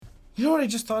You know what I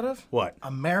just thought of? What?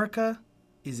 America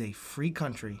is a free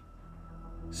country.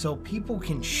 So people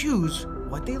can choose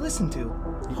what they listen to.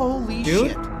 Holy Dude?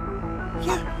 shit.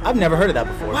 Yeah. I've never heard of that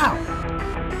before. Wow.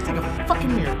 It's like a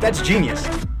fucking miracle. That's genius.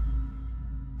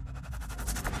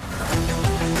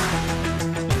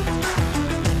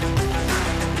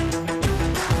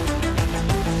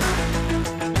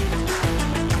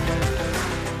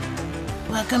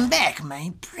 Welcome back,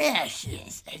 my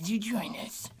precious, as you join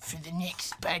us for the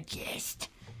next podcast.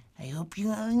 I hope you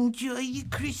all enjoy your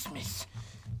Christmas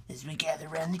as we gather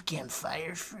around the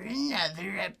campfire for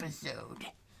another episode.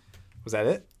 Was that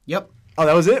it? Yep. Oh,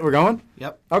 that was it? We're going?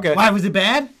 Yep. Okay. Why, was it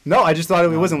bad? No, I just thought it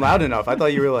wasn't loud enough. I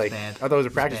thought you were like, Bad. I thought it was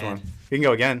a practice Bad. one. We can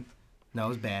go again. No, it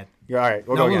was bad. You're all right.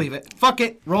 We'll No, go we'll again. leave it. Fuck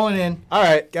it. Rolling in. All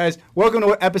right, guys. Welcome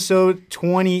to episode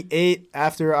 28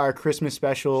 after our Christmas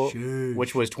special, Sheesh.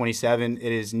 which was 27. It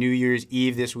is New Year's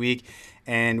Eve this week,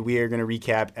 and we are going to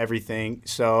recap everything.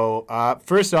 So,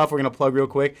 first off, we're going to plug real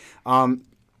quick.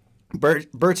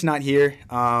 Bert's not here.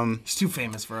 He's too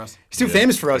famous for us. He's too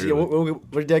famous for us. really. Yeah,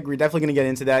 we're definitely going to get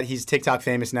into that. He's TikTok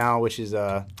famous now, which is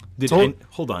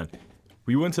Hold on.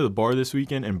 We went to the bar this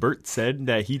weekend, and Bert said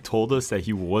that he told us that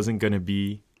he wasn't going to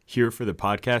be here for the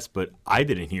podcast, but I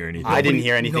didn't hear anything. I didn't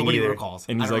hear anything Nobody either. recalls.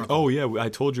 And I he's don't like, recall. "Oh yeah, I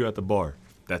told you at the bar."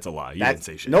 That's a lie. You didn't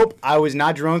say shit. Nope, I was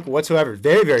not drunk whatsoever.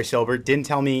 Very, very sober. Didn't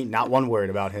tell me not one word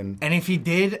about him. And if he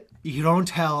did, you don't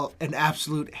tell an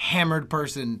absolute hammered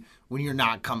person when you're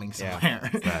not coming somewhere.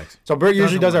 Facts. So Bert usually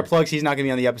Doesn't does our work. plugs. He's not going to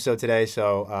be on the episode today.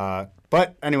 So,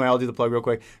 but anyway, I'll do the plug real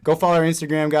quick. Go follow our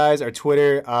Instagram, guys, our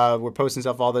Twitter. We're posting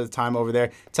stuff all the time over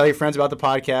there. Tell your friends about the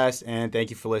podcast, and thank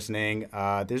you for listening.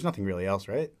 There's nothing really else,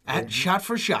 right? At Shot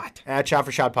for Shot. At Shot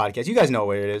for Shot Podcast. You guys know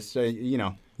where it is. So, you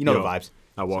know the Yo, vibes.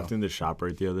 I walked into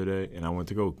ShopRite the other day, and I went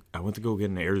to go get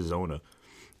an Arizona,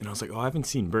 and I was like, "Oh, I haven't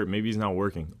seen Bert. Maybe he's not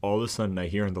working." All of a sudden, I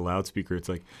hear on the loudspeaker, it's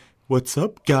like, "What's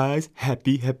up, guys?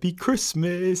 Happy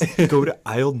Christmas! Go to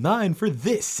aisle 9 for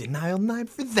this, and aisle 9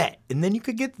 for that, and then you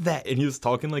could get that." And he was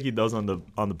talking like he does on the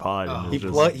pod. And it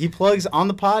was He plugs on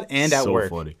the pod and at So work.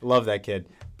 funny. Love that kid.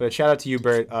 But shout out to you,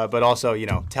 Bert. But also,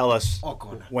 tell us Oh,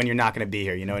 God. when you're not going to be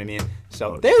here. You know what I mean?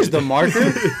 So there's the marker.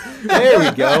 There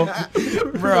we go.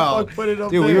 Bro. put it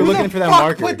up Dude, we there. were Who looking the for that fuck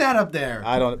marker. put that up there?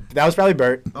 I don't. That was probably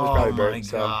Bert. That was Oh, probably Bert. my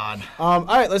So, God. all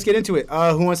right, let's get into it.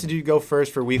 Who wants to go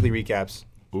first for weekly recaps?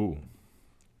 Ooh.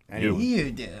 Anyone?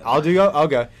 You do. I'll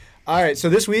go. All right, so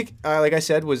this week, like I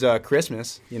said, was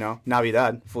Christmas.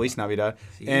 Navidad, Feliz Navidad,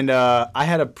 and I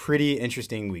had a pretty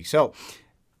interesting week. So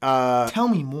Tell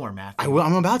me more, Matthew.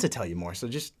 I'm about to tell you more. So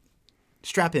just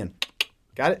strap in.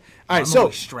 Got it? All right, I'm so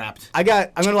always strapped. I'm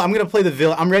gonna play the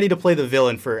villain. I'm ready to play the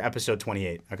villain for episode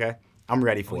 28. Okay, I'm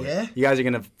ready for yeah? it. You guys are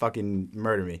gonna fucking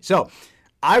murder me. So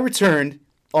I returned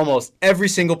almost every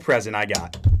single present I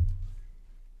got.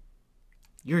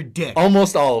 You're a dick.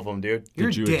 Almost all of them, dude.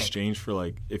 You're Did you a dick. exchange for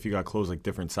if you got clothes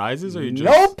different sizes, or you just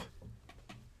Nope.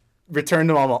 Returned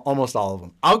them almost all of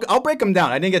them. I'll break them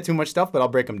down. I didn't get too much stuff, but I'll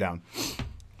break them down.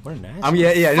 What an ass.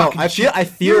 No. I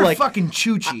feel You're like fucking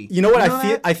choochie. you know what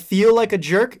that? I feel like a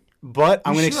jerk, but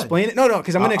I'm You gonna should. explain it. No,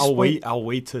 because I'm gonna explain I'll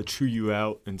wait to chew you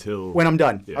out until when I'm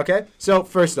done. Yeah. Okay. So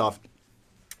first off,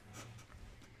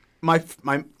 my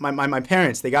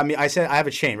parents, they got me. I said I have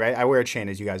a chain, right? I wear a chain,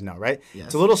 as you guys know, right? Yes.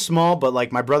 It's a little small,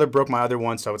 but my brother broke my other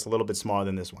one, so it's a little bit smaller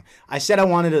than this one. I said I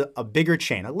wanted a bigger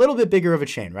chain, a little bit bigger of a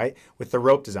chain, right? With the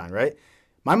rope design, right?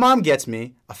 My mom gets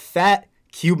me a fat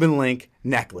Cuban link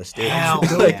necklace, dude. Hell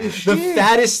Like, yeah. the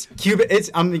fattest Cuban.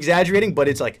 I'm exaggerating, but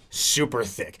it's super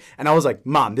thick. And I was like,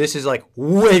 Mom, this is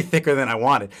way thicker than I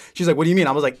wanted. She's like, What do you mean?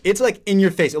 I was like, It's in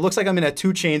your face. It looks like I'm in a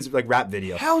 2 Chainz rap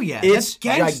video. Hell yeah, It's that's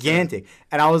gangster. gigantic.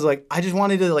 And I was like, I just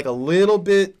wanted it a little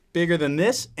bit bigger than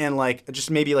this, and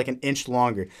just maybe an inch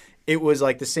longer. It was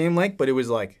the same length, but it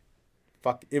was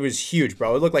fuck. It was huge,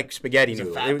 bro. It looked like spaghetti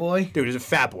noodle. fat boy? Dude, it was a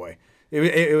fat boy.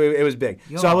 It was big.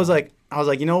 So I was like,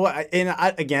 you know what?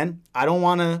 I don't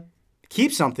want to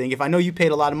keep something if I know you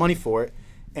paid a lot of money for it,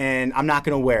 and I'm not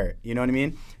gonna wear it. You know what I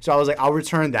mean? So I was like, I'll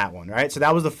return that one, right? So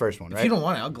that was the first one, right? If you don't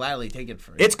want it, I'll gladly take it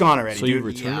for you. It's gone already, So dude. you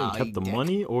returned Yeah, it and kept the dick.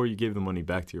 money, or you gave the money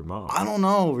back to your mom? I don't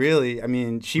know, really. I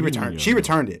mean, she What do you returned. mean She you don't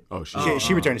returned it. Oh,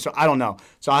 she returned it. So I don't know.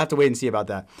 So I'll have to wait and see about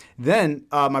that. Then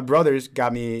my brother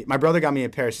got me a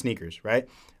pair of sneakers, right?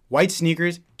 White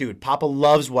sneakers, dude. Papa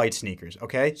loves white sneakers.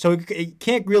 Okay, so it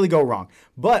can't really go wrong.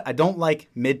 But I don't like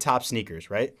mid-top sneakers,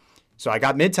 right? So I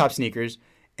got mid-top sneakers,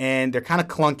 and they're kind of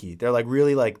clunky. They're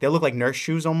really they look like nurse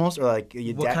shoes almost, or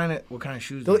your What dad. kind of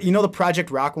shoes? You know the Project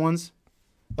Rock ones,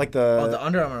 the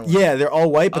Under Armour ones. Yeah, they're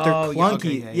all white, but they're Oh,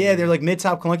 clunky. yeah, okay, yeah, They're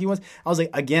mid-top clunky ones. I was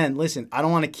like, again, listen, I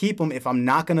don't want to keep them if I'm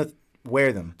not gonna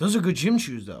wear them. Those are good gym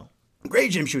shoes, though.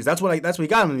 Great gym shoes. That's what he got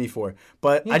them to me for.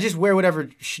 But I just wear whatever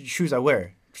shoes I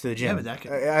wear to the gym. Yeah, but that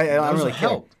could I don't really care.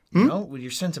 help. You know, with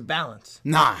your sense of balance.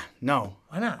 Nah, no.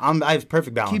 Why not? I have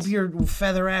perfect balance. Keep your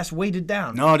feather ass weighted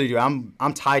down. No, dude, I'm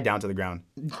tied down to the ground.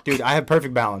 Dude, I have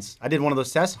perfect balance. I did one of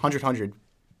those tests, 100.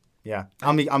 Yeah,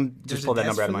 I'm There's just a pulled that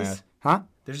test number out of for my this? ass. Huh?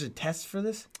 There's a test for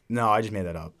this? No, I just made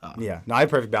that up. Yeah, no, I have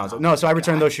perfect balance. No, so I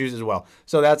returned those shoes as well.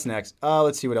 So that's next.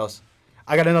 Let's see what else.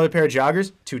 I got another pair of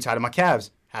joggers, too tight on my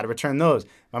calves. Had to return those.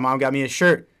 My mom got me a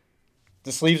shirt.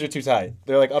 The sleeves are too tight.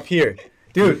 They're like up here.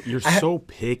 Dude, You're so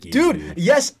picky, dude,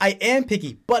 yes, I am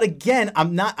picky. But again,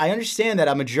 I'm not. I understand that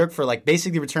I'm a jerk for like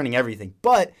basically returning everything.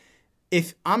 But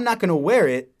if I'm not gonna wear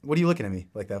it, what are you looking at me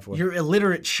like that for? Your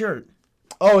illiterate shirt.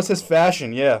 Oh, it says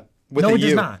fashion, yeah. With No, a it does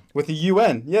U. not. With a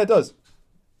UN. Yeah, it does.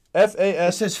 It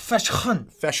FAS. says fashion.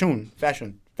 Fashion.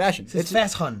 It says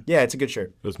fashion. Yeah, it's a good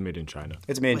shirt. It was made in China.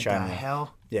 It's made in What China. the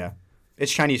hell? Yeah.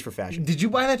 It's Chinese for fashion. Did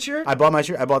you buy that shirt? I bought my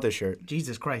shirt. I bought this shirt.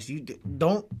 Jesus Christ!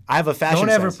 Don't I have a fashion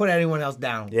ever sense. put anyone else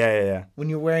down Yeah. when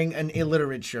you're wearing an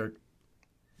illiterate shirt.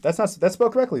 That's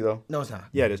spelled correctly though. No, it's not.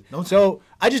 Yeah, it is. No, it's So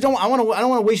I just don't. I don't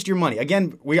want to waste your money.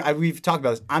 Again, we've talked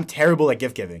about this. I'm terrible at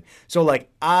gift giving. So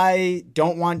like, I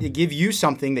don't want to give you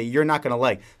something that you're not gonna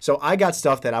like. So I got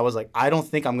stuff that I was like, I don't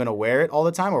think I'm gonna wear it all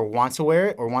the time, or want to wear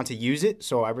it, or want to use it.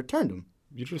 So I returned them.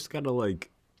 You just gotta like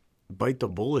bite the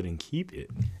bullet and keep it.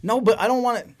 No, but I don't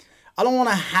want to. I don't want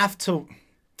to have to.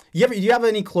 Do you have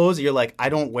any clothes that you're like, I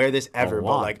don't wear this ever, but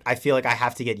lot. like I feel like I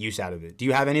have to get use out of it? Do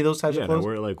you have any of those types Yeah, of and I clothes?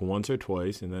 wear it like once or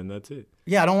twice, and then that's it.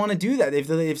 Yeah, I don't want to do that. If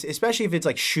especially if it's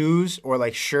like shoes or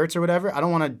like shirts or whatever, I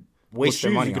don't want to Well, waste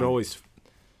their shoes money. you can on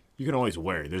it. always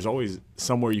wear. There's always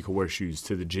somewhere you can wear shoes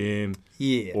to the gym,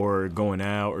 Yeah. or going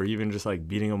out, or even just like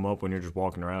beating them up when you're just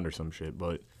walking around or some shit.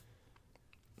 But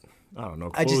I don't know.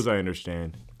 Clothes, I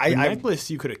understand. The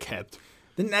necklace you could have kept.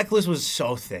 The necklace was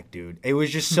so thick, dude. It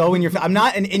was just so in your face. I'm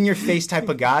not an in your face type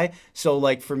of guy. So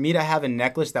like for me to have a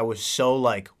necklace that was so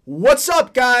like, what's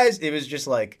up, guys? It was just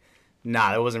like,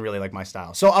 nah, it wasn't really like my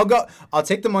style. So I'll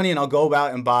take the money and I'll go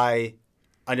out and buy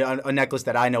a necklace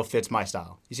that I know fits my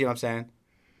style. You see what I'm saying?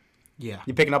 Yeah.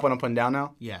 You picking up what I'm putting down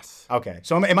now? Yes. Okay.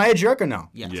 So am I a jerk or no?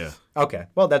 Yes. Yeah. Okay.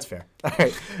 Well, that's fair. All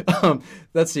right.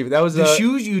 Let's see. That was The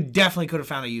shoes you definitely could have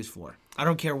found a use for. I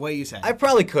don't care what you say. I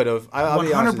probably could have. I'll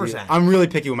be honest with you. 100%. I'm really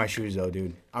picky with my shoes, though,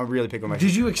 dude. I'm really picky with my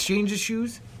shoes. Did you exchange the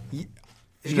shoes? Did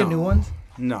you get No. new ones?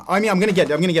 No. I mean, I'm gonna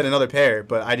get another pair,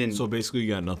 but I didn't. So basically, you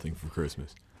got nothing for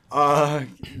Christmas.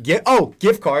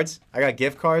 Gift cards. I got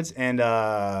gift cards and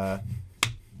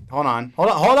hold on.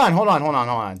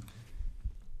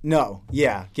 No,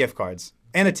 yeah, gift cards.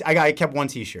 And I kept one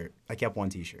T-shirt.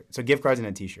 So gift cards and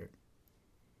a T-shirt.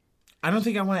 I don't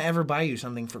think I want to ever buy you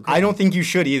something for Christmas. I don't think you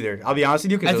should either. I'll be honest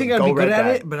with you. 'Cause I think it'll I'd be go good right at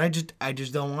back. it, but I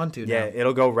just don't want to. Yeah, now.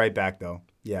 it'll go right back though.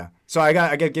 Yeah. So I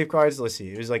got gift cards. Let's see.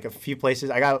 It was like a few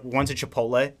places. I got one to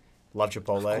Chipotle. Love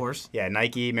Chipotle. Of course. Yeah,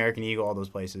 Nike, American Eagle, all those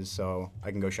places. So I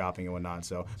can go shopping and whatnot.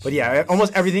 So, but yeah,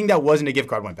 almost everything that wasn't a gift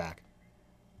card went back.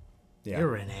 Yeah.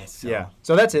 You're an asshole. Yeah.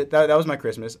 So that's it. That was my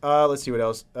Christmas. Let's see what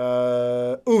else.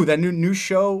 That new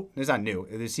show. It's not new.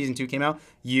 The season 2 came out.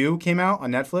 You came out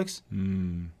on Netflix.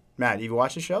 Matt, you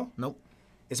watched the show? Nope.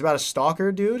 It's about a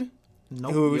stalker dude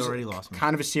Nope. who's You already lost me.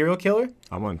 kind of a serial killer.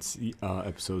 I'm on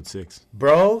episode 6.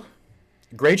 Bro,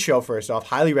 great show. First off,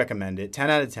 highly recommend it. 10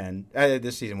 out of 10.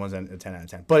 This season wasn't a 10 out of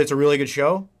 10, but it's a really good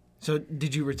show. So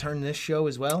did you return this show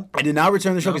as well? I did not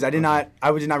return the show because I did not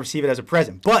receive it as a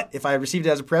present. But if I received it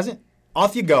as a present,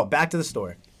 off you go, back to the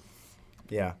store.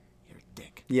 Yeah. You're a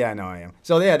dick. Yeah, no, I am.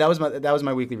 So yeah, that was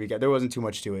my weekly recap. There wasn't too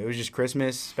much to it. It was just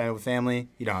Christmas, spent it with family.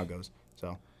 You know how it goes.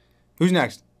 So, who's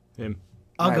next? Him.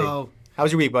 I'll Alrighty. go. How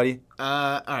was your week, buddy?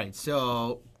 All right.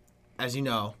 So, as you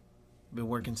know, been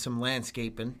working some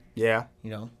landscaping. Yeah.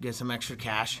 Get some extra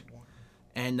cash,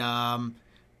 and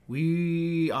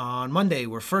we on Monday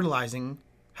were fertilizing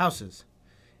houses,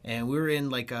 and we were in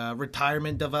like a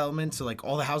retirement development. So like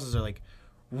all the houses are like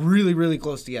really really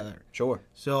close together. Sure.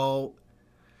 So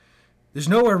there's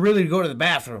nowhere really to go to the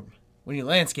bathroom when you're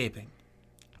landscaping,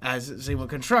 as same with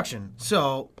construction.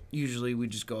 So usually we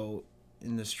just go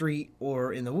in the street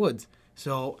or in the woods.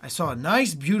 So I saw a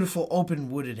nice, beautiful, open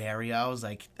wooded area. I was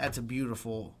like, that's a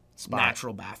beautiful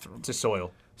natural bathroom. To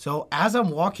soil. So as I'm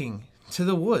walking to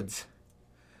the woods,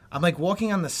 I'm like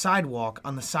walking on the sidewalk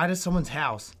on the side of someone's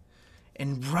house.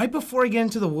 And right before I get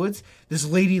into the woods, this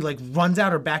lady like runs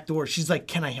out her back door. She's like,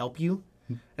 "Can I help you?"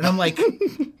 And I'm like,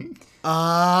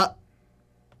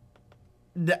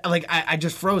 I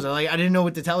just froze. I didn't know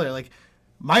what to tell her. Like,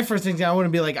 my first thing I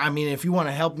wouldn't be like, I mean, if you want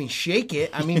to help me shake it,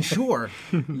 I mean, sure.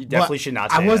 You definitely should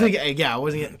not say I wasn't. that. Yeah,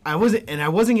 I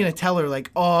wasn't gonna tell her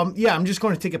like, yeah, I'm just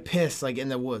going to take a piss like in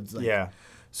the woods. Like, Yeah.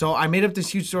 So I made up this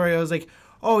huge story. I was like,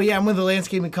 oh, yeah, I'm with a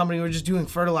landscaping company. We're just doing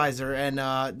fertilizer. And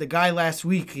the guy last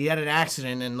week, he had an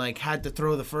accident and, like, had to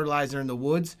throw the fertilizer in the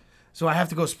woods. So I have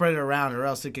to go spread it around or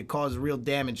else it could cause real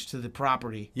damage to the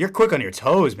property. You're quick on your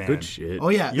toes, man. Good shit. Oh,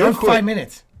 yeah. You're That was quick. 5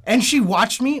 minutes. And she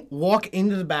watched me walk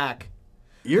into the back.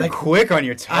 You're Like, quick on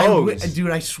your toes. Dude,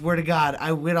 I swear to God,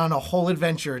 I went on a whole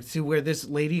adventure to where this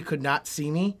lady could not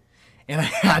see me, and I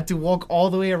had to walk all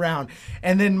the way around.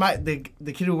 And then the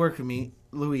kid who worked with me,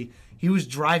 Louis, he was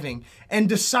driving and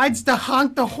decides to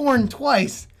honk the horn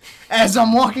twice as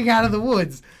I'm walking out of the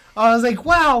woods. I was like,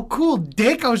 wow, cool,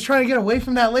 dick. I was trying to get away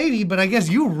from that lady, but I guess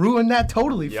you ruined that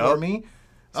totally for Yup. me.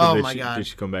 So Oh, did my God. Did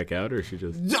she come back out or she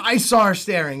just? I saw her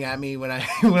staring at me when I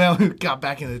got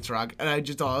back in the truck, and I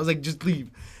was like, just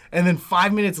leave. And then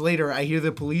 5 minutes later, I hear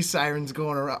the police sirens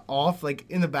going off, like,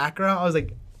 in the background. I was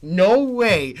like, no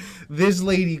way this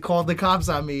lady called the cops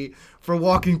on me for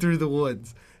walking through the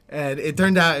woods. And it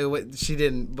turned out she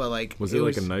didn't, but, like... Was it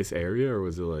like a nice area or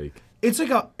was it like? It's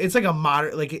like a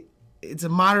moderate, like, it's a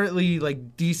moderately,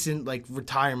 like, decent, like,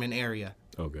 retirement area.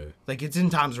 Okay. Like, it's in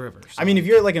Tom's River. So. I mean, if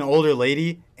you're like an older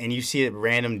lady and you see a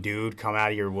random dude come out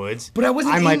of your woods, But I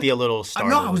wasn't I in, might be a little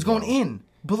startled. No, I was as going well. in.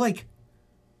 But, like,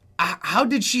 how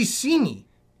did she see me?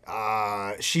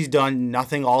 She's done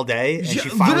nothing all day, and Yeah, she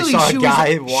finally literally, saw a she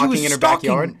guy was walking in her stalking.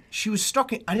 backyard. She was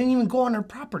stalking. I didn't even go on her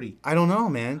property. I don't know,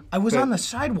 man. I was But- on the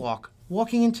sidewalk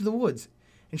walking into the woods,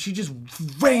 and she just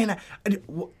ran.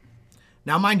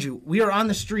 Now, mind you, we are on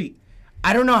the street.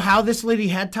 I don't know how this lady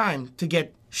had time to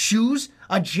get shoes,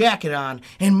 a jacket on,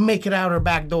 and make it out her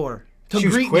back door to She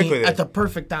was greet quick me with it. at the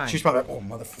perfect time. She's probably like, "Oh,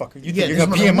 motherfucker, you think Yeah, you're this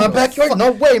gonna be in my motherfucker- backyard?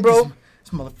 No way, bro." This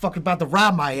motherfucker about to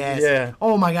rob my ass. Yeah.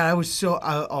 Oh my God, I was so.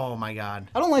 Oh my God.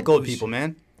 I don't like old people,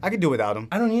 man. I could do without them.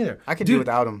 I don't either. I could do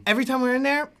without 'em. Every time we're in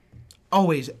there,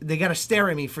 always they gotta stare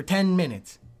at me for 10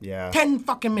 minutes. Yeah. 10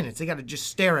 fucking minutes. They gotta just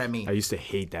stare at me. I used to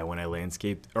hate that when I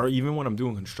landscaped, or even when I'm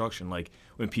doing construction. Like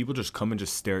when people just come and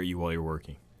just stare at you while you're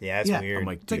working. Yeah, it's Yeah. weird. I'm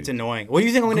like, it's dude. annoying. What do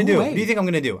you think I'm gonna Go do? away. What do you think I'm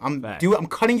gonna do? I'm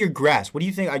cutting your grass. What do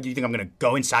you think? Do you think I'm gonna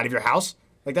go inside of your house?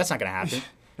 Like that's not gonna happen.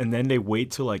 And then they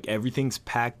wait till like everything's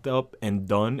packed up and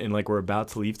done, and like we're about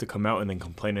to leave to come out and then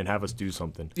complain and have us do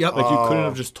something. Yep. Like you couldn't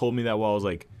have just told me that while I was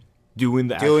like doing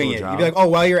the Doing actual it. job. You'd be like, "Oh,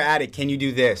 while you're at it, can you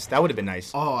do this?" That would have been nice.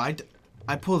 Oh,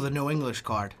 I pull the no English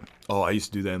card. Oh, I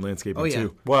used to do that in landscaping Oh, yeah.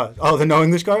 too. What? Oh, the no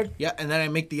English card? Yeah, and then I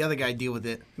make the other guy deal with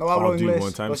it. No hablo Oh, dude, inglés.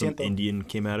 one time Lo some siento. Indian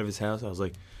came out of his house. I was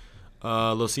like,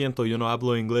 lo siento, yo no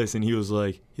hablo inglés. And he's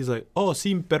like, oh,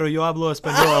 sí, pero yo hablo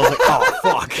español. I was like, oh,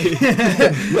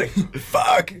 fuck. Like,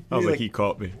 fuck. I was He's like, he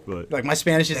caught me. But like, my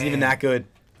Spanish isn't even that good.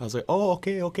 I was like, oh,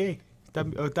 okay.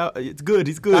 It's good,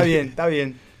 he's good. Está bien, está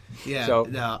bien. Yeah. So-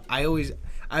 No, I always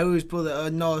pull the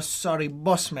no, sorry,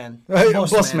 bossman.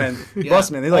 Bossman.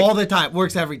 Bossman, they like- all the time.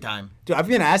 Works every time. Dude, I've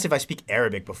been asked if I speak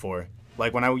Arabic before.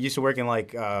 Like when I used to work in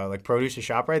like produce or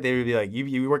ShopRite, they would be like,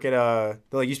 "You work at they're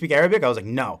like, you speak Arabic?" I was like,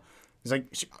 "No." It's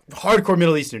like hardcore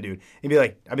Middle Eastern dude. I'd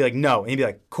be like, "No," and he'd be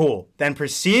like, "Cool." Then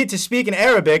proceed to speak in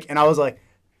Arabic, and I was like,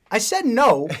 "I said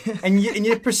no," and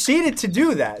you proceeded to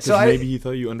do that. So Maybe he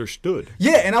thought you understood.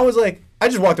 yeah, and I was like, I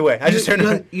just walked away. I just turned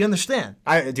around. You understand?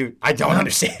 I don't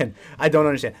understand. I don't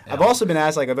understand. I've also been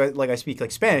asked like I speak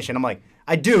like Spanish, and I'm like,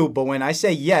 I do, but when I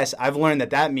say yes, I've learned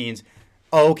that means,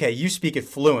 oh, okay, you speak it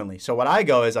fluently. So what I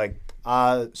go is like,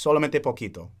 solamente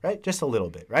poquito, right? Just a little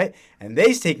bit, right? And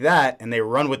they take that and they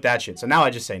run with that shit. So now I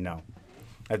just say no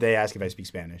if they ask if I speak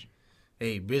Spanish.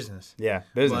 Hey, business. Yeah,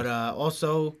 business. But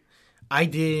also, I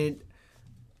did.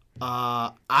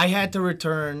 I had to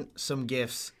return some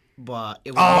gifts, but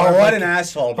it was more oh, of what like- an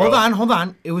asshole, bro. Hold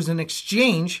on. It was an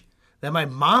exchange that my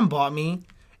mom bought me,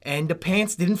 and the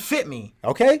pants didn't fit me.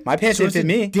 Okay, my pants So didn't it's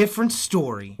fit a me. different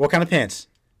story. What kind of pants?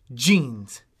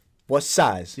 Jeans. What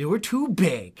size? They were too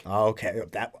big. Okay,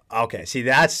 okay. See,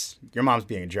 that's your mom's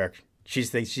being a jerk. She's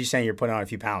saying you're putting on a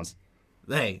few pounds.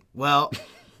 Hey, well,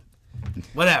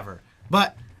 whatever.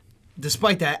 But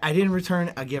despite that, I didn't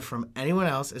return a gift from anyone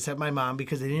else except my mom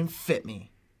because they didn't fit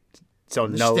me. So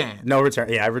Understand. no return.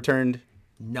 Yeah, I returned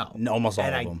No. almost all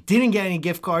and of I them. didn't get any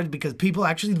gift cards because people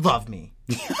actually love me.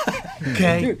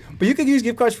 Okay? Dude, but you could use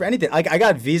gift cards for anything. Like I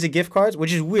got Visa gift cards,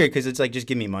 which is weird because it's like just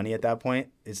give me money at that point.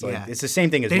 It's like Yeah. it's the same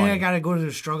thing as Then money. I gotta go to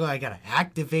the struggle. I gotta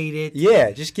activate it. Yeah,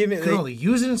 just give me. You can only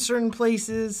use it in certain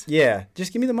places. Yeah,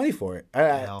 just give me the money for it.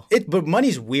 Hell. But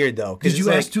money's weird though. Did you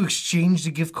ask to exchange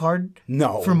the gift card?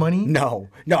 No. For money? No.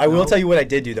 I will tell you what I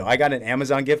did do though. I got an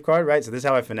Amazon gift card, right? So this is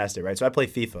how I finessed it, right? So I play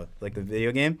FIFA, like the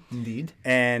video game. Indeed.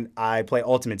 And I play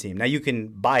Ultimate Team. Now you can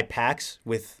buy packs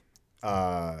with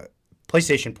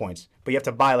PlayStation points, but you have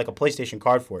to buy like a PlayStation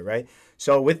card for it, right?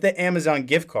 So with the Amazon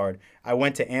gift card, I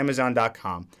went to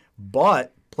Amazon.com,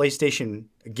 bought PlayStation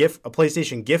a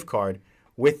PlayStation gift card.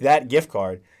 With that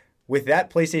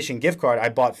PlayStation gift card, I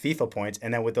bought FIFA points,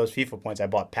 and then with those FIFA points, I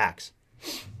bought packs.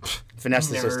 Finesse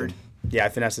the Nerd. system. Yeah, I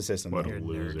finessed the system. What a bro.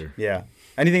 loser. Yeah.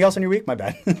 Anything else on your week? My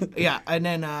bad. Yeah, and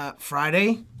then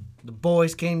Friday, the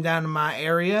boys came down to my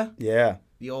area, Yeah.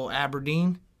 the old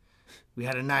Aberdeen. We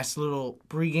had a nice little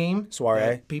pregame. Soiree.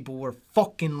 that people were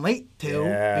fucking late to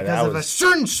Yeah, because that of a was-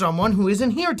 certain someone who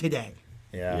isn't here today.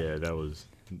 Yeah. Yeah, that was.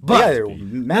 But yeah, they were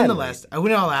mad nonetheless, I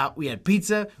went all out. We had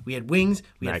pizza, we had wings,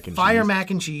 we Mac had and fire cheese.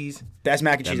 mac and cheese. Best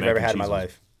mac and cheese I've mac ever and had in my cheese was-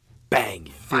 life. Bang.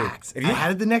 Facts. if you- I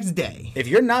had it the next day. If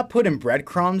you're not putting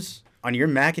breadcrumbs on your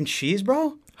mac and cheese,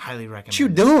 bro, Highly recommend. what you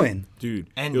doing? Dude,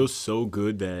 And- it was so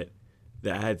good that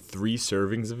I had 3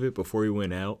 servings of it before we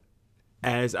went out.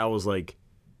 As I was like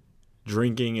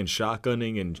drinking and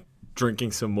shotgunning and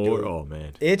drinking some more. Oh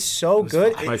man, It's so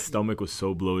good. my stomach was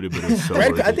so bloated, but it was so.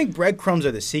 Bread, worth I it. think breadcrumbs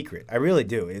are the secret. I really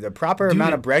do. The proper Dude,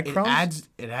 amount of breadcrumbs.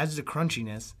 It adds the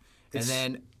crunchiness. And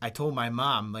then I told my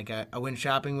mom, like I went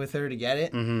shopping with her to get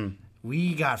it. Mm-hmm.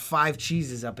 We got 5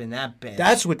 cheeses up in that bed.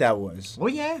 That's what that was. Oh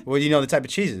yeah. Well, you know the type of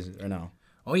cheeses or no?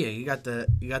 Oh yeah. You got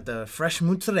the fresh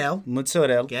mozzarella.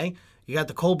 Mozzarella. Okay. You got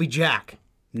the Colby Jack.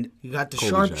 You got the Colby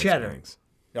sharp Jack's cheddar. bangs.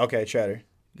 Okay, cheddar.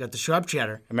 You got the sharp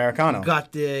cheddar. Americano. You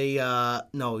got the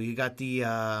you got the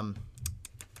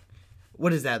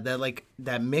what is that?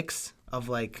 That mix of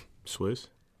like Swiss,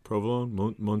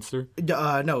 provolone, Munster.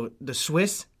 the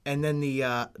Swiss and then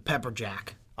the pepper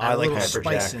jack. I A like little pepper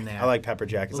spice jack. in there. I like pepper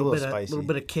jack. It's a little spicy. A little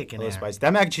bit of kick in a little there. spicy.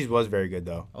 That mac and cheese was very good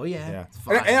though. Oh yeah. Yeah. It's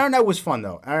fine. And Iron Night was fun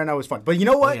though. Iron Night was fun. But you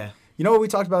know what? yeah. You know what we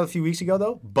talked about a few weeks ago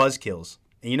though? Buzzkills.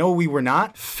 And you know what we were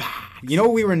not? Facts. You know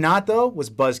what we were not though? Was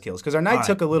buzzkills. Because our night right.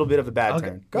 took a little bit of a bad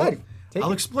turn. Go ahead. Take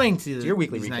I'll it. explain to your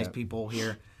weekly these nice recap. people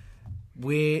here.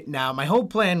 Now my whole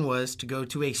plan was to go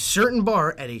to a certain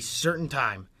bar at a certain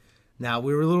time. Now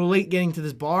we were a little late getting to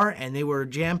this bar, and they were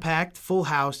jam packed, full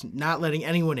house, not letting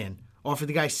anyone in. Offered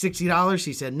the guy $60.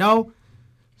 He said no,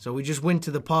 so we just went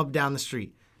to the pub down the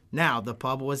street. Now the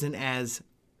pub wasn't as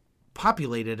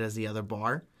populated as the other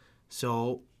bar,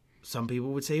 so some people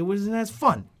would say it wasn't as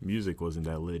fun. Music wasn't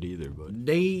that lit either, but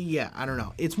I don't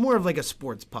know. It's more of like a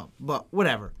sports pub, but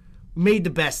whatever. We made the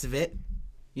best of it.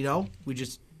 You know, we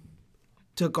just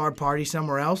took our party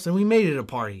somewhere else and we made it a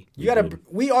party.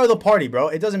 We are the party, bro.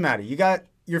 It doesn't matter. You got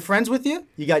your friends with you,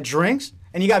 you got drinks,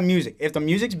 and you got music. If the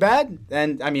music's bad,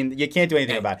 then I mean you can't do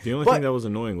anything about it. the only thing that was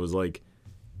annoying was like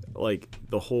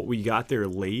the whole we got there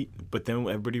late, but then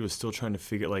everybody was still trying to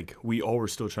figure we all were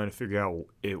still trying to figure out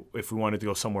if we wanted to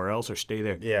go somewhere else or stay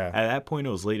there. Yeah. At that point, it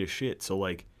was late as shit. So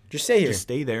just stay here. just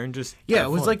stay there and just Yeah, have it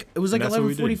was fun. like And that's what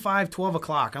we did. 11:45, 12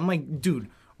 o'clock. I'm like, dude,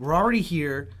 we're already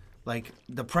here. Like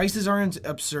the prices aren't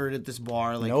absurd at this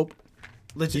bar. Like, Nope.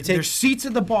 there's seats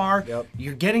at the bar. Yep.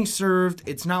 You're getting served.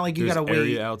 It's not like you There's gotta wait.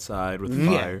 area outside with Yeah.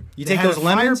 fire. You They take had those a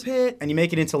fire lemons pit. and you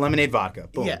make it into lemonade vodka.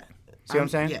 Boom. Yeah. See what I'm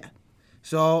saying? Yeah.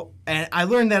 So, and I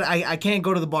learned that I can't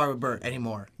go to the bar with Bert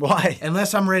anymore. Why?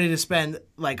 Unless I'm ready to spend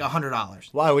like $100.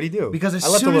 Why? What do you do? Because as I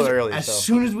left soon a little as, early. as so.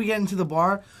 soon as we get into the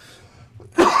bar,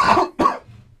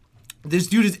 this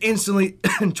dude is instantly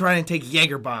trying to take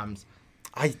Jaeger bombs.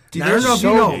 Dude, Now, I they're don't know if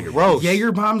so you know, gross.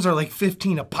 Jaeger bombs are like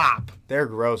 15 a pop, They're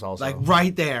gross also. like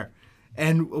right there.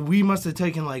 And we must have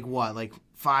taken like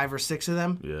 5 or 6 of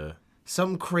them? Yeah.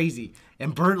 Something crazy.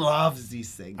 And Bert loves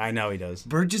these things. I know he does.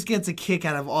 Bert just gets a kick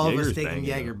out of all of us Jaeger's taking banging,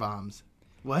 Jaeger though. bombs.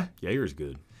 What? Jaeger's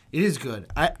good. It is good.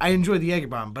 I enjoy the Jaeger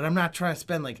bomb, but I'm not trying to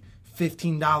spend like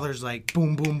 $15 like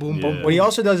boom, boom, boom, boom. Yeah. What he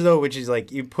also does though, which is like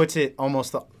he puts it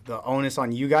almost the onus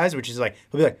on you guys, which is like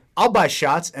he'll be like, "I'll buy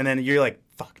shots," and then you're like,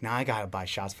 "Fuck, now I gotta buy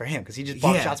shots for him because he just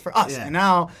bought Yeah, shots for us." yeah. And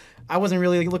now I wasn't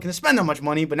really looking to spend that much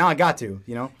money, but now I got to,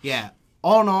 you know. Yeah.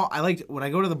 All in all, when I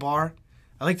go to the bar,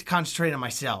 I like to concentrate on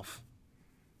myself.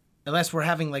 Unless we're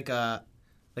having like kind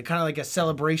of like a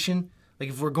celebration. Like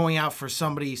if we're going out for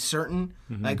somebody certain,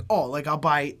 I'll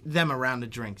buy them a round of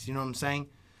drinks. You know what I'm saying?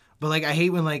 But like I hate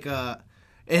when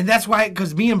and that's why,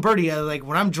 because me and Bertie,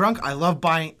 when I'm drunk, I love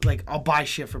buying, I'll buy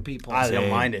shit for people. I don't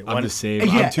mind it. I'm the same.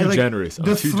 Yeah, I'm too and, generous. I'm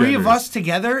the too three generous. of us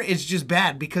together, it's just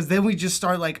bad because then we just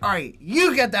start all right,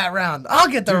 you get that round, I'll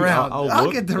get the Dude, round, I'll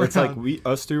look, get the it's round. like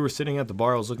us 3 were sitting at the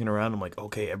bar. I was looking around. I'm like,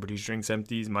 okay, everybody's drinks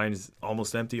empty. Mine is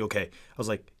almost empty. Okay. I was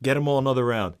like, get them all another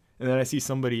round. And then I see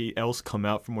somebody else come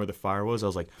out from where the fire was. I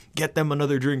was like, get them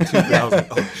another drink too. And I was like,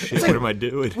 oh shit, what am I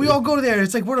doing? We all go there.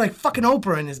 It's like we're like fucking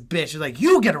Oprah and this bitch. It's like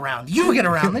you get around, then you get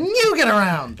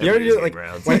around. You ever do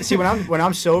Everybody's like getting rounds. when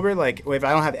I'm sober, like if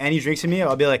I don't have any drinks in me,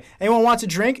 I'll be like, anyone wants a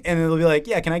drink? And they'll be like,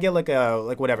 yeah, can I get like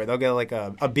whatever? They'll get like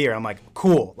a beer. I'm like,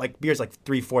 cool. Like beer's like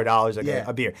 $3-4 like Yeah.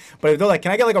 a beer. But if they're like,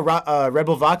 can I get like a Red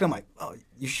Bull vodka? I'm like, oh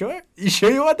You sure? You sure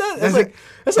you want that? That's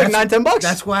That's like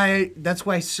 $9-10. That's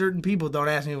why certain people don't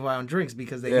ask me if I want drinks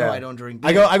because they know I don't drink beer.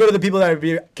 I go to the people that are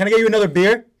beer. Can I get you another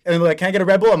beer? And they're like, can I get a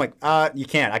Red Bull? I'm like, you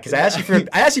can't, because I asked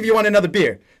you if you want another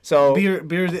beer. So beer.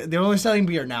 They're only selling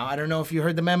beer now. I don't know if you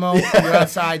heard the memo. You're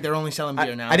outside. They're only selling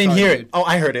beer now. I didn't Sorry, hear dude. it. Oh,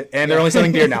 I heard it, and they're only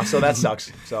selling beer now. So that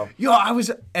sucks. So Yo, I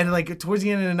was and like towards the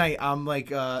end of the night, I'm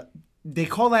like, they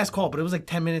called last call, but it was like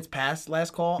 10 minutes past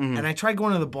last call, and I tried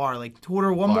going to the bar like to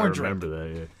order one more I drink. remember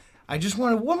that. Yeah. I just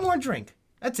wanted one more drink.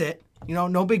 That's it.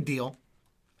 No big deal.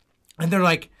 And they're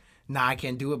like, nah, I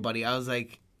can't do it, buddy. I was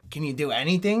like, can you do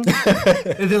anything?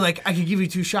 And they're like, I could give you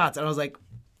 2 shots. And I was like,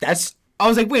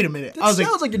 wait a minute. I was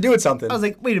sounds like you're doing something. I was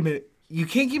like, wait a minute. You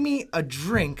can't give me a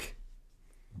drink,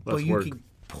 but Let's you work. can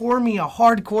pour me a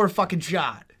hardcore fucking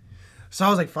shot. So I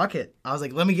was like, fuck it. I was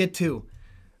like, let me get 2.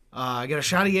 I got a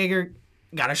shot of Jaeger,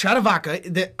 got a shot of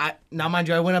vodka. Now, mind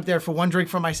you, I went up there for 1 drink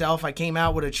for myself. I came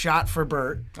out with a shot for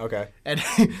Bert. Okay. And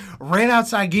ran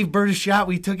outside, gave Bert a shot.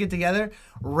 We took it together,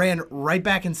 ran right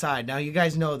back inside. Now, you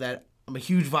guys know that I'm a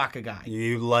huge vodka guy.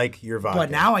 You like your vodka.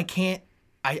 But now I can't.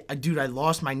 Dude, I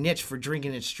lost my niche for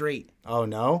drinking it straight. Oh,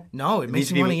 no? No, it needs makes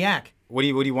to me be want to with- yak. What do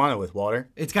you want it with? Water?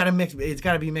 It's got to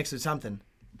be mixed with something.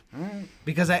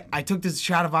 Because I took this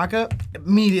shot of vodka,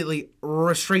 immediately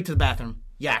straight to the bathroom.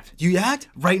 Yacked. You yacked?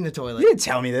 Right in the toilet. You didn't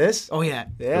tell me this. Oh, yeah.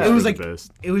 Yeah. It was They're like, the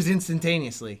best. it was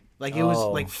instantaneously. Like, it was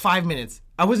Oh. like 5 minutes.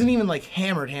 I wasn't even like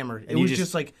hammered. It you was just-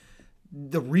 just like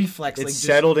the reflex. It like, just-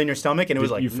 settled in your stomach, and it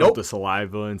was like, you felt nope. the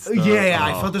saliva and stuff. Yeah,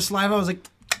 I Oh. felt the saliva. I was like,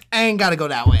 I ain't got to go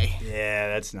that way. Yeah,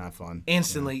 that's not fun.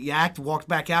 Instantly yacked, walked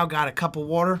back out, got a cup of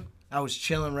water. I was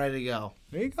chilling, ready to go.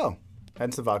 There you go.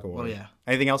 Hence the vodka water. Oh, yeah.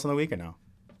 Anything else on the week or no?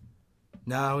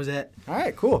 No, that was it. All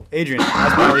right, cool. Adrian,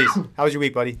 last but not least, how was your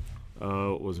week, buddy?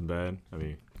 It wasn't bad. I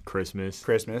mean, Christmas.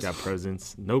 Christmas. Got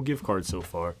presents. No gift cards so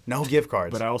far. No gift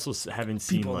cards. But I also haven't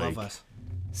seen People like love us.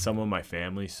 some of my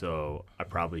family, so I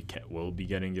probably will be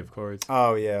getting gift cards.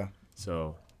 Oh, yeah.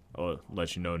 So I'll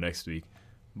let you know next week.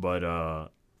 But it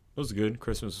was good.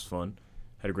 Christmas was fun.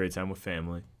 Had a great time with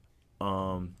family.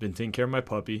 Been taking care of my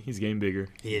puppy. He's getting bigger.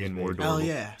 He is getting more big. adorable. Hell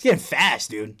yeah. He's getting fast,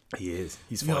 dude. He is.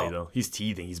 He's Yo. funny though. He's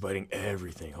teething. He's biting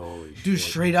everything. Holy Dude, shit.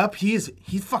 straight up, he's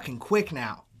fucking quick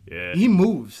now. Yeah. He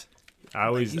moves.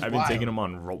 I've he's been wild. taking him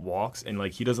on walks, and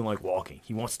like he doesn't like walking.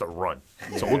 He wants to run.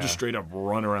 So we'll just straight up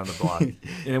run around the block, and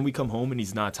then we come home and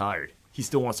he's not tired. He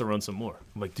still wants to run some more.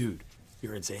 I'm like, dude,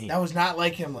 you're insane. That was not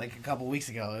like him like a couple weeks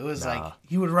ago. It was Nah. like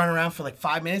he would run around for like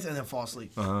 5 minutes and then fall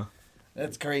asleep. Uh-huh.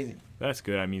 That's crazy. That's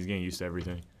good. I mean, he's getting used to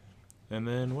everything. And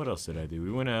then what else did I do? We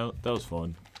went out. That was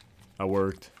fun. I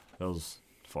worked. That was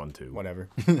fun too. Whatever.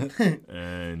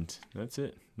 And that's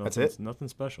it. That's it? Nothing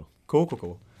special.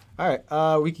 Cool. All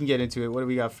right, we can get into it. What do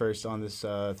we got first on this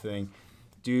thing?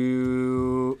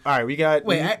 All right, we got...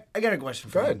 Wait, I got a question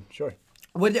for Go you. ahead, sure.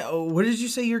 What did you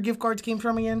say your gift cards came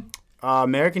from again?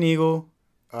 American Eagle,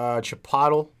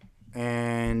 Chipotle,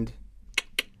 and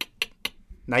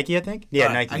Nike, I think? Yeah, All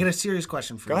right, Nike. I got a serious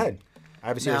question for Go you. ahead. I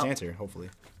have a serious Now- answer, hopefully.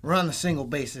 We're on the single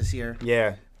basis here.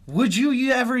 Yeah. Would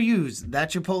you ever use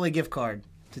that Chipotle gift card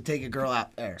to take a girl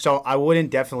out there? So I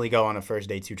wouldn't definitely go on a first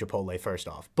date to Chipotle first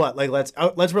off, but like let's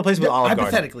replace it with Olive Garden.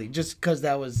 Hypothetically, just because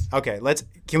that was Okay, I'm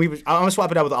gonna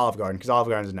swap it out with Olive Garden because Olive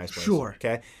Garden is a nice place. Sure.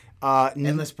 Okay.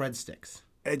 endless breadsticks.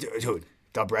 Dude,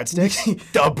 the breadsticks,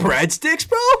 the breadsticks,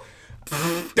 bro.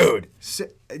 Dude,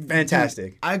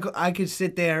 fantastic. I could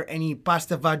sit there and eat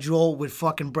pasta fagioli with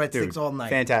fucking breadsticks Dude, all night.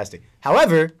 Fantastic.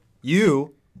 However,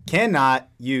 you cannot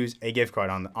use a gift card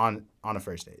on a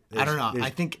first date. I don't know. There's I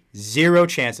think zero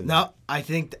chance of that. no. I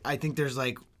think there's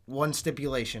like one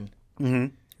stipulation.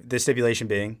 The stipulation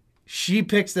being She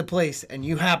picks the place, and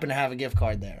you happen to have a gift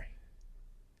card there.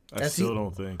 I still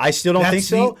don't think. I still don't That's think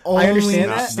so. the I understand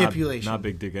only that. stipulation. Not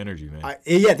big dick energy, man.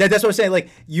 Yeah, that's what I'm saying. Like,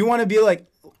 you want to be like,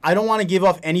 I don't want to give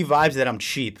off any vibes that I'm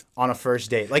cheap on a first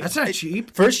date. Like, That's not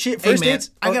cheap. First Hey, first man, dates.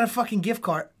 I got a fucking gift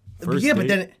card. First yeah, but date?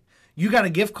 then you got a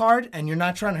gift card, and you're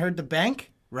not trying to hurt the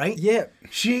bank, right? Yeah.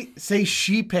 She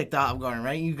picked Olive Garden,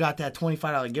 right? You got that $25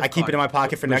 gift card. I keep it in my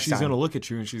pocket for But next she's time. gonna look at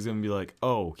you and she's gonna be like,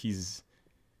 "Oh, he's."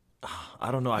 I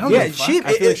don't know. I don't feel give like- a fuck.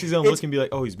 I feel like she's gonna it's- look and be like,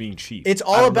 "Oh, he's being cheap." It's I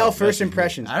all don't know. about That's first just me.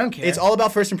 impressions. I don't care. It's all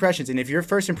about first impressions. And if your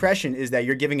first impression is that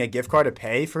you're giving a gift card to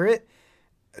pay for it,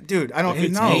 dude, I don't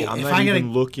It's know. me. I'm If not I even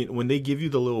gotta- looking when they give you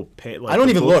the little pay. Like, I don't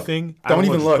the even book look. Thing, I Don't even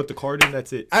want you to look. Put the card in.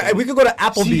 That's it. We could go to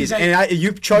Applebee's See, and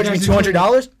you charge me guys are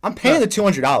 $200. I'm paying the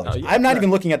 $200. yeah, I'm not right. even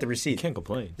looking at the receipt. Can't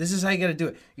complain. This is how you got to do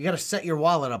it. You got to set your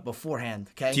wallet up beforehand,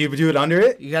 okay? Do you do it under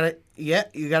it? You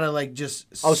gotta like just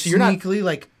Oh, so you're not- sneakily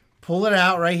like pull it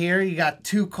out right here. You got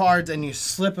 2 cards, and you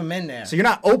slip them in there. So you're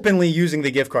not openly using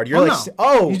the gift card. You're Oh, like,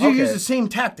 no. You do okay. use the same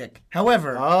tactic.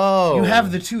 However, you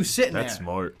have the 2 sitting That's there.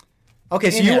 smart. Okay,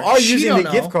 so in you there. are She using the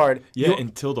don't gift know. card. Yeah,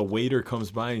 until the waiter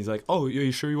comes by and he's like, "Oh,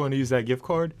 you sure you want to use that gift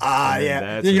card?" And then Yeah.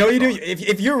 that's You know what when you it's do?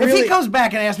 on. If you're If really... he comes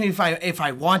back and asks me if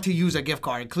I want to use a gift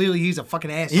card, clearly he's a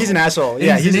fucking asshole. He's an asshole.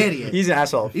 Yeah, he's an idiot. He's an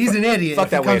asshole. He's an idiot. Fuck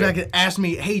if that he comes waiter. back and asks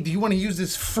me, hey, do you want to use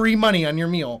this free money on your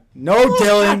meal? No,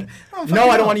 Dylan. No,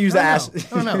 I don't want to use the ass. ass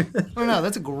I don't know.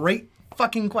 That's a great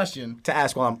fucking question. to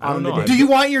ask while I'm don't on the know. date. Do you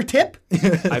want your tip?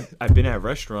 I've been at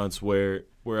restaurants where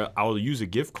I'll use a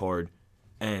gift card,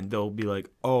 and they'll be like,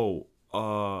 "Oh,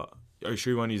 are you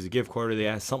sure you want to use a gift card?" Or they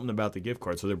ask something about the gift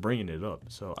card, so they're bringing it up.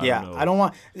 So I don't know. I don't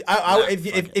want.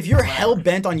 If you're hell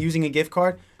bent on using a gift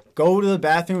card, go to the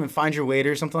bathroom and find your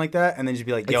waiter or something like that, and then just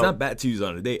be like, It's "Yo, not bad to use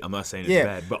on a date. I'm not saying it's Yeah.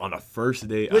 bad, but on a first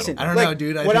date, Listen, I don't Like, know,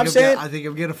 dude. what I'm saying- I think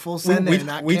I'm getting a full send there and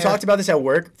not we care. talked about this at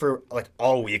work for like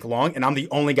all week long, and I'm the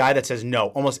only guy that says no.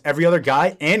 Almost every other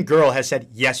guy and girl has said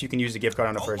yes, you can use the gift card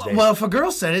on a first date. Well, if a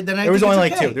girl said it, then I there was think only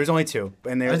it's like okay. 2. There was only 2,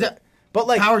 and Is that- but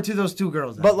like Power to those 2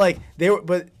 girls. Then. But like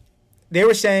they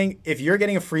were saying if you're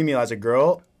getting a free meal as a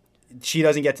girl, she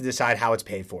doesn't get to decide how it's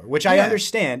paid for, which I Yeah.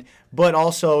 understand, but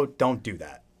also don't do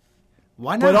that.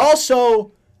 Why not? But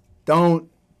also don't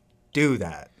do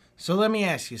that. So let me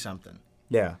ask you something.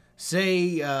 Yeah.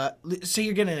 Say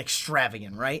you're getting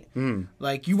extravagant, right?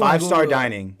 Like you want 5-star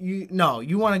dining. You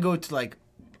want to go to like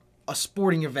a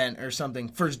sporting event or something.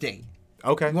 First date.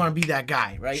 Okay. You want to be that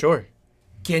guy, right? Sure.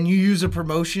 Can you use a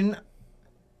promotion?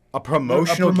 A A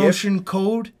promotional gift? promotion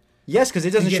code? Yes, because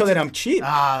it doesn't You show get that to- I'm cheap.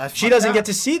 That's She fucked doesn't up. get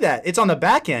to see that. It's on the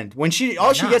back end. When she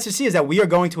not? gets to see is that we are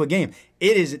going to a game.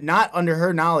 It is not under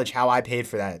her knowledge how I paid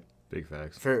for that. Big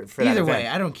facts. For that Either event. way,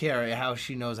 I don't care how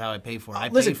she knows how I pay for it. I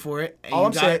Listen, paid for it, and all you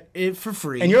I'm got saying- it for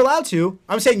free. And you're allowed to.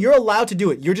 I'm saying you're allowed to do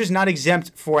it. You're just not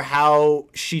exempt for how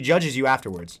she judges you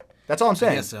afterwards. That's all I'm I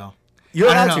saying. guess so. You're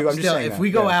I don't allowed know. to. I'm just Still, saying. if that.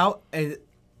 we go Yeah. out and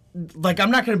like,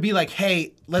 I'm not gonna be like,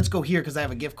 hey, let's go here because I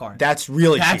have a gift card. That's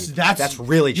really cheap. That's That's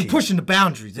really cheap. You're pushing the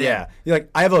boundaries. Yeah. You're like,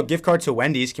 I have a gift card to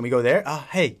Wendy's. Can we go there?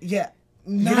 Hey, Yeah.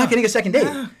 you're not getting a second date.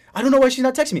 I don't know why she's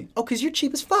not texting me. Oh, because you're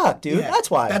cheap as fuck, dude. Yeah.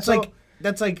 That's why. That's So-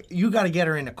 like you got to get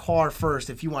her in a car first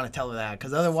if you want to tell her that,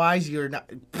 because otherwise you're not.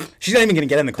 She's not even going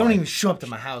to get in the car. Don't even show up to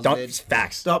my house. Don't- bitch.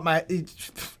 facts. Stop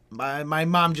my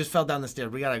mom just fell down the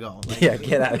stairs. We gotta go. Like, Yeah,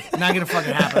 get out. Not gonna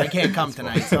fucking happen. I can't come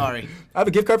tonight. Sorry. I have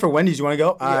a gift card for Wendy's. You want to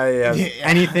go? I have Yeah.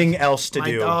 anything else to My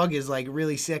do. dog is like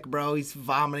really sick, bro. He's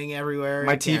vomiting everywhere.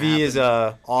 My It can't TV is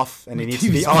happen. off and it needs to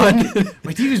be TV's on.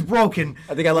 My TV's broken.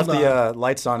 I think I left Hold on. the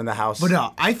lights on in the house. But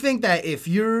no, I think that if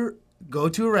you go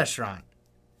to a restaurant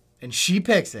and she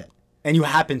picks it, And you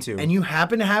happen to. and you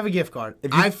happen to have a gift card, you-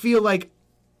 I feel like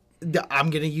I'm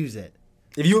gonna use it.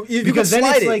 If you can Because then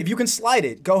slide it's it, like- if you can slide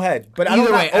it, go ahead. But I Either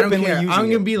don't way, I don't openly care. using I'm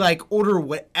it. gonna be like, order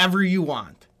whatever you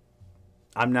want.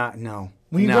 I'm not. No.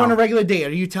 When you no. go on a regular date, are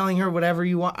you telling her whatever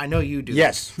you want? I know you do.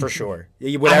 Yes, for sure.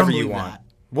 Yeah, whatever you believe want. that.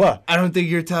 What? I don't think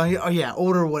you're telling her. Oh yeah,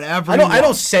 order whatever. I don't. You I don't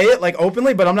want. say it like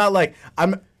openly, but I'm not like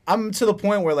I'm to the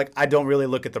point where like I don't really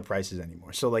look at the prices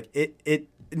anymore. So like it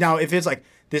now if it's like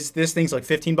this thing's like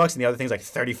 $15 and the other thing's like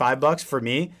 $35 for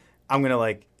me, I'm gonna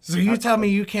like. So you tell me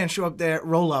you can't show up there,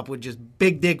 roll up with just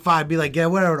big dick 5, be like, yeah,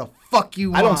 whatever the fuck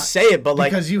you want. I don't say it, but like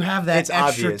because you have that it's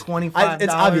extra obvious. $25.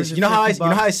 It's obvious. or You know how I $50?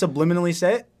 subliminally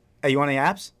say it? Hey, you want any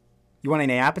apps? You want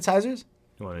any appetizers?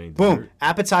 You want any Boom, dessert?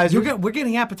 appetizer. We're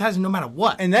getting appetizing no matter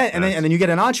what. And then you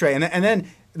get an entree, and then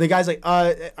the guy's like,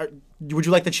 would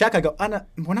you like the check? I go, no,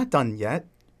 we're not done yet.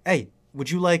 Hey,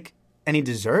 would you like any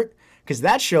dessert? Because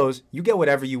that shows you get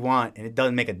whatever you want, and it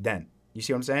doesn't make a dent. You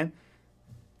see what I'm saying?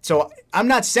 So I'm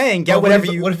not saying get But whatever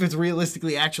if, you. What if it's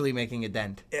realistically actually making a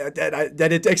dent? That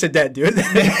it takes a dent, dude.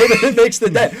 It makes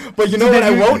the dent. But you know what I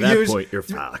won't At that use. point, you're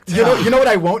fucked. You know what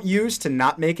I won't use to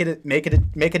not make a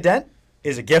dent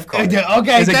is a gift card.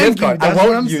 Okay, Is a thank gift you. card. That's I won't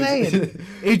what I'm use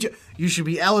saying. You should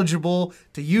be eligible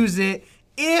to use it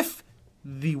if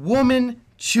the woman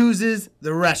chooses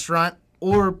the restaurant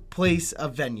or place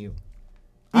of venue.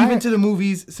 Even Alright. to the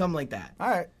movies, something like that. All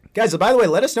right, guys. By the way,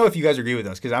 let us know if you guys agree with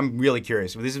us because I'm really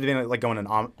curious. This has been like going an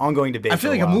ongoing debate. I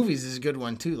feel for like a while. movies is a good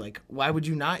one too. Like, why would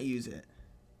you not use it?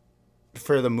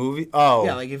 For the movie. Oh,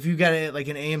 Yeah, like if you got like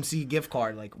an AMC gift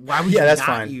card, like why would you yeah, that's not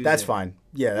fine. use That's it? fine.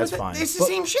 Yeah, that's fine. It's the But-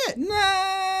 same shit. Nah.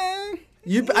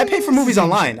 I pay for movies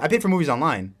online. I pay for movies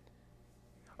online.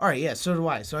 All right, yeah, so do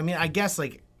I. So I mean, I guess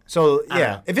like So don't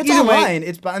yeah, know. if it's Either way, online,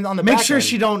 it's on the make back sure end.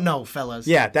 she don't know, fellas.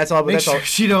 Yeah, that's all. Make That's sure all.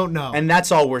 she don't know. And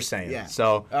that's all we're saying. Yeah.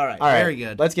 So All right, very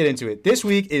good. Let's get into it. This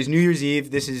week is New Year's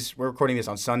Eve. We're recording this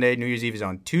on Sunday. New Year's Eve is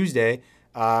on Tuesday.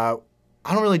 I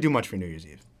don't really do much for New Year's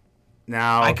Eve.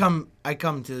 Now I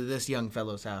come to this young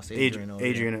fellow's house, Adrian's over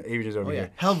here. Adrian's over Oh yeah,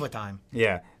 here. hell of a time.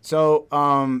 Yeah. So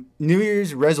New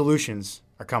Year's resolutions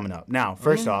are coming up. Now,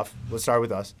 first off, let's start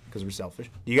with us because we're selfish.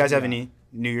 Do you guys have any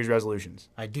New Year's resolutions?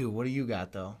 I do. What do you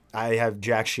got though? I have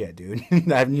jack shit, dude. I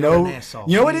have You're no. an asshole.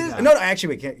 You know What what do it you is? got? No,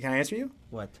 actually, wait. Can I answer you?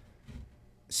 What?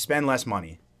 Spend less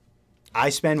money. I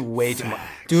spend way too much,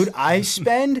 dude. I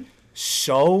spend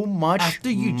so much After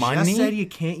you money. just said you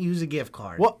can't use a gift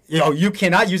card. Well, you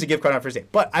cannot use a gift card on first date.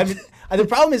 But the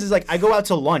problem is like I go out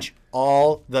to lunch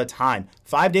all the time,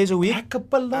 5 days a week. Pack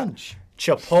up a lunch.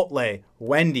 Chipotle,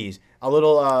 Wendy's, a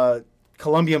little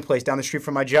Colombian place down the street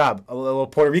from my job, a little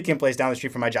Puerto Rican place down the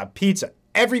street from my job, pizza.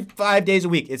 Every 5 days a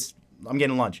week, I'm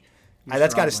getting lunch.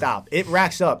 That's got to stop. It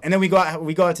racks up, and then we go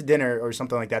out to dinner or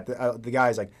something like that. The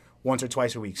guys like once or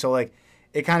twice a week, so like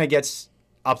it kind of gets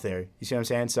up there. You see what I'm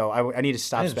saying? So I need to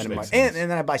stop spending money, and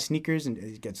then I buy sneakers, and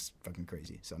it gets fucking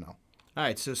crazy. So no. All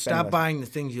right, so stop less. buying the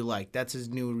things you like. That's his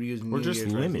new reason. We're just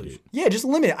limited. Resolution. Yeah, just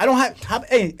limit it. I don't have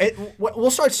hey, we'll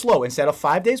start slow. Instead of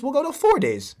 5 days, we'll go to 4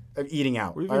 days of eating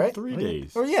out. Or even all right? 3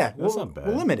 days. Or yeah, That's we'll, not bad.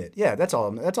 we'll limit it. Yeah, that's all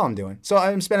I'm doing. So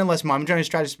I'm spending less money. I'm trying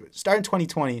to start in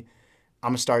 2020. I'm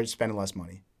gonna start spending less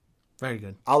money. Very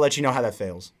good. I'll let you know how that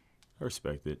fails. I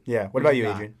respect it. Yeah. What about you,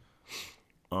 got? Adrian?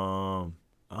 I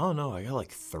don't know. I got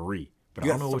like 3, but I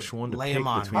You don't got know which one to Lay pick 'em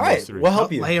on. between All right, those 3. we'll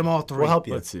help you. Lay them all three. We'll help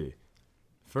you. Let's see.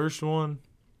 First one,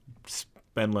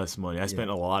 spend less money. I spent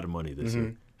a lot of money this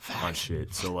year on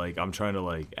shit. So like I'm trying to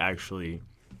like actually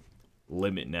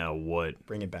limit now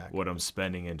Bring it back. what I'm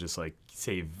spending and just like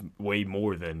save way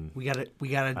more than We got to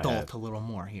adult a little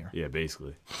more here. yeah,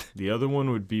 basically. The other one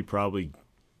would be probably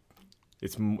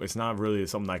it's not really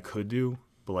something I could do,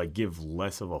 but like give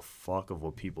less of a fuck of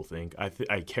what people think.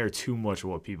 I care too much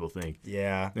what people think.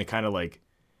 Yeah. And it kind of like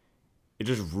it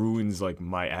just ruins like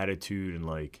my attitude and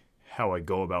like how I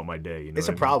go about my day. You know It's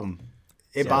a what I mean? problem.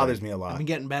 It bothers me a I've lot. been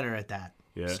getting better at that.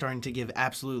 Yeah. Starting to give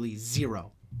absolutely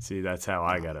zero. See, that's how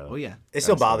I gotta. Oh yeah. It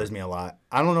still bothers me a lot.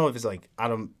 I don't know if it's like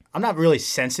I'm not really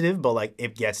sensitive, but like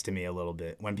it gets to me a little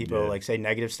bit when people Yeah. like say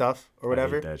negative stuff or I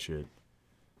whatever. hate that shit.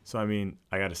 So I mean,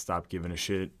 I gotta stop giving a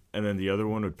shit. And then the other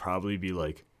one would probably be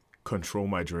like control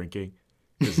my drinking.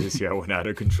 Because this year I went out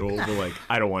of control, but like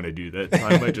I don't want to do that. So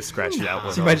I might just scratch it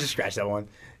out. So you might just scratch that one.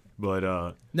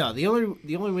 But No, the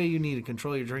only way you need to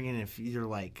control your drinking if you're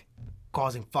like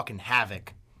causing fucking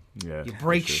havoc. yeah, You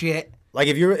break that's true. shit. Like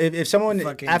if someone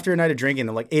Fucking- after a night of drinking,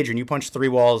 they're like, Adrian, you punched 3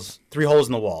 holes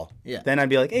in the wall. Yeah. Then I'd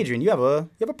be like, Adrian, you have a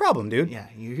problem, dude. Yeah,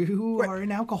 you are an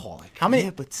alcoholic. How many? Yeah,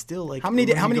 but still, like, How many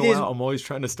when how you many go days- out, I'm always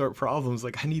trying to start problems.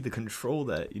 Like, I need to control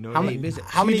that. You know? How what I many- mean?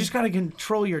 how many- You just gotta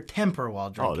control your temper while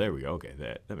Oh, drinking. there we go. Okay,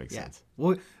 that makes yeah. sense.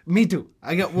 Well, me too.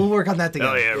 We'll work on that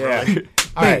together. Oh yeah, Yeah. bro.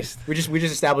 All right. We just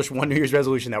established one New Year's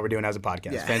resolution that we're doing as a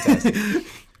podcast. Yeah. Fantastic.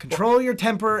 Control your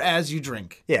temper as you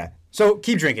drink. Yeah. So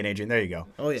keep drinking, Adrian. There you go.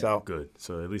 Oh, yeah. So Good.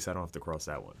 So at least I don't have to cross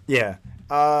that one. yeah.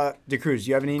 DeCruz, do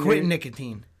you have any Quitting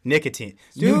nicotine. nicotine?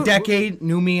 New Dude, decade,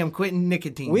 new me. I'm quitting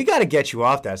nicotine. we got to get you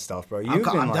off that stuff, bro. You've I'm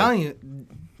been like, telling you,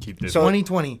 Keep this. So-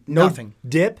 2020, no nothing,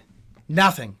 dip,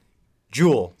 nothing,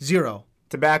 Juul, zero,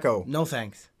 tobacco, no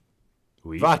thanks,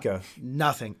 weed. vodka.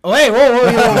 nothing. Oh hey,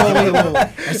 whoa.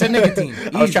 I said nicotine.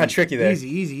 I was Easy. trying to trick you there.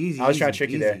 Easy. I was trying to trick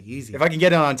you easy, there. Easy. If I can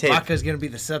get it on tape. Vodka's gonna be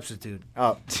the substitute.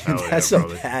 Oh, yeah, that's a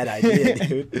brother. bad idea,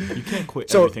 dude. You can't quit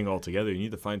So- everything altogether. You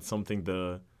need to find something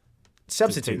to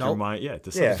Substitute. take your mind. Yeah,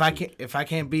 to Yeah. substitute. If I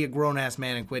can't be a grown ass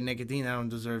man and quit nicotine, I don't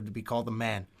deserve to be called a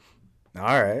man. All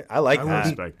right. I like I that. will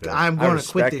respect that. I'm I going to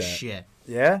quit respect this that. shit.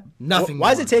 Yeah? Nothing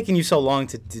Why is more. it taking you so long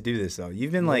to do this, though?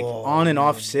 You've been, like, Whoa, on and you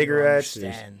off don't cigarettes.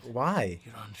 understand. Why?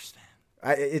 You don't understand.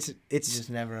 It's You just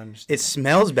never understand. it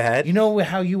smells bad. You know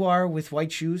how you are with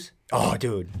white shoes? Oh,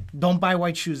 dude. Don't buy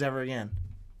white shoes ever again.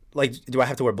 Like, do I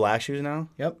have to wear black shoes now?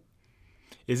 Yep.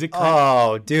 Is it kind?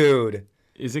 Oh, dude.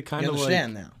 Is it kind You of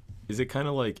understand like? now. Is it kind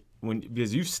of like when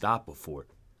because you've stopped before?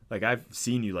 Like I've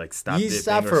seen you like stop You dipping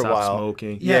stopped or for a stop while.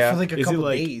 smoking. Yeah, Yeah. for like a Is it couple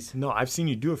like days. no? I've seen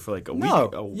you do it for like a No.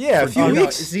 week. Yeah, a for few days.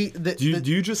 weeks. See,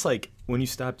 Do you just like when you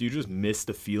stop? Do you just miss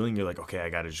the feeling? You're like, okay, I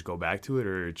gotta just go back to it,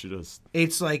 or it should just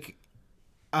it's like,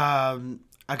 how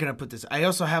can I put this? I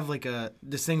also have like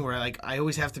this thing where like I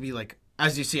always have to be like,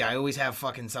 as you see, I always have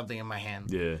fucking something in my hand.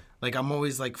 yeah. Like I'm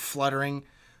always like fluttering.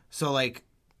 So like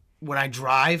when I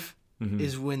drive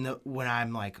is when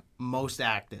I'm like most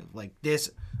active. Like this,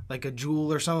 like a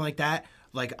Juul or something like that.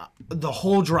 Like the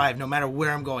whole drive, no matter where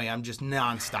I'm going, I'm just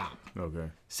nonstop. Okay.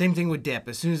 Same thing with dip.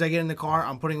 As soon as I get in the car,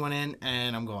 I'm putting one in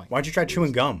and I'm going. Why don't you try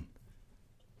chewing gum?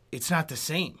 It's not the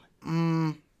same.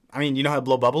 I mean, you know how to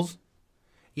blow bubbles?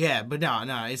 Yeah, but no,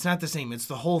 it's not the same. It's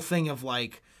the whole thing of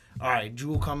like, all right,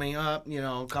 Juul coming up,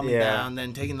 coming Yeah. down,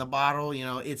 then taking the bottle.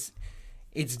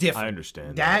 it's different. I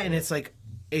understand that, and it's like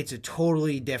it's a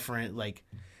totally different like.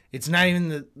 It's not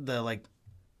even the like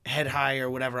head high or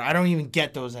whatever. I don't even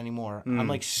get those anymore. I'm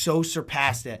like so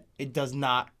surpassed it. It does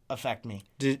not affect me.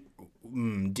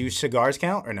 Do cigars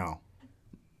count or no?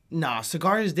 Nah,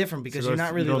 cigar is different because you're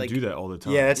not really you don't like do that all the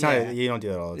time. Yeah, that's Yeah. not. You don't do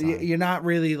that all the time. you're not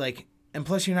really like, and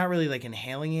plus you're not really like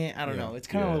inhaling it. I don't know. It's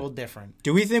kind of Yeah. a little different.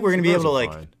 Do we think we're gonna be able Cigars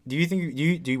to are like? fine.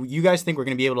 Do you guys think we're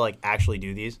gonna be able to like actually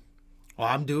do these? Well,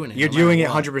 I'm doing it. You're no matter doing it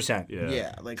what. 100%.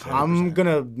 Yeah, like 100%. I'm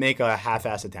gonna make a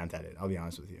half-ass attempt at it. I'll be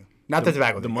honest with you. Not the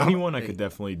tobacco. The thing. money one I could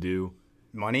definitely do.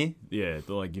 Money. Yeah,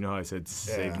 like you know how I said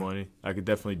save Yeah. money. I could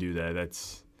definitely do that.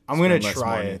 That's I'm gonna spend less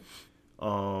try money. it.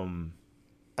 Um,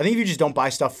 I think if you just don't buy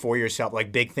stuff for yourself,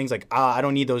 like big things, like I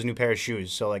don't need those new pair of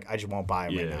shoes, so like I just won't buy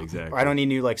them right Yeah, now. exactly. Or I don't need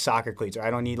new like soccer cleats, or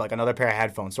I don't need like another pair of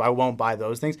headphones, so I won't buy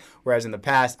those things. Whereas in the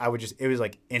past, I would it was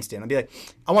like instant. I'd be like,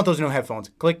 I want those new headphones.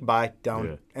 Click, buy, done,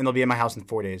 Yeah. and they'll be in my house in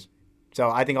 4 days. So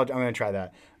I think I'm gonna try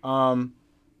that.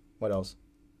 What else?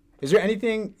 Is there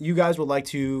anything you guys would like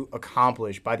to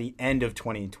accomplish by the end of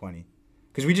 2020?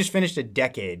 Because we just finished a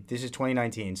decade. This is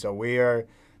 2019, so we are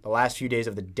the last few days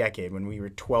of the decade. When we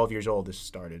were 12 years old, this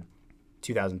started.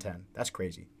 2010. That's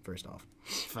crazy, first off.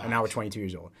 And now we're 22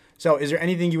 years old. So is there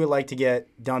anything you would like to get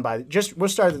done by, we'll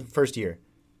start the first year.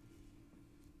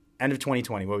 End of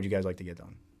 2020, what would you guys like to get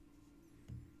done?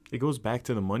 it goes back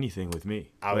to the money thing with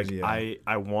me. Yeah.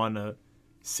 I wanna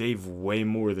save way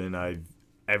more than I've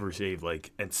ever saved,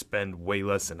 like, and spend way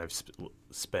less than I've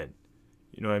spent.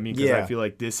 You know what I mean? Because Yeah. I feel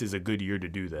like this is a good year to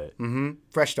do that.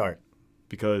 Fresh start.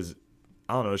 Because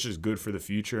I don't know, it's just good for the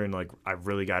future, and like I've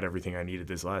really got everything I needed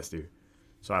this last year.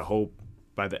 So I hope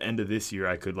by the end of this year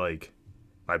I could like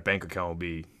my bank account will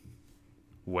be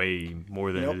way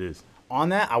more than Yep. it is. On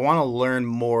that, I want to learn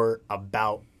more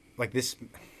about like this.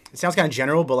 It sounds kind of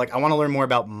general, but like I want to learn more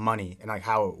about money and like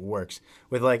how it works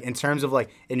with like in terms of like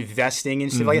investing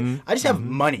and stuff like that. I just have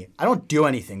money. I don't do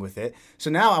anything with it. So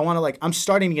now I want to like I'm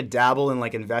starting to dabble in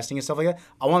like investing and stuff like that.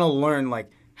 I want to learn like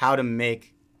how to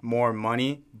make more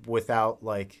money without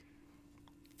like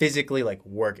physically like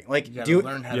working. Like You gotta do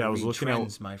learn how Yeah, to I was read looking at-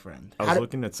 trends, my friend. I How was do-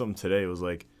 looking at something today. It was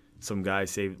like some guy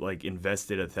saved like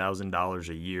invested $1,000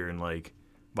 a year, and like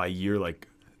by year like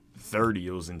 30,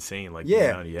 it was insane. Like the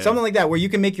amount he Yeah, had. something like that where you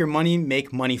can make your money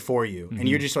make money for you, and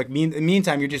you're just like in the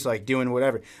meantime you're just like doing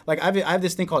whatever. Like I have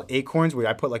this thing called Acorns where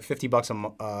I put like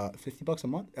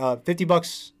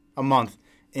 $50 a month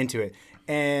into it,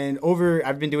 and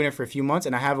I've been doing it for a few months,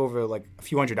 and I have over like a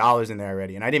few $100s in there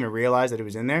already, and I didn't even realize that it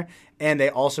was in there. And they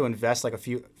also invest like a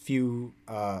few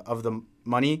of the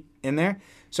money in there.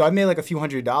 So I've made like a few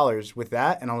 $100s with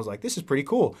that, and I was like, this is pretty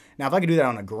cool. Now if I could do that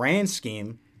on a grand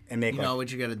scheme and make You like know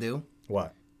what you gotta do?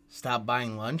 what? Stop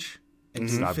buying lunch and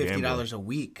do Stop $50 a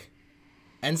week,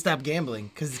 and stop gambling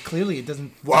because clearly it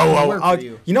doesn't. Whoa! work I'll- for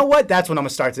you. You know what? That's when I'm gonna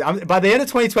start. By the end of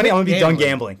 2020, I'm gonna be done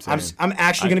gambling. gambling. I'm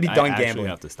actually gonna be done I actually gambling.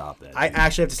 have to stop that. I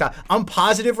actually have to stop. I'm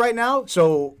positive right now,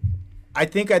 so I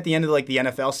think at the end of like the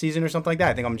NFL season or something like that,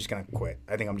 I think I'm just gonna quit.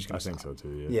 I think I'm just gonna. I think stop. so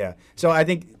too. Yeah. Yeah. So I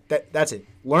think that's it.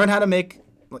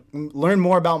 Learn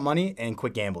more about money and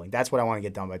quit gambling. That's what I want to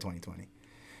get done by 2020.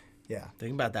 Yeah.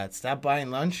 Think about that. Stop buying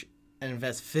lunch and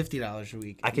invest $50 a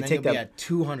week. I and could then take you'll that-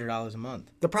 be at $200 a month.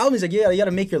 The problem is like you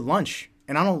gotta make your lunch,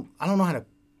 and I don't know how to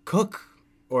cook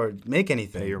or make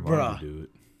anything. Pay your mom Bruh. to do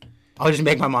it. I'll just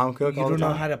make my mom cook You all the don't know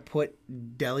time. how to put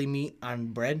deli meat on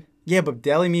bread. Yeah, but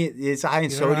deli meat is high in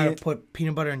You don't know how sodium. to put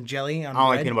peanut butter and jelly on I don't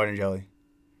bread. like peanut butter and jelly.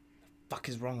 Fuck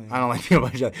is wrong with you? I don't like peanut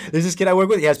butter and jelly. There's this kid I work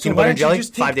with. He has peanut why butter and don't you jelly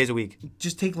just 5 take- days a week.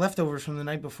 Just take leftovers from the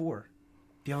night before.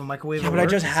 Do you have a microwave? Yeah, at but I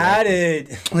work? just had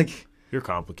it. Like You're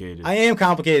complicated. I am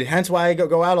complicated. Hence why I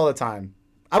go out all the time.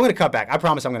 I'm gonna cut back. I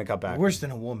promise I'm gonna cut back. Worse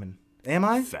than a woman. Am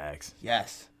I? Facts.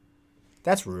 Yes.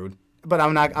 That's rude. But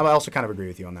I'm not. I also kind of agree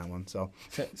with you on that one. So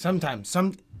Sometimes,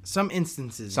 some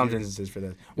instances. some you're- instances for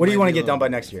this. What do you might want to be a get done little by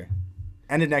next year?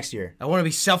 End of next year. I want to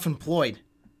be self-employed.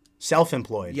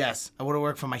 Self-employed. Yes, I want to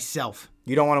work for myself.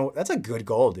 You don't want to. That's a good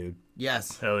goal, dude.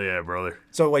 Yes. Hell yeah, brother.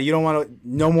 So wait, you don't want to.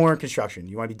 No more construction.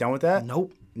 You want to be done with that?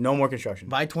 Nope. No more construction.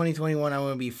 By 2021, I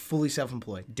want to be fully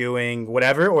self-employed. Doing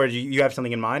whatever, or do you have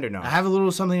something in mind, or no? I have a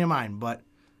little something in mind, but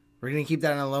we're gonna keep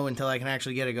that on the low until I can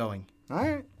actually get it going. All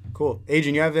right. Cool.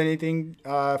 Adrian, you have anything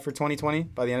for 2020?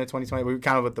 By the end of 2020, we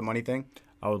kind of with the money thing.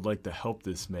 I would like to help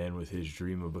this man with his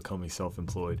dream of becoming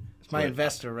self-employed. It's my But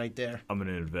investor right there. I'm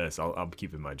gonna invest. I'm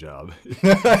keeping my job. He's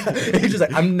just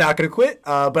like, I'm not gonna quit,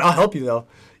 but I'll help you though.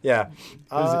 Yeah.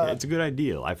 It's a good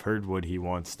idea. I've heard what he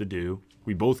wants to do.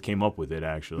 We both came up with it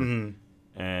actually,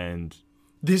 and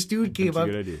This dude came it's a up.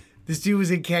 good idea. This dude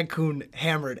was in Cancun,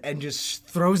 hammered, and just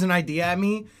throws an idea at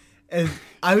me, and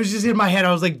I was just in my head.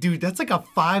 I was like, dude, that's like a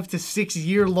 5 to 6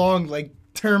 year long like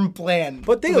long-term plan.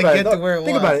 But think to about get it. to where it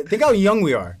Think was. about it. Think how young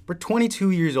we are. We're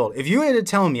 22 years old. If you had to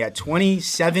tell me at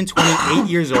 27, 28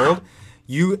 years old,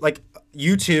 you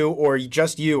two or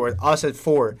just you or us at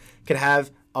 4 could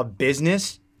have a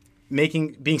business,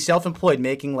 being self-employed,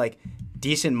 making like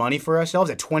decent money for ourselves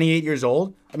at 28 years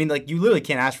old. I mean, like you literally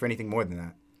can't ask for anything more than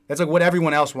that. That's like what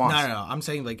everyone else wants. No. I'm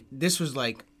saying like this was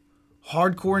like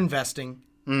hardcore investing,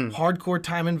 hardcore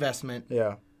time investment.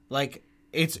 Yeah. Like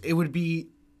it would be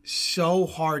so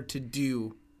hard to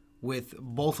do with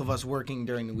both of us working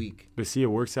during the week. But see, it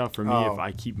works out for me Oh. if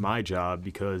I keep my job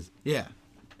because Yeah.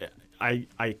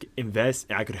 I invest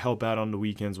and I could help out on the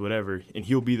weekends, whatever, and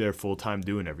he'll be there full time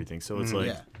doing everything. So it's like,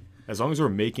 Yeah. as long as we're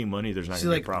making money, there's not See,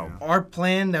 gonna like be a problem. our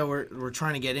plan that we're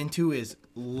trying to get into is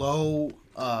low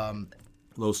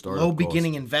Low start. low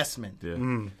beginning investment. Yeah. You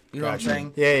know what I'm Gotcha.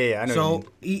 saying? Yeah. I know. So what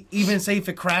you mean. even say if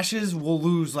it crashes, we'll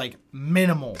lose like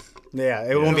minimal. Yeah,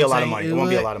 it won't be You a know what lot I'm of money. saying? It won't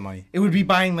be a lot of money. It would be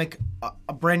buying like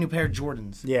a brand new pair of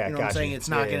Jordans. Yeah, you know what I'm gotcha. saying? It's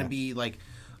not Yeah, gonna yeah. be like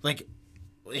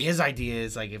his idea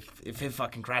is like if it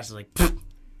fucking crashes, like pfft,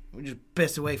 we just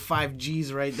piss away 5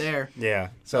 G's right there. Yeah.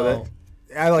 So,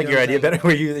 I like you know your what I'm idea saying? better.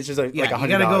 Where it's just like Yeah, like you $100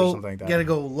 gotta go. or something like that. Gotta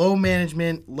go low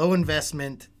management, low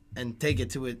investment, and take it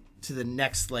to the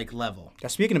next like level. Now,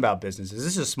 speaking about businesses,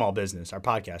 this is a small business. Our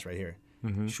podcast right here.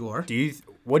 Sure.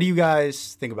 What do you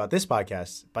guys think about this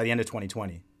podcast by the end of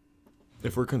 2020?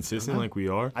 If we're consistent like we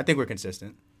are, I think we're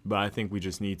consistent. but I think we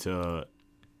just need to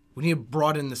We need to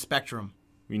broaden the spectrum.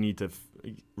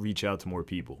 reach out to more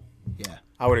people. Yeah.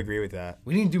 I would agree with that.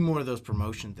 We need to do more of those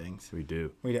promotion things. We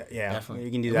do. Yeah, Definitely.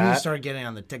 we can do And We need to that. start getting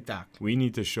on the TikTok. We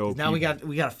need to show. Now people,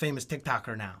 we got a famous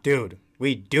TikToker now. Dude,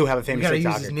 we do have a famous gotta use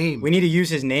TikToker. his name. We need to use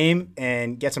his name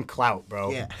and get some clout,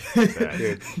 bro. Yeah.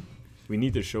 Dude. We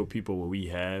need to show people what we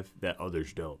have that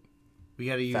others don't. We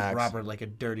got to use Facts. Robert like a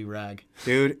dirty rag.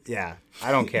 Dude, yeah,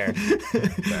 I don't care.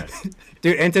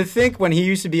 Dude, and to think when he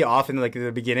used to be off in like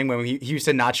the beginning, when he used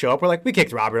to not show up, we're like, we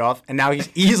kicked Robert off, and now he's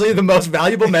easily the most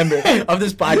valuable member of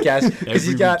this podcast because Every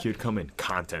he's got. week he'd come in,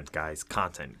 content, guys,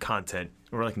 content. And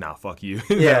we're like, nah, fuck you.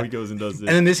 Yeah. Now he goes and does this.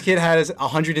 And then this kid has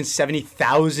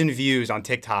 170,000 views on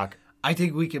TikTok. I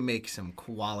think we can make some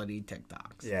quality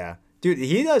TikToks. Yeah. Dude,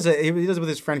 he does it with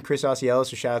his friend Chris Osceola,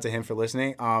 so shout out to him for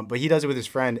listening. But he does it with his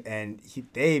friend, and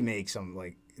they make some,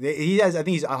 like, he has, I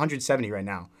think he's 170 right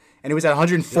now. And it was at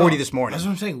 140 this morning. That's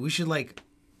what I'm saying. We should like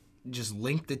just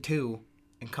link the two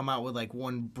and come out with like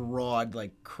one broad,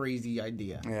 like crazy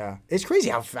idea. Yeah. It's crazy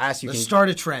how fast you Let's can. start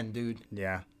a trend, dude.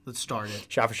 Yeah. Let's start it.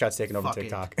 Shot for shot's taking over Fuck it.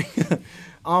 TikTok.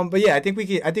 But yeah, I think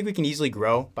we can easily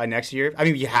grow by next year. I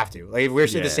mean, you have to. Like, if we're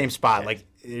at the Yeah. same spot, like,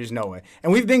 there's no way.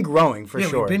 And we've been growing for Yeah,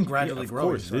 sure. we've been Yeah, gradually of growing.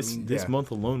 course. So, This yeah. month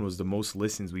alone was the most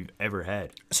listens we've ever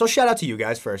had. So shout out to you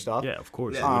guys first off. Yeah, of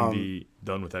course. Yeah. It wouldn't be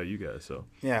done without you guys. So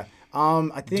Yeah.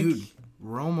 I think. dude,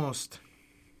 we're almost.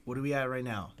 What are we at right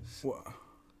now?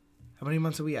 How many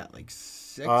months are we at? Like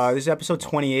 6? This is episode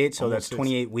 28, so Almost that's 6.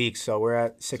 28 weeks. So we're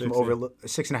at Six, over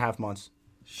 6.5 months.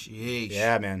 Sheesh.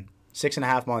 Yeah, man.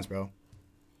 6.5 months, bro.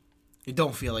 It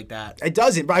don't feel like that. It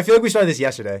doesn't, but I feel like we started this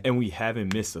yesterday. and we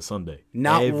haven't missed a Sunday.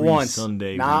 Not Every once.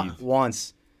 Sunday. Not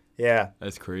once. Yeah.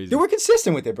 That's crazy. Dude, we're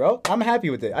consistent with it, bro. I'm happy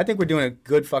with it. I think we're doing a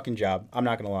good fucking job. I'm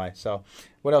not gonna lie. So,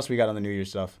 what else we got on the New Year's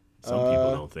stuff? Some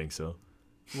people don't think so.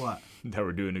 What? That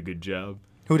we're doing a good job.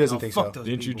 Who doesn't Oh, think fuck so? those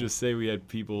Didn't you people. just say we had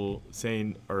people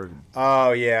saying or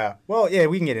Oh yeah. Well, yeah,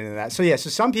 we can get into that. So yeah, so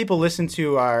some people listen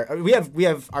to our. We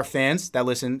have our fans that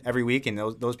listen every week, and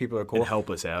those people are cool. and help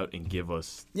us out and give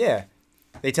us Yeah.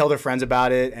 They tell their friends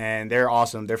about it, and they're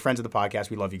awesome. They're friends of the podcast.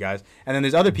 We love you guys. And then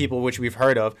there's other people which we've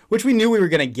heard of, which we knew we were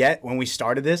going to get when we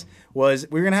started this, was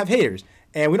we were going to have haters.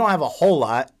 And we don't have a whole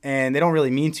lot, and they don't really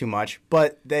mean too much,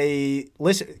 but they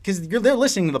listen, because they're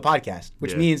listening to the podcast,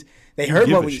 which Yeah. means they heard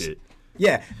give what a we shit.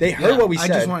 Yeah, they heard Yeah, what we I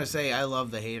said. just want to say I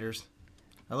love the haters.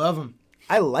 I love them.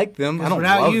 I like them. I 'Cause don't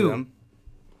without love you- them.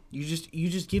 You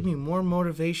just give me more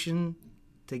motivation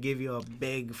to give you a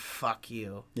big fuck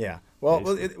you. Yeah. Well,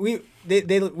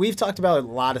 we've talked about a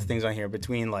lot of things on here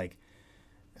between like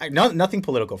nothing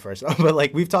political first, but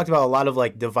like we've talked about a lot of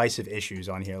like divisive issues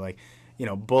on here, like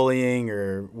bullying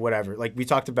or whatever. Like we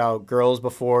talked about girls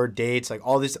before, dates, like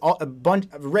all this,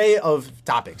 array of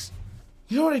topics.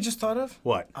 You know what I just thought of?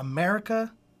 What?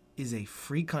 America is a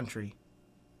free country,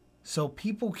 so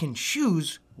people can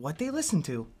choose what they listen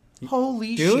to.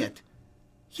 Holy Dude? shit!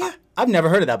 Yeah. I've never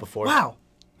heard of that before. Wow.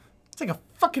 It's like a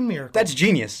fucking miracle. That's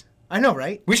genius. I know,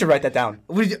 right? We should write that down.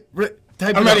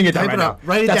 Type I'm writing it down type right up. now.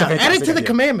 Write it That's a down. Add it fantastic to the idea.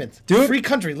 commandments. Dude. Free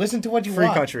country. Listen to what you Free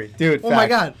want. country. Dude, Oh my fact.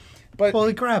 God. But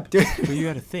Holy crap. dude, But you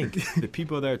got to think, the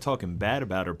people that are talking bad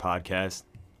about our podcast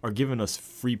are giving us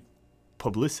free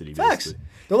publicity. Facts. Basically.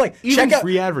 They're like, Even check out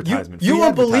free advertisement. You Free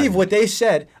won't believe advertisement. what they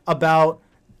said about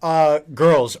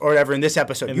girls or whatever in this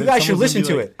episode. And You then guys should someone's listen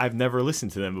gonna to be like, it. I've never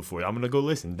listened to them before. I'm gonna go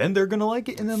listen. Then they're gonna like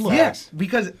it, and then look. Yes,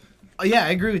 because yeah, I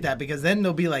agree with that. Because then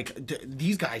they'll be like,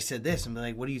 these guys said this, and be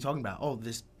like, what are you talking about? Oh,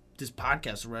 this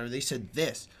podcast or whatever. They said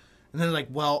this, and they're like,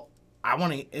 well, I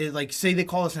want to like say they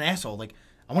call us an asshole. Like,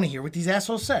 I want to hear what these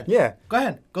assholes said. Yeah. Go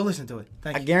ahead, go listen to it.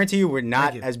 Thank I you. guarantee you we're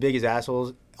not Thank you. as big as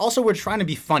assholes. Also, we're trying to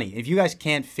be funny. If you guys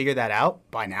can't figure that out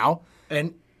by now,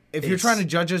 And if you're It's- trying to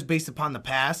judge us based upon the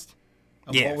past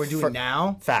of what we're doing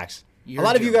now, facts. You're a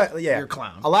lot a of you joke. guys, yeah, You're a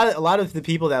clown. A lot of the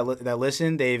people that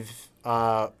listen,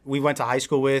 we went to high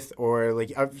school with, or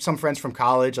like some friends from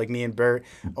college, like me and Bert,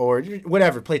 or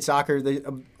whatever, played soccer.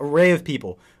 The array of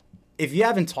people. If you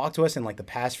haven't talked to us in like the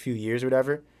past few years or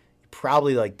whatever, you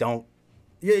probably like don't.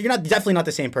 You're not definitely not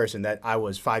the same person that I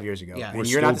was 5 years ago. Yeah. and We're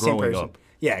you're not the still same growing person. up.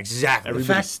 Yeah, exactly. Everybody's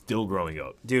fact- still growing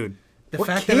up. Dude, the we're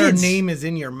fact that our kids. name is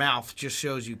in your mouth just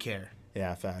shows you care.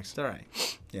 Yeah, facts. It's all right.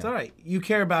 It's Yeah. all right. You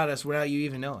care about us without you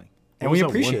even knowing. And What was we that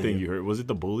appreciate one thing it. you heard? Was it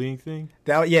the bullying thing?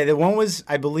 The one was,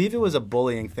 I believe it was a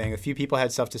bullying thing. A few people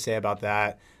had stuff to say about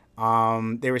that.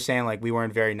 They were saying like we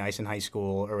weren't very nice in high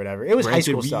school or whatever. It was high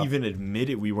Granted, school we stuff. even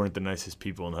admitted we weren't the nicest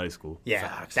people in high school. Yeah,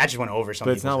 Facts. that just went over. Some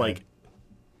But it's not people's like head.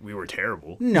 we were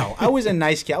terrible. No, I was a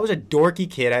nice kid. I was a dorky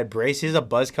kid. I had braces, a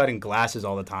buzz cut, and glasses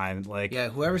all the time. Like, Yeah,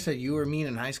 whoever said you were mean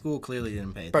in high school clearly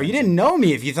didn't pay attention. bro, you didn't know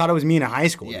me if you thought I was mean in high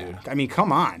school, Yeah. dude. I mean,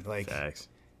 come on. Like, Facts.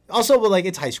 also, but like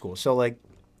it's high school, so like,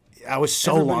 I was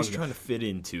so long Everybody's ago. trying to fit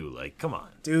in too. Like, come on.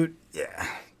 Dude, yeah.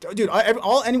 Dude,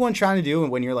 all anyone trying to do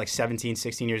when you're like 17,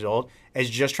 16 years old is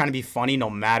just trying to be funny no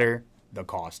matter the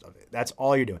cost of it. That's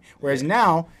all you're doing. Whereas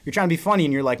now, you're trying to be funny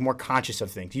and you're like more conscious of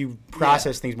things. You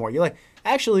process things more. You're like,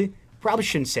 actually, probably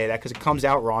shouldn't say that because it comes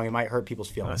out wrong. It might hurt people's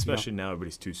feelings. Especially now,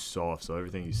 everybody's too soft. So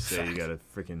everything you say, you gotta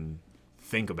freaking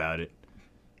think about it.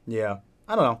 Yeah.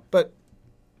 I don't know. But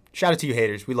shout out to you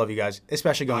haters. We love you guys,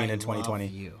 especially going I into 2020.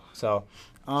 love you. So,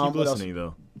 Keep what listening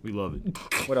though. We love it.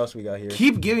 What else we got here?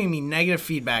 Keep giving me negative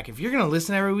feedback. If you're gonna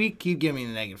listen every week, keep giving me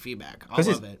the negative feedback. I Because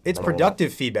love it. it's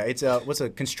productive feedback. It's what's a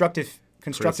constructive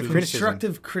criticism.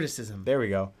 Constructive criticism. There we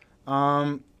go.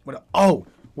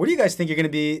 What do you guys think you're going to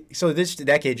be? So this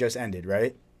decade just ended,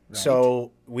 right?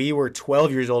 So we were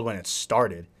 12 years old when it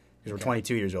started because we're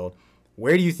 22 years old.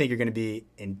 Where do you think you're going to be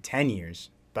in 10 years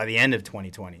by the end of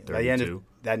 2020? By the end of 32.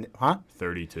 that, huh?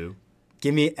 32.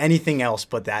 Give me anything else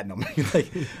but that number. Like,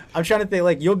 I'm trying to think.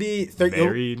 Like, you'll be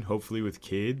Married, hopefully with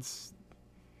kids.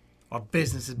 Our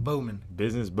business is booming.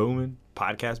 Business booming.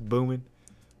 Podcast booming.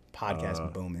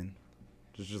 podcast booming.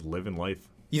 Just living life.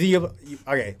 You think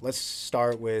okay? Let's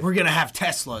start with. We're gonna have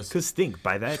Teslas. Because think,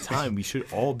 by that time, we should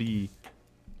all be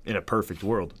in a perfect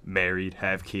world. Married,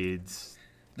 have kids.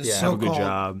 The Yeah, have a good so-called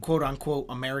job. quote unquote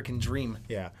American dream.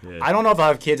 Yeah. Yeah. I don't know if I'll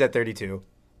have kids at 32.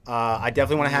 I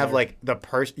definitely want to have like the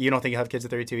person. You don't think you'll have kids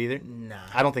at 32 either? Nah.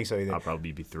 I don't think so either. I'll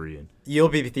probably be 3 in. You'll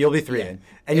be 3 Yeah. in,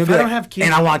 and you'll If be I like, don't have kids-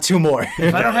 and I want 2 more.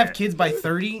 If I don't have kids by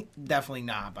 30, definitely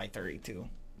not by 32.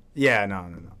 Yeah,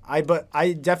 no. But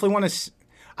I definitely want to.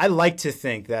 I like to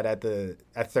think that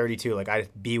at 32, like I'd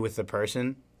be with the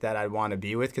person that I want to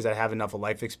be with because I have enough of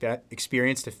life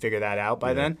experience to figure that out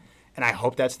by then, and I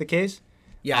hope that's the case.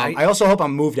 Yeah, I also hope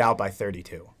I'm moved out by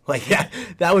 32. Like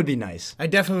that would be nice. I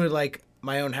definitely would like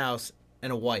my own house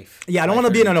and a wife. Yeah, I don't by want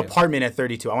to be in an 32. apartment at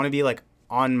 32. I want to be like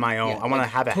on my own. Yeah, I want to like,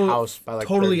 have a to- house by like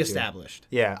totally 32. established.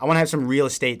 Yeah, I want to have some real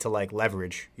estate to like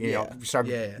leverage. You know, start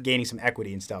yeah. gaining some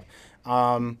equity and stuff.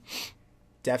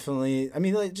 Definitely. I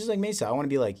mean, like, just like Mesa, I want to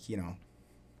be like, you know,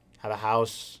 have a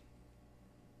house.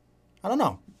 I don't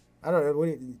know. I don't know. What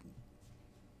do you,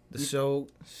 The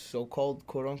so-called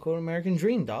quote unquote American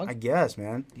dream, dog. I guess,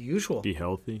 man. The usual. Be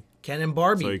healthy. Ken and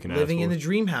Barbie all you can living ask in for. the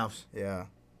dream house. Yeah.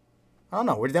 I don't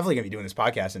know. We're definitely gonna be doing this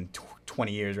podcast in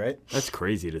 20 years, right? That's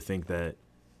crazy to think that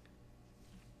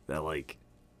like,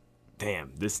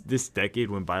 damn, this decade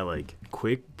went by like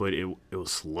quick, but it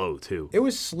was slow too. It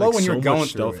was slow Like, when you so were going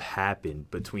much through stuff it.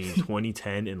 happened between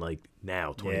 2010 and like now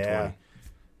 2020. Yeah.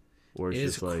 Where it's It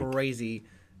is just like crazy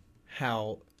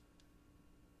how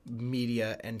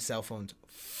media and cell phones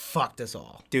fucked us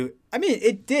all. Dude, I mean,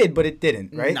 it did, but it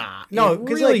didn't, right? Nah, no, it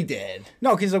 'cause, really like, did.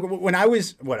 No, because like when I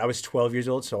was 12 years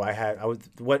old, so I was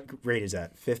what grade is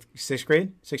that? Sixth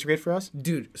grade for us.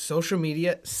 Dude, social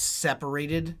media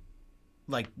separated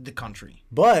like the country.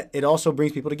 But it also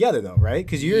brings people together, though, right?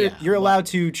 Because you're Yeah, you're allowed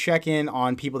to check in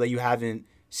on people that you haven't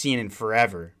seen in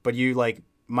forever, but you like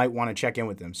might want to check in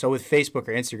with them. So with Facebook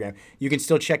or Instagram, you can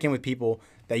still check in with people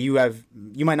that you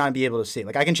might not be able to see.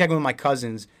 Like I can check in with my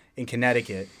cousins in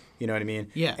Connecticut. You know what I mean?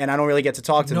 Yeah. And I don't really get to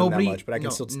talk to them that much, but I can no,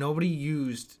 still. nobody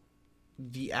used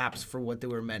the apps for what they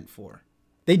were meant for.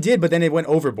 They did, but then it went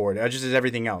overboard, just as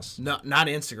everything else. No, not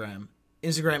Instagram.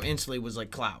 Instagram instantly was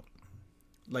like clout.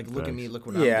 Like, look at me, look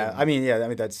what I'm doing. I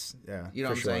mean, that's You know for what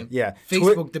I'm sure. saying? Yeah,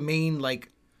 Facebook, the main like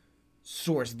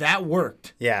source that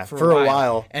worked. Yeah, for a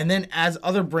while. And then as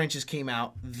other branches came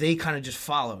out, they kind of just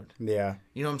followed. Yeah.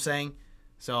 You know what I'm saying?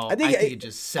 So I think it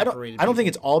just separated. I don't think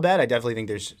people. it's all bad. I definitely think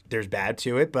there's bad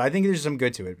to it, but I think there's some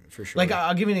good to it for sure. Like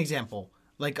I'll give you an example.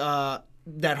 Like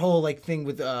that whole like thing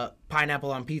with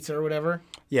pineapple on pizza or whatever.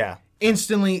 yeah,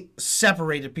 Instantly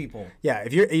separated people. yeah.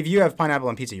 If you have pineapple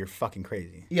on pizza, you're fucking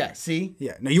crazy. Yeah. See.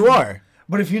 Yeah, no, you are.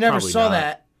 But if you never Probably saw not.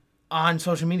 that on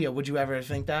social media, would you ever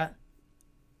think that?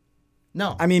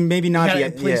 No. I mean, maybe you not got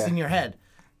yet. it placed Yeah. in your head.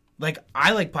 Like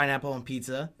I like pineapple on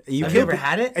pizza. Have you kill ever pe-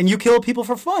 had it? And you kill people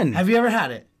for fun. Have you ever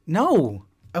had it? No,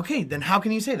 Okay, then how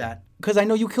can you say that? because I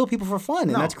know you kill people for fun,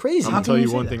 and No. that's crazy. I'm How gonna can tell you you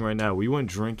say one that? thing right now. We went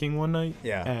drinking one night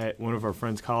Yeah. at one of our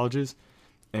friends' colleges,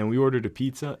 and we ordered a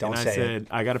pizza. Don't and I say it. said,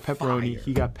 I got a pepperoni. Fire.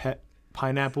 He got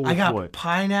pineapple with I got what?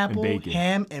 pineapple, And bacon.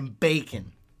 ham, and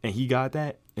bacon. And he got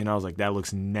that, and I was like, that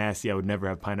looks nasty. I would never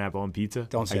have pineapple on pizza.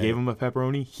 Don't say I gave it. him a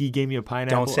pepperoni. He gave me a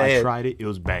pineapple. Don't say I it. tried it. It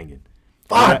was banging.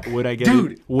 Fuck, Would I get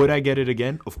dude. it? Would I get it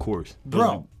again? Of course. It was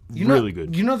Bro, you know, really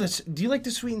good. You know this? Do you like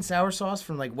the sweet and sour sauce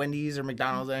from like Wendy's or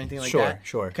McDonald's or anything like Sure, that?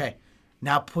 sure. Okay,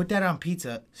 now put that on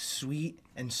pizza, sweet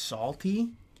and salty,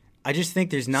 I just think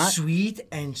there's not. sweet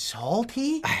and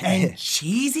salty, and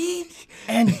cheesy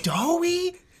and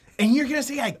doughy, and you're gonna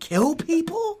say I kill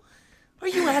people? Are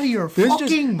you out of your There's just-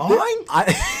 fucking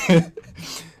mind?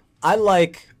 I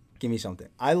like. Give me something.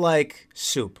 I like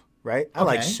soup. Right. I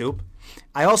like Okay. soup.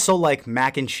 I also like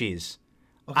mac and cheese.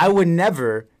 I would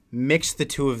never mix the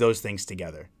two of those things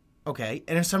together. Okay,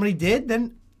 and if somebody did,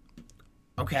 then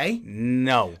okay.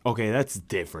 No. Okay, that's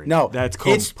different. No, that's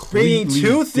it's completely bringing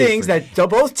two things different. that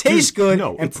both taste Dude, good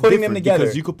no, and it's putting them different together.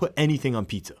 because you could put anything on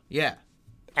pizza. Yeah.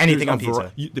 Anything on There's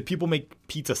a pizza. the people make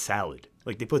pizza salad.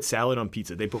 Like they put salad on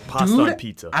pizza. They put pasta Dude, on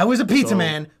pizza. I was a pizza So-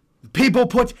 man. People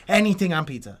put anything on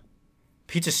pizza.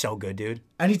 Pizza's so good, dude.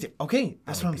 Anything. Okay,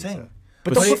 that's what I'm pizza. saying.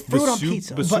 But don't put the fruit on soup,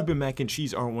 pizza. But soup and mac and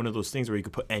cheese aren't one of those things where you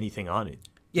could put anything on it.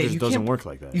 Yeah, it just you doesn't can't- work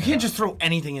like that. You can't just throw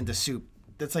anything into soup.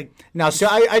 That's like No, so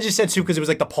I just said soup because it was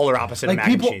like the polar opposite like of mac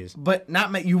people, and cheese. but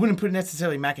not you wouldn't put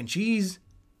necessarily mac and cheese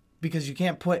because you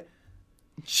can't put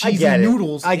I cheesy get it.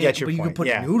 noodles. I get in, your but you point. can put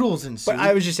Yeah. noodles in soup. But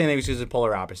I was just saying it was just the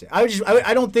polar opposite. I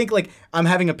don't think like I'm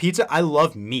having a pizza. I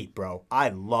love meat, bro. I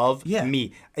love Yeah.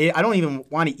 meat. I don't even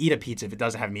want to eat a pizza if it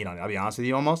doesn't have meat on it. I'll be honest with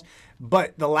you, almost.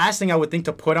 But the last thing I would think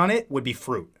to put on it would be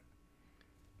fruit.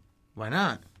 Why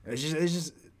not? It's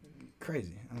just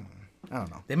crazy. I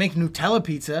don't know. They make Nutella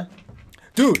pizza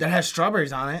Dude, that has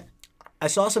strawberries on it. I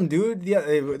saw some dude. Yeah,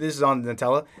 this is on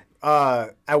Nutella.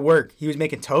 At work, he was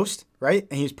making toast, right?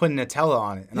 And he was putting Nutella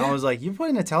on it. And I Yeah. was like, "You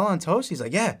putting Nutella on toast?" He's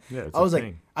like, "Yeah." Yeah, it's I a was like,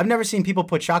 thing. "I've never seen people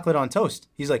put chocolate on toast."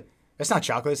 He's like, "That's not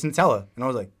chocolate. It's Nutella." And I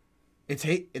was like,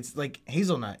 It's like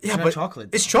hazelnut. It's "Yeah, not but chocolate.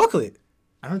 It's chocolate.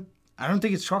 I don't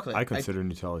think it's chocolate. I consider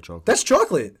Nutella chocolate. That's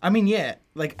chocolate. I mean, yeah.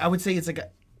 Like I would say it's like a,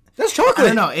 That's I chocolate."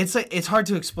 don't know. It's like it's hard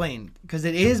to explain because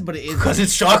it is, but it is Because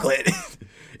it's chocolate.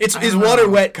 It's don't water know.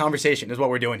 wet conversation is what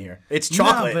we're doing here. It's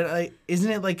chocolate. No, but like, isn't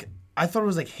it like I thought it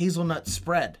was like hazelnut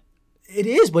spread. It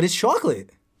is, but it's chocolate.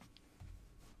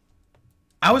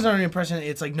 I was under the impression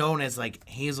it's like known as like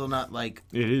hazelnut like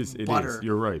It is. It is. butter.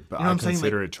 You're right. But You know I what I'm saying?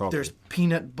 consider Like, it chocolate. There's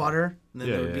peanut butter, and then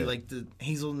Yeah, there would be yeah. like the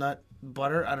hazelnut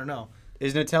butter. I don't know.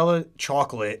 Is Nutella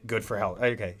chocolate good for health?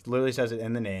 Okay, literally says it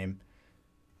in the name.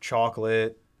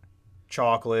 Chocolate.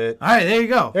 All right, there you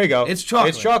go. There you go. It's chocolate.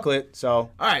 It's chocolate. So All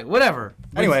right, whatever.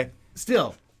 But Anyway.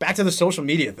 still, back to the social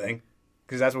media thing,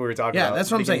 because that's what we were talking yeah, about. that's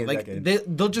what I'm saying. beginning of Like the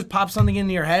decade. they'll just pop something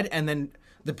into your head, and then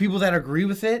the people that agree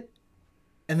with it,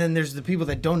 and then there's the people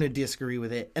that don't disagree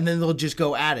with it, and then they'll just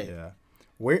go at it. Yeah.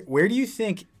 Where do you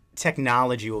think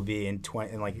technology will be in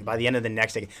like by the end of the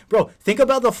next decade, bro? Think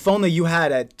about the phone that you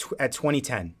had at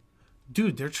 2010.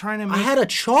 Dude, they're trying to I make. had a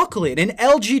chocolate, an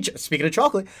LG. Speaking of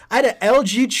chocolate, I had an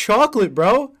LG chocolate,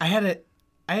 bro. I had an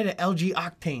LG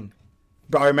Octane.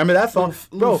 Bro, I remember that phone,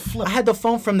 Little bro. flip. I had the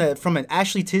phone from an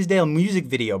Ashley Tisdale music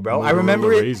video, bro. I Motorola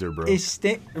remember it. Razr, bro.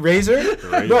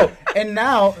 Razr, bro. And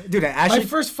now, dude, an My Ashley,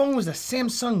 first phone was a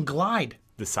Samsung Glide.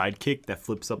 the sidekick that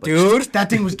flips up. Like, dude. That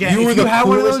thing was gang. You were If you the had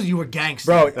one of coolest- those, you were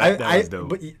gangster. Bro, That was dope.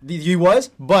 but you was,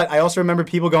 but I also remember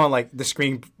people going like the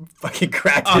screen fucking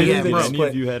cracked. Oh, dude. yeah, They Did bro. just any of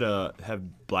split. you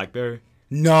have BlackBerry?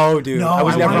 No, dude. no, I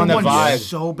was never on wanted the one vibe.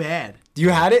 so bad. Do you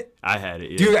had it? I had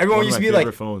it. Yeah. Dude, everyone One of used to my be like,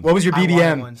 favorite phones. "What was your I wanted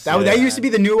BBM?" one That, so that bad. used to be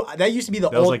the new. That used to be the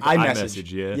was old like the iMessage.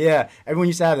 iMessage, yeah. Yeah, everyone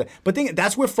used to have that. But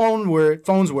that's where phones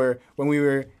were when we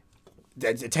were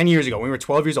That's 10 years ago when we were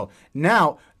 12 years old.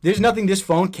 Now, there's nothing this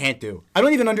phone can't do. I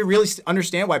don't even really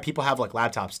understand why people have like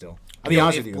laptops still. I'll be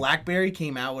honest if with you. BlackBerry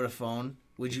came out with a phone,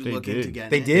 would you They look did. into getting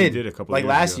They it? did. did a couple like years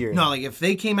last ago. year. No, like if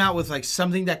they came out with like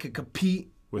something that could compete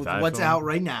with what's iPhone? out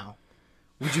right now,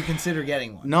 would you consider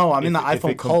getting one? No, I'm in the If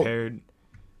iPhone it cult.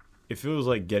 if it was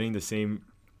like getting the same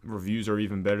reviews or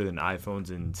even better than iPhones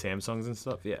and Samsungs and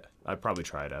stuff, yeah, I'd probably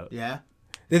try it out. Yeah.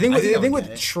 The thing, I with, think I the thing would with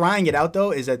get it. trying it out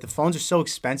though is that the phones are so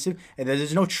expensive and that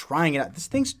there's no trying it out. This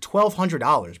thing's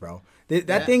 $1,200, bro. That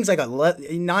Yeah. thing's like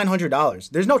 $900.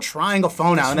 There's no trying a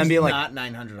phone out and then being like, not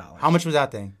 $900. how much was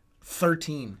that thing?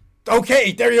 13.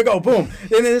 Okay, there you go, boom.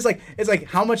 And then it's like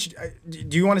how much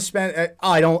do you want to spend?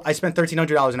 I spent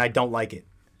 $1,300 and I don't like it.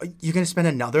 You're gonna spend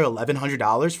another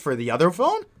 $1,100 for the other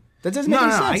phone? That doesn't make No,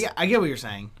 any no, sense. I get what you're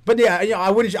saying. But yeah, I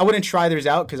wouldn't try theirs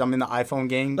out because I'm in the iPhone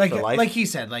game Like for life. like he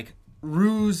said, like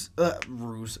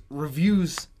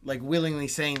reviews, like willingly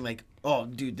saying like, oh,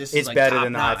 dude, this is it's like better top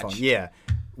than the notch. iPhone. Yeah.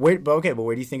 But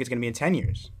where do you think it's gonna be in 10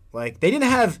 years? Like they didn't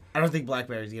have. I don't think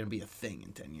BlackBerry's gonna be a thing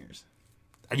in 10 years.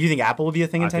 Do you think Apple will be a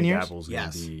thing in I 10 think years? Apple's gonna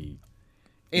Yes. be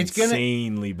It's gonna.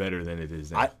 insanely better than it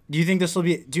is now. Do you think this will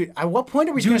be, dude? At what point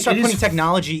are we Dude, gonna start it is putting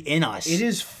technology in us? It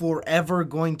is forever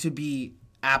going to be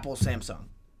Apple, Samsung.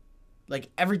 Like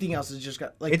everything else is just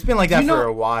got like. It's been like do that you for know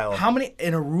a while. How many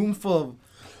in a room full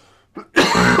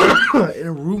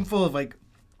of like,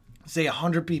 say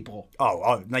 100 people?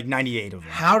 Like 98 of them.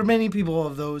 How many people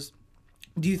of those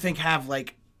do you think have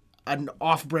like an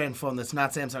off-brand phone that's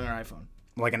not Samsung or iPhone?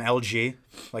 Like an LG.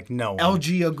 Like no. one.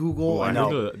 LG or Google? I or know.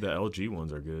 heard the LG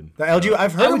ones are good. The LG.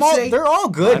 I've heard I would them all. say- They're all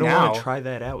good I don't now. want to try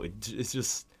that out. It's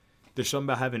just there's something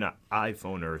about having an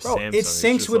iPhone or a Bro, Samsung. it It's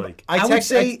syncs just with. like, I would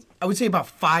say about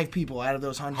 5 people out of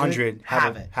those 100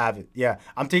 have it. Have it. Yeah,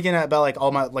 I'm thinking about like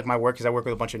all my work because I work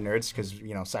with a bunch of nerds because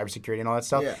cybersecurity and all that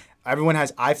stuff. Yeah. Everyone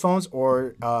has iPhones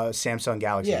or Samsung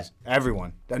Galaxies. Yeah.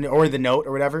 Everyone, or the Note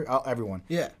or whatever. Everyone.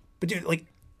 Yeah. But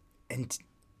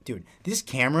dude, these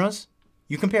cameras.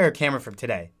 You compare a camera from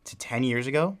today to 10 years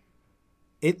ago,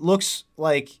 it looks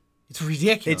like It's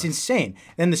ridiculous. it's insane.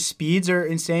 And the speeds are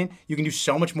insane. You can do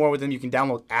so much more with them. You can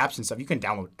download apps and stuff. You can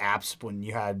download apps when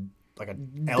you had like a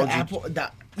the LG. Apple,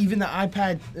 even the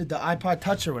iPod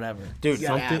Touch or whatever. Dude, You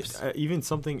got something, apps. even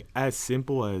something as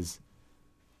simple as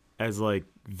like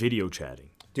video chatting.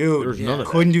 Dude, There's none of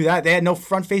that. couldn't do that. They had no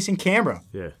front-facing camera.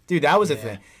 Yeah. Dude, that was a Yeah.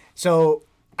 thing. So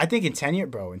I think in 10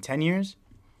 years,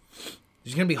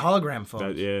 There's gonna be hologram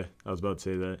phones. Yeah, I was about to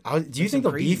say that. do you That's think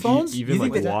there'll be crazy. phones? Even you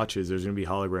like think that- watches, there's gonna be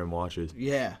hologram watches.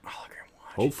 Yeah.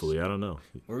 Hopefully, I don't know.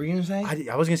 What were we gonna say?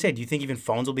 I was gonna say, do you think even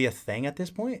phones will be a thing at this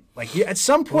point? Like, at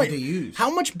some point, they use?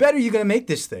 how much better are you gonna make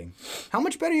this thing? How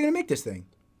much better are you gonna make this thing?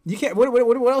 You can't. What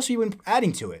else are you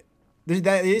adding to it?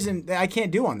 That I can't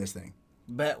do on this thing.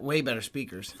 Way better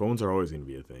speakers. Phones are always gonna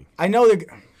be a thing. I know they're.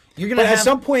 You're But gonna at have,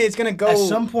 some point, it's gonna go. At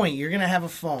some point, you're gonna have a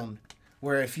phone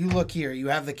where if you look here, you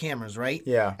have the cameras, right?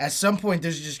 Yeah. At some point,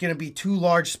 there's just gonna be 2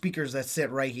 large speakers that sit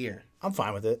right here. I'm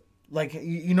fine with it. Like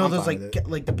you know I'm those fine with it.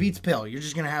 like the Beats pill. You're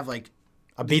just gonna have like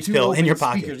A Beats 2 pill in open your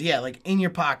pocket. speakers. Yeah, like in your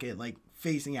pocket, like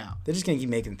facing out. They're just gonna keep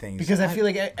making things. Because I feel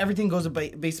like everything goes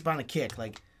based upon a kick.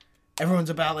 Like everyone's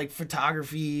about like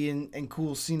photography and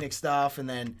cool scenic stuff, and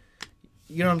then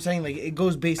you know what I'm saying. Like it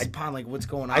goes based upon like what's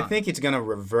going on. I think it's gonna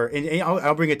revert, and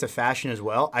I'll bring it to fashion as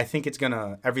well. I think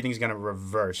everything's gonna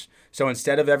reverse. So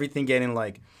instead of everything getting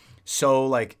like so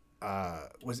like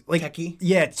was like Techie?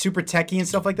 yeah, super techie and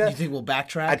stuff like that. You think we'll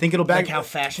backtrack? I think it'll back like how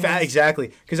fashion. is?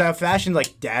 exactly because I have fashion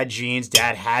like dad jeans,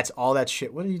 dad hats, all that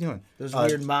shit. What are you doing? Those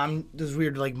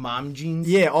weird like mom jeans.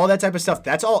 Yeah, all that type of stuff.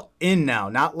 That's all in now.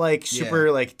 Not like super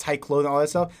Yeah. like tight clothing, all that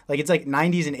stuff. Like it's like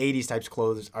 90s and 80s types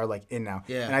clothes are like in now.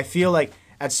 Yeah. And I feel like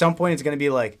at some point it's gonna be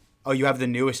like, oh, you have the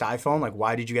newest iPhone. Like,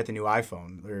 why did you get the new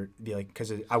iPhone? Or be like,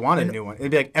 because I wanted a new one. It'd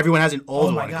be like everyone has an old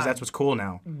Oh my one because God. that's what's cool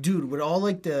now. Dude, with all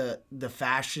like the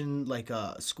fashion like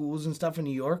schools and stuff in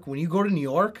New York, when you go to New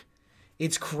York,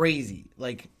 it's crazy.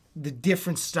 Like the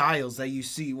different styles that you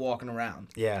see walking around.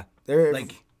 Yeah, they're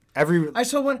Like every I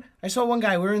saw one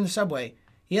guy, we were in the subway.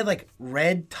 He had like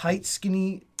red tight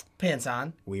skinny pants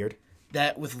on weird.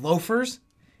 that with loafers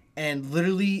and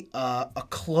literally a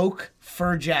cloak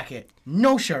fur jacket,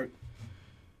 no shirt.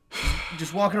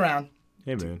 Just walking around.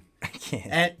 Hey man, I can't.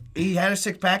 And he had a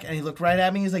six pack and he looked right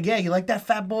at me. He's like, "Yeah, you like that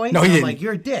fat boy?" No, And he I'm didn't. like,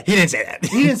 "You're a dick." He didn't say that.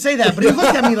 He didn't say that, but he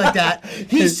looked at me like that.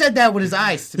 He said that with his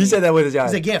eyes to me. He said that with his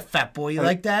eyes. He's like, "Yeah, fat boy, you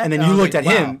like that?" And then I you was looked like,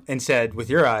 at "Wow, him and said, with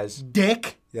your eyes,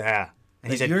 dick. yeah.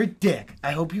 And he Like, said, "You're a dick.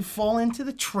 I hope you fall into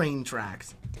the train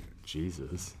tracks."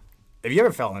 Jesus. if you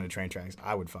ever fell into train tracks,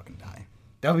 I would fucking die.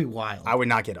 That'd be wild. I would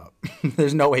not get up.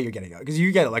 There's no way you're getting up because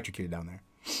you get electrocuted down there.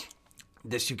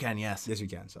 This you can, yes. Yes, we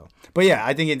can. So, but yeah,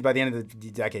 I think by the end of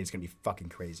the decade, it's gonna be fucking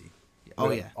crazy. Oh,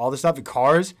 With yeah. all the stuff,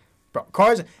 cars, bro,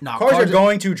 cars No, are cars are-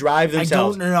 going to drive I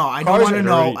themselves. don't know. I don't Cars want to are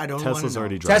know. already- I don't want to Tesla's know.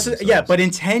 already driving Tesla, themselves. yeah, but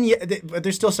in 10 years, but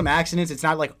there's still some accidents. It's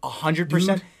not like 100%.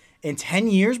 Dude. In 10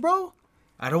 years, bro,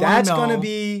 I don't want that's to know. gonna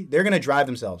be. They're gonna drive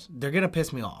themselves. They're gonna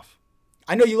piss me off.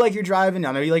 I know you like your driving.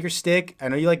 I know you like your stick. I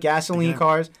know you like gasoline gonna-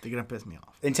 cars. They're gonna piss me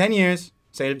off. In 10 years,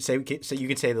 say you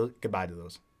could say goodbye to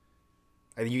those.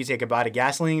 I think you can say goodbye to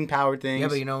gasoline powered things. Yeah,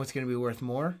 but you know what's gonna be worth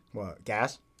more? What,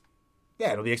 gas?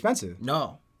 Yeah, it'll be expensive.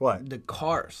 No. What? The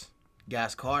cars,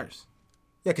 gas cars,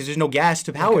 Yeah, because there's no gas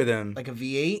to power them. like a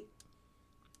V8.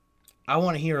 I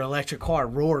want to hear an electric car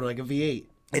roar like a V8.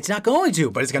 It's not going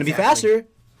to, but it's going to be Exactly. faster.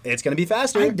 It's going to be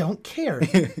faster. I don't care.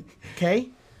 Okay.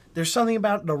 There's something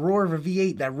about the roar of a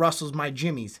V8 that rustles my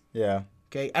jimmies. Yeah.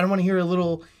 Okay. I don't want to hear a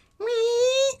little,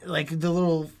 wee, like the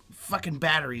little fucking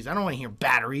batteries. I don't want to hear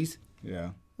batteries. Yeah.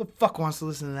 Who the fuck wants to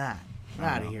listen to that? Get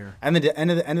out of here. And the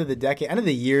end of the decade, end of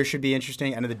the year should be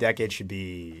interesting. End of the decade should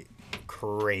be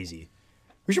crazy.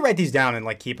 We should write these down and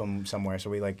like keep them somewhere so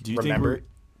we like Do you remember. think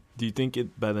do you think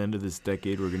by the end of this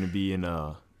decade we're gonna be in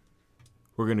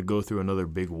we're gonna go through another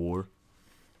big war?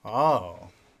 Oh,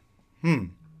 I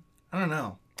don't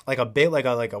know. like a bit like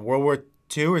a World War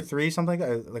II or III, something like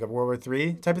that, like a World War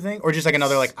III type of thing, or just like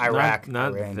another like Iraq.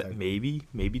 Not Iran type.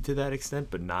 maybe to that extent,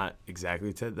 but not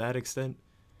exactly to that extent.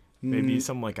 Maybe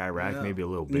something like Iraq, No. maybe a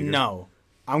little bigger. No,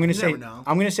 I'm gonna say never know.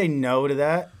 I'm gonna say no to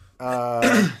that.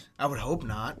 I would hope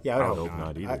not. Yeah, I would I would hope hope not.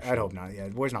 not either, I'd shit. hope not. Yeah,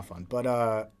 war's not fun.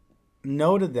 But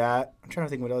no to that. I'm trying to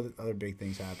think what other big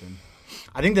things happen.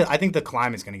 I think the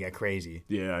climate's gonna get crazy.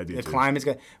 Yeah, I do. The too. climate's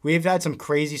gonna. We've had some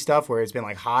crazy stuff where it's been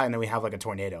like hot and then we have like a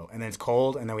tornado and then it's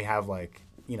cold and then we have like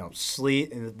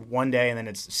sleet one day and then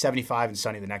it's 75 and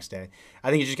sunny the next day. I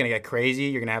think it's just gonna get crazy.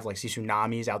 You're gonna have like see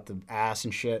tsunamis out the ass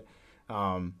and shit.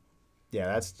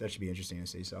 Yeah, that should be interesting to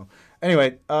see. So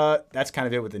anyway, that's kind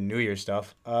of it with the New Year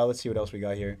stuff. Let's see what else we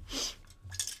got here.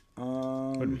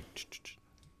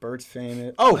 Bert's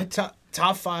famous. Oh,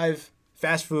 top 5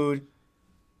 fast food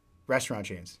restaurant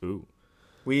chains. Ooh.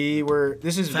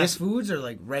 Fast foods or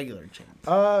like regular chains?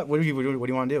 What do you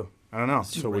want to do? I don't know.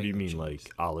 So what do you mean, like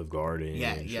Olive Garden?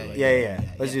 Yeah, and yeah, shit like Yeah.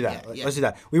 that? Let's do that. yeah. Let's do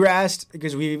that. We were asked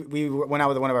because we went out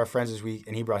with one of our friends this week,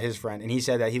 and he brought his friend, and he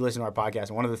said that he listened to our podcast,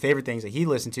 and one of the favorite things that he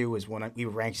listened to was when we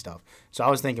rank stuff. So I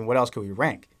was thinking, what else could we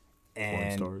rank?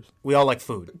 And stars. we all like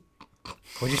food.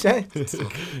 What'd you say?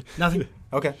 Nothing.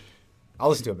 Okay, I'll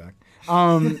listen to it back.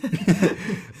 I'm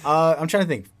trying to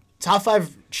think. Top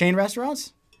 5 chain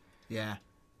restaurants. Yeah.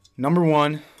 Number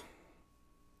 1.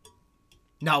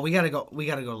 No, we gotta go. We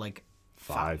gotta go like.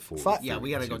 5, 4. Five- Yeah, we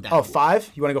gotta go down. Oh,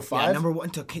 5. You want to go 5? Yeah, number 1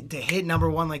 to hit number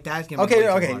 1 like that. Is gonna be Okay, way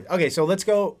too okay, hard. okay. So let's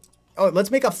go. Oh, let's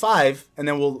make up 5, and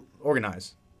then we'll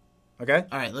organize. Okay.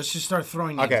 All right, let's just start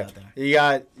throwing names Okay. out there. You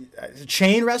got a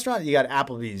chain restaurant. You got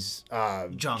Applebee's,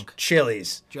 Junk.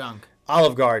 Chili's, Junk.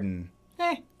 Olive Garden,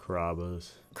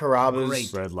 Carrabba's, Carrabba's.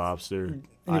 Great. Red Lobster,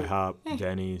 IHOP,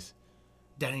 Denny's,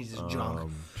 Denny's is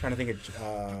junk. Trying to think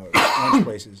of lunch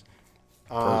places.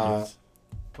 Perkins.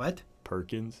 What?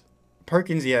 Perkins.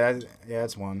 Perkins. Yeah,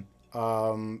 that's one.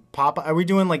 Popeye. Are we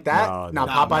doing like that? No,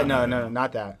 Popeye. no, No,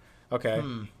 not that. Okay.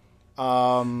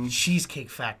 Cheesecake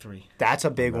Factory. That's a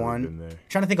big Never one. been there.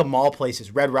 Trying to think of mall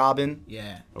places. Red Robin.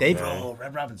 Yeah. They, Oh,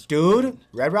 Red Robin's. dude,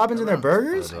 Red Robin's in their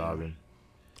burgers. Red Robin.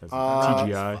 That's Fire.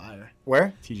 TGI.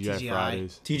 Where? TGI TGI.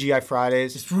 Fridays. TGI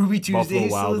Fridays. Just Ruby Buffalo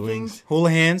Tuesdays. Wild still a thing? Wings.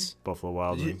 Houlihan's. Buffalo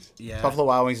Wild Wings. Yeah. Buffalo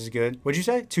Wild Wings is good. What'd you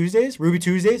say? Tuesdays? Ruby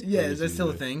Tuesdays? Yeah, is that still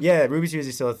a thing? Yeah, Ruby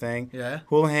Tuesday's still a thing. Yeah.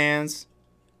 Houlihan's.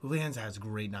 Houlihan's has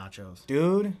great nachos.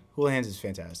 Dude, Houlihan's is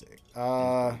fantastic.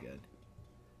 All Good.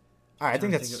 right, I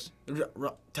think that's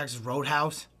Texas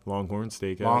Roadhouse. Longhorn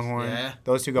Steakhouse. Longhorn. Yeah.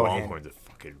 Those two go hand. Longhorn's a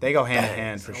fucking. They go hand in bang.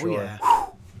 hand for Oh sure. yeah.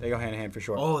 They go hand in hand for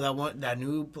sure. Oh,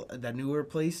 that newer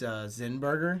place, Zen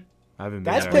Burger. I haven't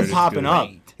been That's there. I been heard it's popping good. up.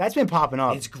 Great. That's been popping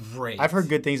up. It's great. I've heard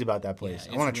good things about that place.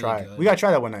 Yeah, I want it's to try really it. good. We gotta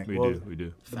try that one night. We Well, do. We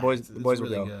do. The boys It's will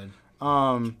really go. good.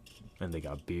 And they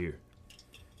got beer.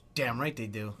 Damn right they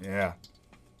do. Yeah.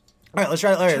 All right, let's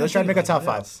try. All right, let's try to make a top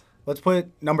What 5. else? Let's put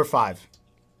number 5.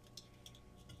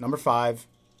 Number 5.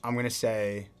 I'm gonna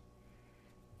say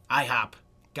IHOP.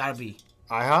 Gotta be.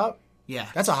 IHOP. Yeah.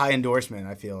 That's a high endorsement.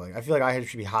 I feel like IHOP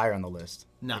should be higher on the list,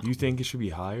 No. You think it should be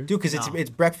higher? dude, because No. it's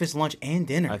breakfast, lunch, and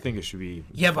dinner. I think it should be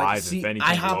Yeah, but 5, see, if anything,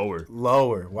 IHOP lower.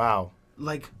 Lower. Wow.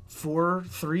 Like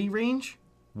 4-3 range?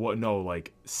 What? No,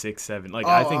 like 6, 7. Like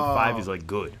I think 5 is like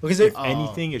good. Because if it-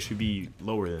 anything, it should be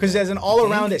lower than. Because that. as an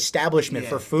all-around establishment Yeah.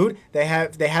 for food, they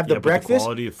have Yeah, the but breakfast. the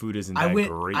quality of food isn't I that went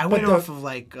great. I went the- off of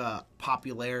like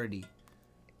popularity.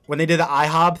 When they did the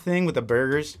IHOB thing with the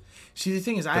burgers. See, the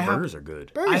thing is, The burgers are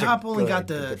good. Burgers IHOP are only good, got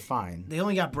but the. they're fine. They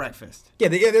only got breakfast. Yeah,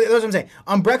 that's what I'm saying.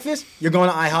 On breakfast, you're going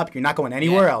to IHOP. You're not going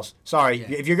anywhere Yeah. else. Sorry.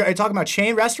 Yeah. If you're talking about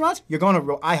chain restaurants, you're going to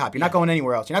IHOP. You're not going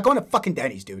anywhere else. You're not going to fucking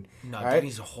Denny's, dude. No, All right?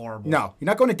 Denny's are horrible. No, you're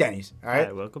not going to Denny's. All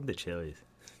right? welcome to Chili's.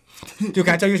 Dude, can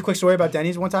I tell you a quick story about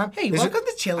Denny's one time? Hey, This is- welcome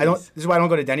to Chili's. This is why I don't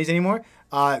go to Denny's anymore.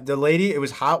 The lady, it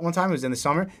was hot one time. It was in the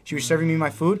summer. She was serving me my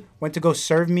food. Went to go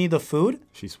serve me the food.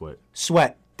 She sweat.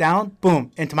 Sweat down,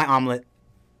 boom, into my omelet.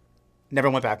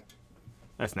 Never went back.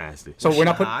 That's nasty. So Was we're she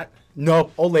not putting. hot? No,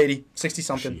 old lady, 60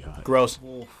 something. She hot. Gross.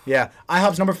 Oof. Yeah,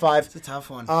 IHOP's number 5. It's a tough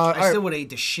one. all I right. still would have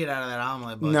ate the shit out of that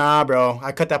omelet, but Nah, bro.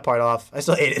 I cut that part off. I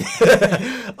still ate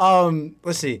it.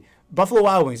 Let's see. Buffalo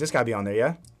Wild Wings. This gotta be on there,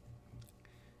 yeah?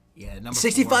 yeah, number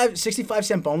 65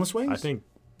 cent boneless wings? I think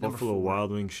Number Buffalo 4.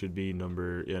 Wild Wings should be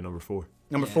number 4.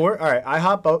 Number yeah. 4? All right.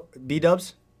 IHOP,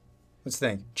 B-dubs. Let's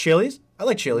think. Chili's? I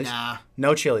like Chili's. Nah,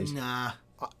 No Chili's. nah,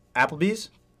 Applebee's?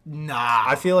 nah.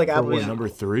 I feel like Or what, Applebee's. number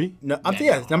 3? No,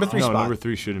 yeah, number 3 No, spot. number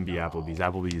 3 shouldn't be Applebee's.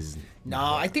 Applebee's. No,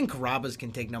 I think Carrabba's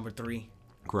can take number 3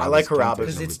 I like Carrabba's can't Carrabba's. take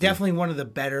because number it's 3. definitely one of the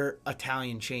better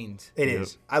Italian chains. It Yep.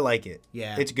 is. I like it.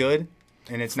 Yeah. It's good,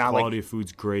 and it's not Quality like of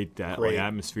food's great. That Great. like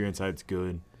atmosphere inside's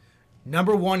good.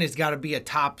 Number 1 has got to be a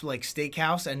top like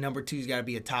steakhouse, and number 2's got to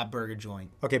be a top burger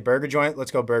joint. okay. Burger joint. Let's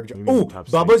go burger joint. What do you Ooh, mean top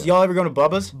Bubba's. steakhouse? Y'all ever go to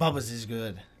Bubba's? Bubba's is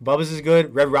good. Bubba's is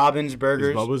good. Red Robin's Is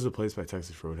burgers. Bubba's the place by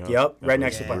Texas Roadhouse? Yep, That right place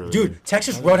next to is the really Dude, good.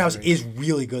 Texas Roadhouse is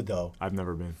really good though. I've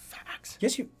never been. Facts.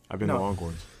 Yes, you. I've been No. to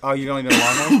Longhorns. Oh, you've only been to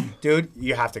Longhorn? Dude,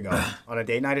 you have to go on a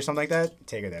date night or something like that.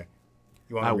 Take her there.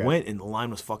 You want I to go? went and the line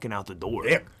was fucking out the door.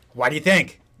 Yeah. Why do you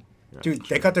think? Dude,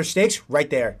 they cut their steaks right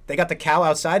there. They got the cow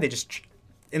outside. They just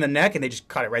in the neck and they just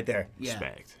cut it right there. Yeah.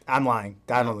 Respect. I'm lying.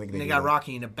 I don't think And they do got that.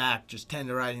 Rocky in the back just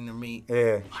tenderizing their meat.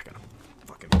 Yeah. I got a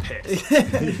fucking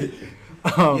piss.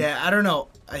 Yeah, I don't know.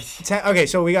 Okay,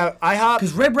 so we got IHOP.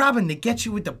 Because Red Robin, they get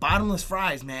you with the bottomless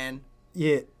fries, man.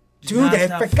 Yeah. Dude, I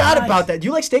nonstop forgot fries. about that. Do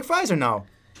you like steak fries or no?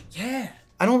 Yeah.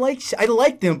 I don't like. I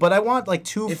like them, but I want like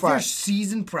 2 If they're fries.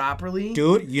 seasoned properly.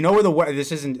 Dude, you know where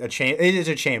this isn't a chain. It is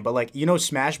a chain, but like you know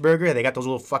Smash Burger, they got those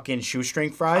little fucking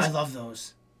shoestring fries. I love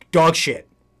those. Dog shit.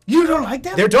 You don't like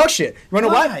them? They're dog shit. You wanna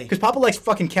know why? Why? Because Papa likes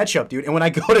fucking ketchup, dude. And when I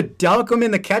go to dunk them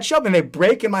in the ketchup and they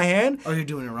break in my hand, Oh, you're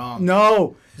doing it wrong.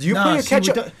 no. You Nah, put your see,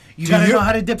 ketchup. you Do gotta you- know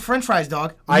how to dip French fries,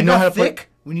 dog. When I you know got how to put- thick.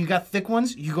 When you got thick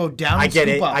ones, you go down. I and get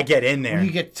scoop it. Up. I get in there. When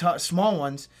you get small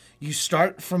ones, you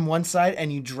start from one side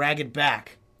and you drag it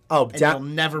back, Oh, and down, it'll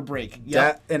never break. that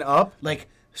Yep. and up. Like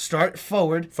start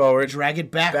forward, Drag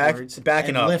it backwards, back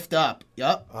and up. lift up.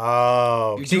 Yep.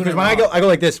 Oh, You're see, doing because it when I wrong. go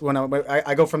like this. When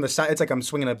I go from the side, it's like I'm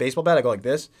swinging a baseball bat. I go like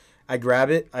this. I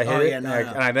grab it. I hit Oh it, yeah, and, no, I, no.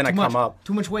 and I, then I Too come much, up.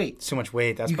 Too much weight. It's too much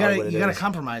weight. That's You probably gotta what you it gotta is.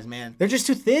 compromise, man. They're just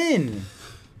too thin.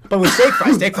 But with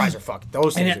steak fries are fucked.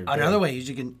 Those And things then are another big. way is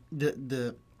you can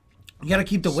the you gotta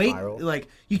keep the weight. Spiral. Like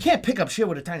you can't pick up shit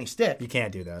with a tiny stick. You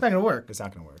can't do that. It's not gonna work. It's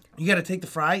not gonna work. You gotta take the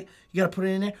fry. You gotta put it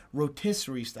in there,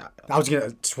 rotisserie style. I was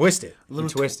gonna twist it.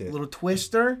 Twist it. Little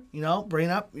twister. You know, bring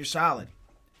it up. You're solid.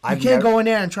 I've You can't never- go in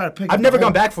there and try to pick. I've up never the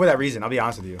gone whole- back for that reason. I'll be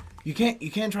honest with you. You can't.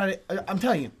 You can't try to. I'm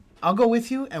telling you. I'll go with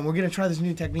you, and we're gonna try this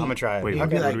new technique. I'm gonna try it. Wait, You'll what,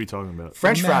 be what like, are we talking about?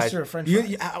 French fries. Master of French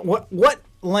You- fries. what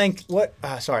length?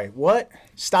 What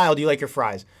style do you like your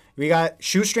fries? We got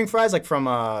shoestring fries like from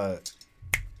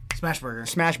Smash burger.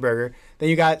 Smash Burger. Then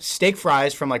you got steak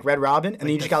fries from like Red Robin, and then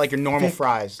you just got like your normal Thick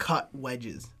fries. Cut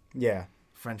wedges. Yeah.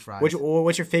 French fries.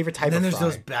 What's your favorite type and then of there's fry?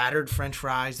 those battered French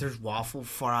fries. There's waffle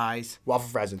fries. Waffle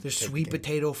fries. There's sweet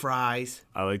potato fries.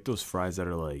 I like those fries that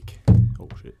are like, oh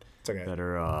shit, It's okay. that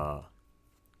are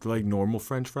they're like normal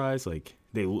French fries. Like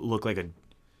they look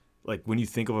like when you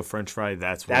think of a French fry,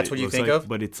 that's That's it what you looks think like, of?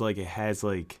 But it's like it has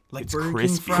like Like it's Burger King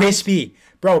crispy. fries? Crispy,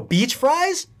 bro. Beach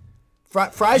fries.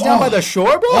 Fries down by the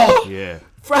shore, bro. Oh. Yeah,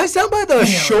 Fries down by the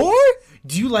shore.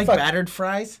 Do you like Fuck. battered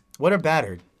fries? What are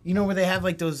battered? You know where they have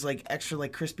like those like extra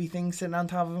like crispy things sitting on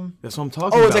top of them? that's what I'm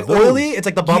talking Oh, about. it's like Those. oily. It's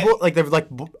like the bubble. Yeah. Like they're like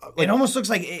It almost looks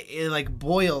like it like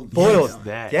boiled. boiled.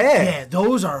 Yeah. That. Yeah.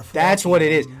 Those are. That's what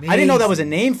it is. fucking I didn't know that was a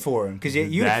amazing. name for them because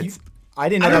you That's- I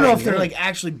didn't know. I don't that know was if a they're name. like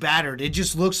actually battered. It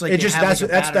just looks like It they just have, that's like,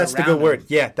 a that's batter that's the around good them. word.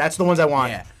 Yeah, that's the ones I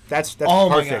want. Yeah. That's Oh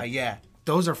perfect. my god, yeah.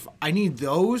 Those are. I need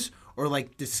those or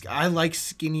like this. I like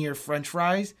skinnier French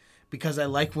fries because I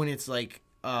like when it's like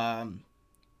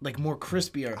more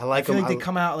crispier. I like feel them. like they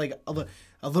come out like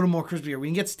a little more crispier. When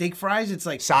you get steak fries, it's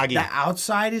like Soggy. The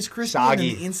outside is crispy Soggy.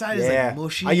 and the inside yeah. is like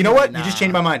mushy. You know what? Nah. You just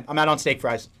changed my mind. I'm out on steak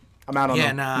fries. I'm out on Yeah,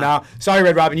 them. nah. No, sorry,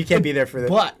 Red Robin. You can't be there for the.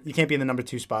 But- you can't be in the number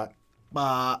 2 spot.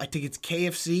 I think it's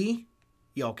KFC.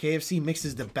 Yo, KFC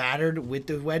mixes the battered with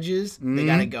the wedges. They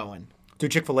got it going.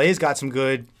 Dude, Chick-fil-A's got some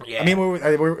good. Yeah. I mean,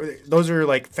 those are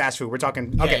like fast food. We're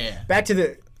talking. Okay, yeah. back to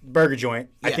the. burger joint.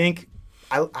 I Yeah. think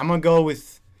I'm gonna go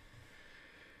with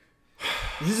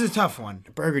This is a tough one.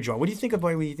 burger joint. What do you think of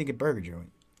when you think of burger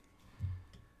joint?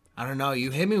 I don't know. You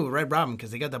hit me with Red Robin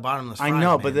because they got the bottomless fries. I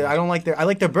know, man. but I don't like I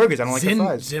like their burgers. I don't like their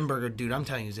fries. Zimburger, dude. I'm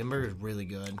telling you, Zimburger's really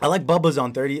good. I like Bubba's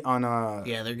on 30 on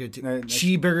Yeah, they're good too. No,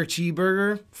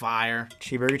 Cheeseburger, fire.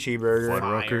 cheeseburger.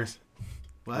 Fuddruckers.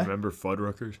 What? Remember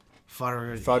Fuddruckers?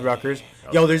 Fuddruckers.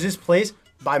 Yo, there's this place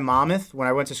by Monmouth when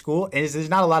I went to school, and there's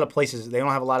not a lot of places. They don't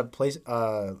have a lot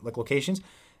of like locations.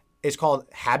 It's called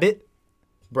Habit,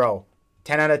 bro.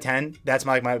 10 out of 10. That's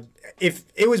my. If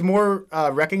it was more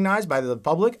recognized by the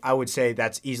public, I would say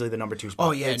that's easily the number 2 spot.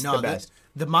 Oh yeah, it's no, the best.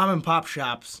 the mom and pop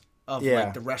shops of Yeah,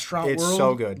 like the restaurant it's world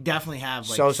so good. definitely have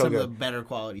like So some good. of the better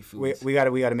quality We foods.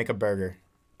 gotta make a burger.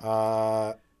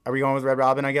 Are we going with Red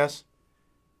Robin? I guess.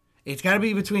 It's got to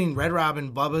be between Red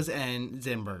Robin, Bubba's, and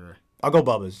Zimburger. I'll go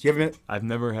Bubba's. You ever been? I've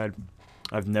never had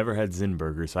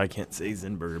Zinburger, so I can't say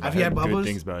Zinburger. But Have I you had had good Bubba's?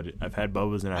 things about it. I've had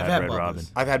Bubba's and I've I've had had Red Bubba's. Robin.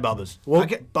 I've had Bubba's. Well, I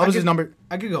could- Bubba's I is number.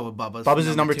 I could go with Bubba's. Bubba's for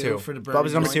is number 2 for the burger Bubba's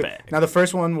is number joint. 2. Respect. Now the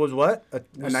first one was what? A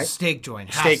Was nice steak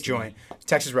joint. Has steak to be. joint.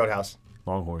 Texas Roadhouse.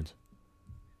 Longhorns.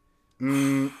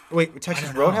 Wait, Texas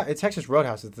don't know. Roadhouse. It's Texas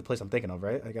Roadhouse is the place I'm thinking of,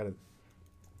 right? I got it.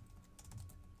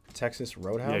 Texas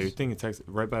Roadhouse. Yeah, you're thinking Texas,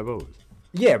 right by Bubba's.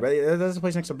 Yeah, right. That's the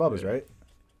place next to Bubba's, right?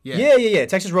 Yeah. Yeah.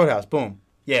 Texas Roadhouse. Boom.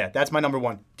 Yeah, that's my number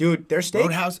 1, dude. Their steak,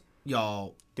 Roadhouse,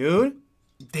 yo, dude.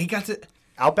 they got to.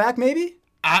 Outback, maybe?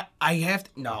 I have to.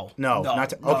 No, Not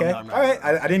to, no, okay. no, no, All right. no.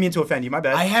 I didn't mean to offend you. My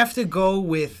bad. I have to go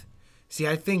with. See,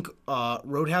 I think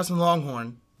Roadhouse and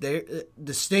Longhorn. The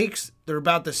steaks they're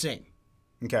about the same.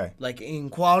 Okay, Like in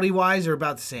quality wise, they're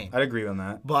about the same. I'd agree on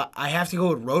that. But I have to go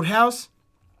with Roadhouse,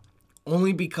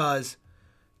 only because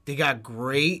they got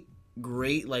great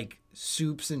like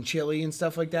soups and chili and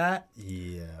stuff like that.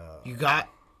 Yeah, You got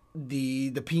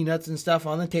the peanuts and stuff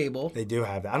on the table. they do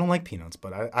have that. I don't like peanuts,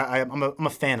 but I'm a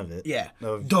fan of it. Yeah,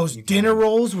 Of- those you can- dinner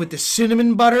rolls with the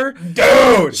cinnamon butter.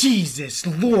 dude. Jesus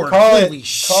Lord, Call holy it.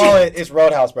 shit, Call it. It's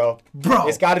Roadhouse, bro. Bro,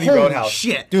 It's got to be holy Roadhouse.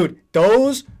 shit. dude.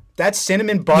 That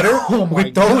cinnamon butter Oh my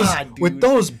with those God, with dude.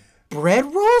 those bread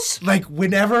rolls. Like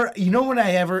whenever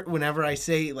whenever I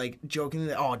say like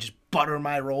jokingly, oh, just butter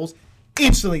my rolls,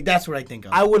 instantly that's what I think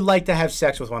of. I would like to have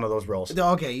sex with one of those rolls.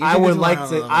 Okay, you I took it would to like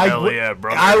another to. level. I Hell would, yeah,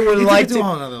 brother. I would You took like it to to. a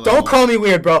whole nother level. Don't call me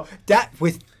weird, bro. That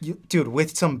with you, dude,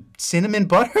 with some cinnamon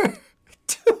butter.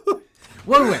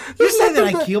 Wait. You said that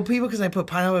I kill people because I put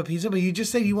pineapple on pizza, but you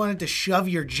just said you wanted to shove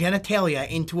your genitalia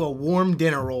into a warm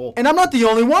dinner roll. And I'm not the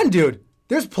only one, dude.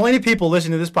 There's plenty of people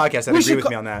listening to this podcast that agree with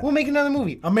me on that. We'll make another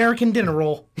movie, American Dinner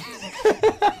Roll.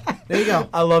 There you go.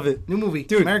 I love it. New movie,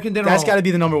 Dude, American Dinner that's Roll. got to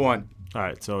be the number 1. All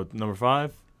right, so number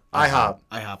 5, IHOP.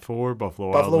 IHOP. 4,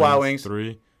 Buffalo Wild Wings.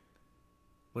 3,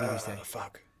 What did we say?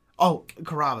 Fuck. Oh,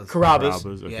 Carrabba's. Carrabba's.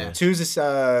 Carrabba's. Okay. Yeah. 2's this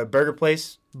burger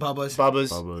place. Bubba's.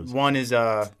 Bubba's. Bubba's. 1 is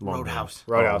Roadhouse.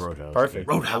 Roadhouse. Oh, Roadhouse. Perfect.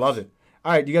 Roadhouse. I love it.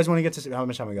 All right, do you guys want to get to how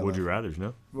much time we got? Would left? you rather's,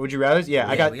 no? Would you rather? Yeah,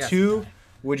 I Yeah, got we got 2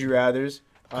 would you rather's.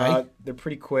 Okay. They're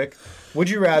pretty quick. Would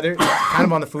you rather, kind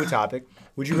of on the food topic,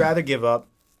 would you rather give up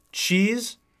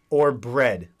cheese or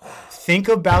bread? Think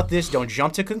about this. Don't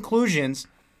jump to conclusions.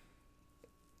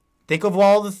 Think of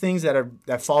all the things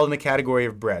that fall in the category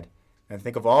of bread. And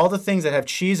think of all the things that have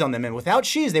cheese on them. And without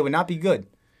cheese, they would not be good.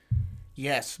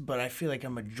 Yes, but I feel like a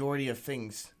majority of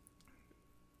things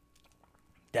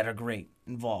that are great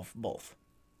involve both.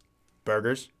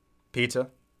 Burgers, pizza,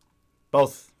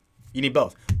 both. You need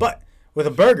both. But with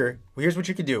a burger, well, here's what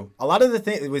you could do. A lot of the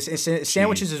things, with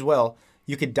sandwiches as well,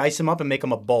 you could dice them up and make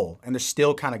them a bowl, and they're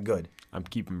still kind of good. I'm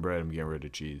keeping bread. I'm getting rid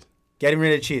of cheese. Getting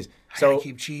rid of cheese. gotta So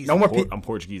keep cheese. no more I'm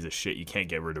Portuguese as shit. You can't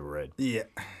get rid of bread. Yeah,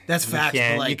 That's facts.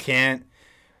 But like, you can't.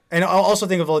 And I'll also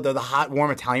think of all the hot,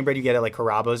 warm Italian bread you get at like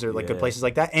Carrabba's or like good Yeah. places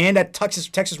like that, and at Texas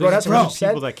Roadhouse. bro, as you said,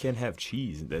 People that can't have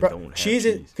cheese that bro, don't have cheese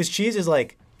cheese. is because cheese is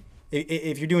like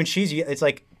if you're doing cheese, it's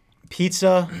like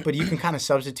pizza, but you can kind of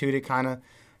substitute it, kind of.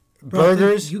 bro,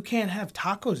 Burgers. you can't have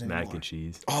tacos anymore. Mac and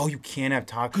cheese. Oh, you can't have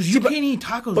tacos. Because you can't eat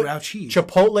tacos without cheese.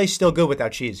 Chipotle's still good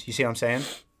without cheese. You see what I'm saying?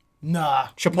 Nah.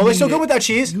 Chipotle's still you need good it. without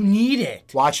cheese. You need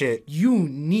it. Watch it. You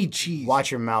need cheese. Watch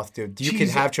your mouth, dude. You can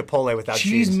Cheese- have Chipotle without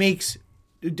cheese. cheese. Makes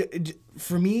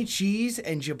for me, cheese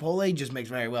and Chipotle just makes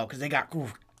very well because they got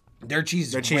their cheese.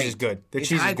 Is Their cheese great. is good. Their It's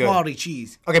cheese is high good. quality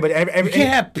cheese. Okay, but You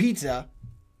can't have pizza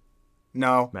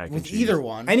no. Mac and with cheese. either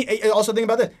one. Also think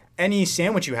about this. Any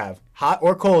sandwich you have, hot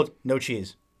or cold, no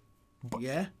cheese.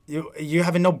 Yeah. You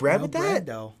having no bread No with bread that?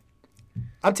 though.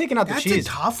 I'm taking out the That's cheese. a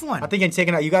tough one. I think I'm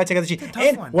taking out. You gotta take out the cheese. a tough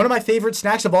And one. one of my favorite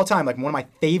snacks of all time, like one of my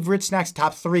favorite snacks,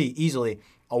 top 3 easily.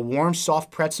 A warm,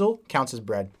 soft pretzel counts as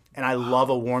bread, and I love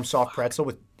a warm, soft pretzel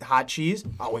with hot cheese.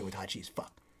 Oh wait, with hot cheese,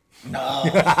 fuck.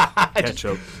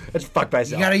 Ketchup. That's fucked by You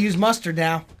itself. gotta use mustard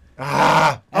now.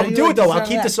 I'll How you do like it though. the I'll sound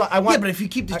keep of the that? sauce. I want. Yeah, but if you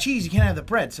keep the cheese, you can't have the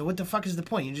bread. So what the fuck is the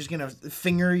point? You're just gonna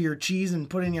finger your cheese and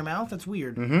put it in your mouth? That's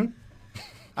weird. Mm-hmm.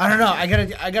 I don't know. I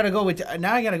gotta go with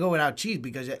now. I gotta go without cheese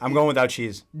because I'm going without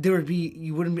cheese.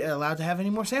 you wouldn't be allowed to have any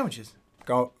more sandwiches.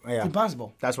 Go. Yeah.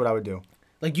 Impossible. That's what I would do.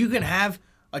 Like you can have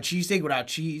a cheesesteak without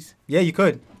cheese. Yeah, you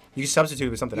could. You can substitute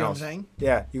with something You know else. what I'm saying?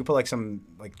 Yeah, you can put like some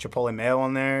like chipotle mayo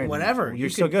on there. and Whatever. You're You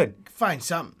still could good. Find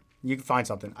something. You can find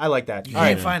something. I like that. You All right.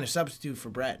 can't find a substitute for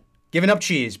bread. Giving up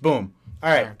cheese. Boom. All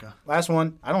right. America. Last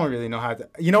one. I don't really know how to.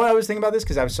 You know what I was thinking about this?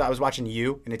 Because I was watching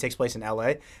You, and it takes place in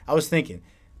L.A. I was thinking,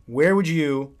 where would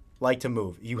you like to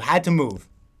move? You had to move.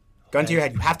 Gun to your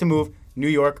head. You have to move. New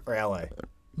York or L.A.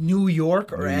 New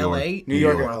York or New York. L.A.? New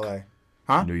York or L.A.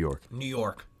 Huh? New York. New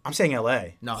York. I'm saying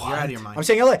L.A. No, you're out of your mind. I'm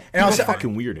saying LA. And People are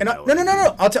fucking weird in LA.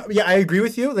 No. Yeah, I agree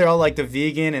with you. They're all like the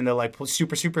vegan and they're like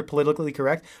super politically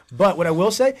correct. But what I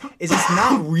will say is it's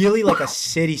not really like a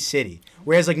city.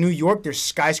 Whereas like New York, there's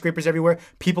skyscrapers everywhere.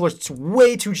 People are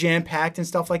way too jam packed and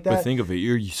stuff like that. But think of it,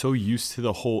 you're so used to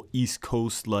the whole East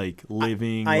Coast like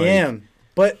living. I like, am.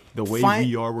 But The way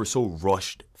we are, we're so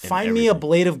rushed. and Find me a everything.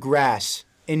 blade of grass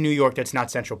in New York that's not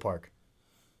Central Park.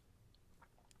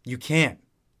 You can't.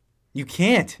 You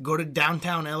can't. Go to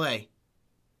downtown L.A.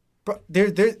 Bro,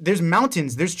 there's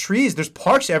mountains, there's trees, there's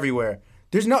parks everywhere.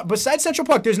 There's not besides Central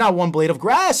Park. There's not one blade of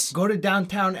grass. Go to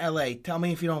downtown L.A. Tell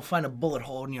me if you don't find a bullet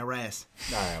hole in your ass.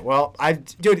 All right. Well,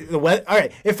 dude, the weather. All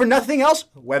right. If for nothing else,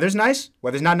 weather's nice.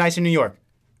 Weather's not nice in New York.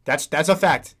 That's a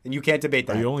fact, and you can't debate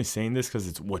that. Are you only saying this because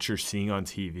it's what you're seeing on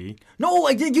TV? No,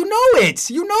 like you know it.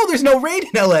 You know there's no rain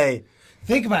in L.A.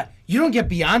 Think about it. You don't get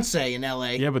Beyonce in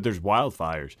L.A. Yeah, but there's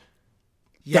wildfires.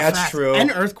 Yeah, That's facts. true.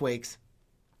 And earthquakes.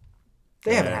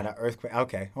 They haven't had an earthquake.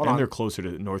 Okay, hold And on. they're closer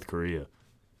to North Korea.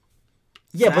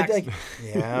 Yeah, Facts. but like,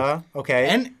 yeah,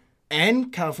 okay.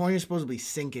 And California's supposed to be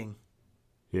sinking.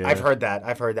 Yeah. I've heard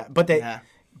that. But they, Yeah.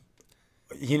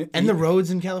 and The roads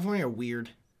in California are weird.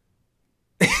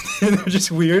 they're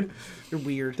just weird. They're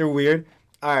weird. They're weird.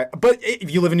 All right, but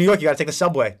if you live in New York, you gotta take the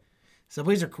subway,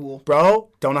 Subways are cool. bro.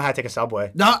 Don't know how to take a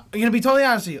subway. No, I'm gonna be totally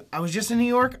honest with you. I was just in New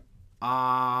York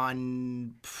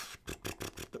on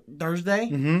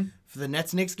Thursday for the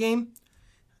Nets-Knicks game.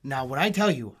 Now, when I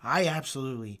tell you, I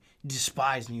absolutely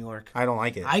despise New York. I don't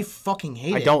like it. I fucking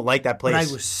hate it. I don't like that place. But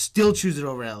I would still choose it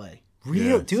over LA.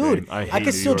 Real, Yeah, dude. same. I I hate could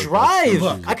New still York. drive.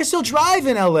 Look. I could still drive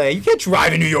in LA. You can't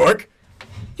drive in New York.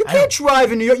 You can't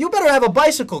drive in New York. You better have a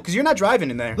bicycle because you're not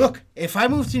driving in there. Look, if I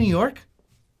move to New York,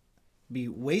 be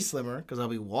way slimmer because I'll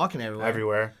be walking everywhere.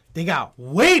 Everywhere. They got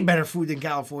way better food than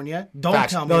California. Don't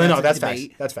Facts. tell me No, that's that's a facts.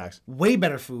 debate. That's facts. Way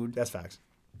better food. That's facts.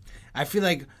 I feel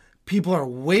like people are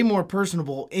way more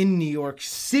personable in New York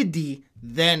City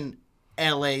than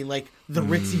LA, like the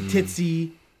ritzy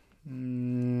titsy.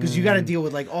 Because you got to deal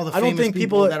with like all the I don't famous think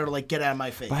people people- that are like, get out of my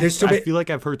face. There's so I many- feel like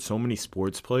I've heard so many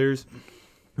sports players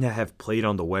that have played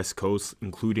on the West Coast,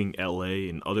 including LA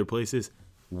and other places,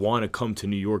 want to come to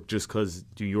New York just because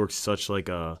New York's such like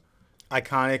a.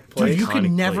 Iconic Dude, place. you can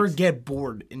iconic never place. get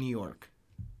bored in New York.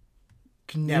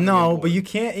 Can never get No, bored. but you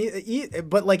can't.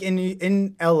 But like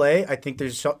in LA, I think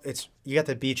there's you got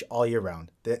the beach all year round.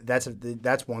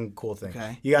 That's one cool thing.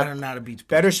 Okay. You got I'm not a beach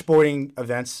better sporting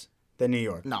events than New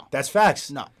York. No. That's facts.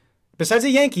 No. Besides the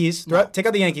Yankees, take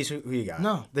out the Yankees. Who you got?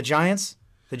 No. The Giants,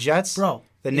 the Jets, Bro.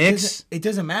 the it Knicks. It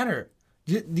doesn't matter.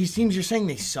 These teams you're saying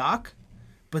they suck,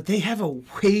 but they have a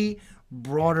way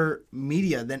broader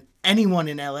media than anyone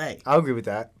in LA. I'll agree with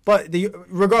that. But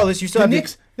regardless, you still have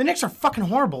The Knicks are fucking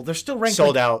horrible. They're still ranked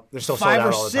sold like out. They're still sold 5 out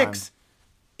or all the 6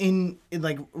 in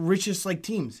like richest like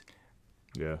teams.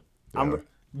 Yeah. I'm,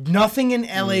 Nothing in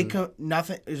LA, Mm.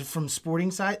 nothing is from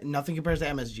sporting side. Nothing compares to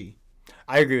MSG.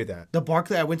 I agree with that. The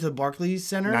Barclay, I went to the Barclays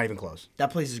Center. Not even close.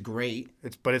 That place is great.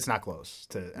 But it's not close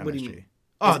to MSG. What do you mean?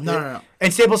 Oh no.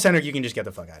 And Staples Center, you can just get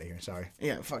the fuck out of here. Sorry.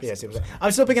 Yeah, fuck. Yeah, Staples Center.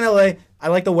 I'm still picking LA. I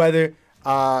like the weather.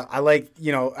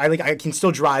 I can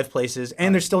still drive places,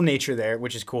 and there's still nature there,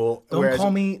 which is cool. Don't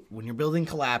call me when your building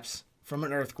collapse from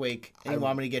an earthquake and you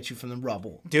want me to get you from the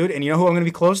rubble. dude. And you know who I'm gonna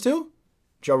be close to?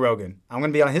 Joe Rogan. I'm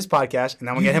gonna be on his podcast, and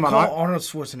I'm gonna You get him can on call our Arnold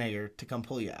Schwarzenegger to come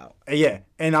pull you out. yeah,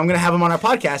 and I'm gonna have him on our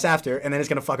podcast after, and then it's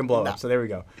gonna fucking blow up. So there we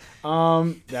go.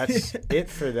 That's it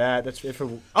for that. That's it for.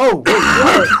 Oh,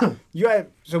 wait,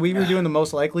 so we were doing the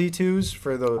most likely twos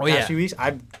for the past yeah. few weeks.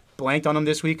 I blanked on them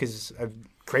this week because I'm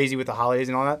crazy with the holidays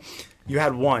and all that. You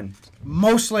had one.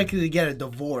 Most likely to get a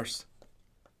divorce.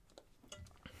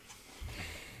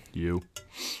 You.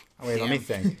 Oh, wait, let me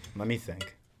think. Let me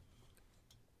think.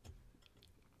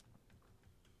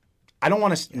 I don't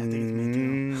want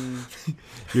to.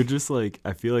 You're just like,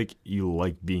 I feel like you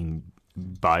like being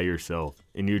by yourself,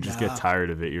 and you just Nah. get tired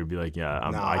of it. You'll be like, yeah,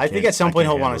 No, I I think can't- at some I point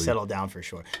can't he'll want to handle you. settle down for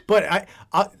sure. But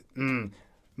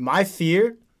my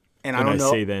fear, and I And I don't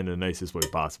know. say that in the nicest way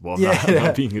possible. I'm, Yeah. not, I'm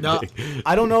not being a No. dick.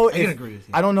 I don't know. I can agree with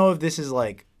you. I don't know if this is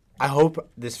like. I hope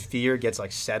this fear gets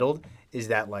like settled. Is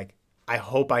that like? I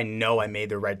hope I know I made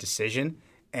the right decision,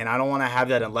 and I don't want to have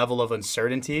that level of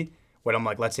uncertainty when I'm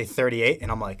like, let's say 38,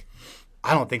 and I'm like,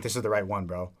 I don't think this is the right one,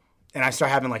 bro, and I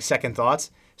start having like second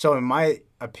thoughts. So in my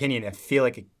opinion, I feel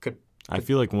like it could. I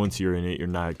feel like once you're in it, you're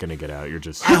not gonna get out. You're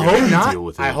just. I you're gonna hope not. Deal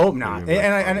with it. I hope You're not. gonna be like,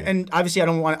 And, "Fuck it." and obviously, I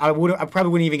don't want. I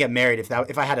probably wouldn't even get married if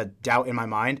I had a doubt in my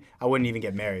mind. I wouldn't even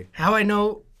get married. How I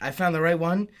know I found the right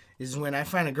one is when I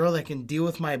find a girl that can deal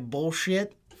with my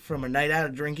bullshit from a night out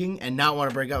of drinking and not want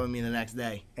to break up with me the next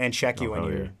day. And check you when hell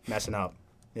you're yeah. messing up.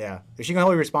 Yeah. Is she gonna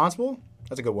hold you responsible?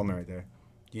 That's a good woman right there.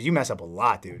 You mess up a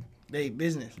lot, dude. Hey,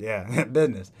 business. Yeah,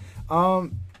 business.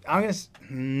 I'm gonna.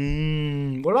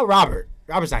 What about Robert?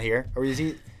 Robert's not here, or is he?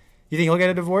 You think he'll get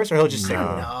a divorce, or he'll just stay? with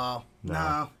it?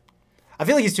 No. I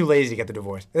feel like he's too lazy to get the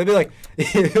divorce. They'll be like,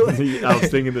 I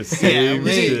was thinking the same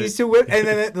wait. shit. he's too whipped, and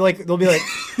then they'll be like,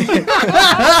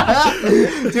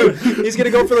 dude, he's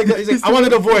gonna go for like, he's like, I want a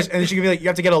divorce, and then she can be like, you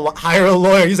have to get hire a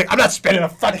lawyer. He's like, I'm not spending a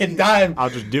fucking dime. I'll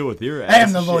just deal with your ass. I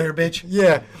am the Shit. lawyer, bitch.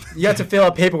 Yeah, you have to fill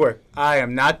out paperwork. I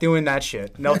am not doing that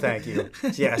shit. No, thank you.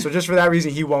 Yeah, so just for that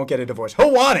reason, he won't get a divorce.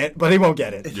 He'll want it, but he won't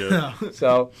get it. Yeah.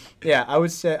 So yeah, I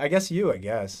would say, I guess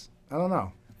I don't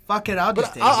know. Fuck it, I'll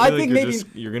just take I it. feel think like maybe-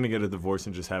 you're gonna get a divorce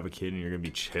and just have a kid, and you're gonna be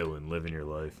chilling, living your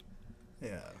life.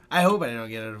 Yeah, I hope I don't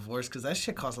get a divorce because that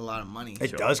shit costs a lot of money.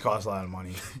 it does cost a lot of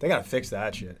money. They gotta fix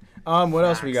that shit. What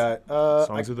else we got?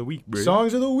 Songs of the week, bro.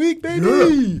 Songs of the week,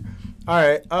 baby. All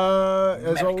right.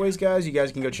 As always, guys, you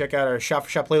guys can go check out our Shop for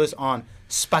Shop playlist on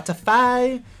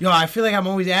Spotify. Yo, I feel like I'm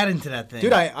always adding to that thing.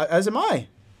 Dude, as am I.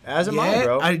 As am I,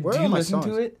 bro. Do Where are you my listen songs?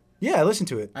 to it? Yeah, I listen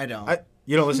to it. I don't.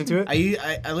 You don't listen to it?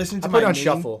 I listen to I my put it on main,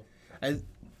 shuffle. I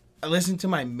listen to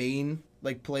my main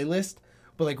like playlist,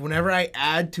 but like whenever I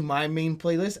add to my main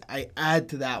playlist, I add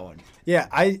to that one. Yeah,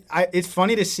 it's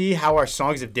funny to see how our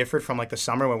songs have differed from like the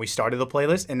summer when we started the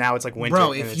playlist, and now it's like winter.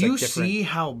 Bro, and if it's, you like, different. see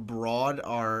how broad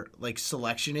our like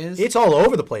selection is, It's all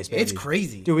over the place, baby. it's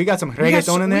crazy. Dude, we got some we got,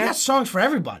 reggaeton in we there. got songs for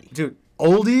everybody. Dude,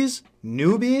 oldies,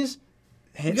 newbies,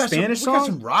 We got Spanish some, we got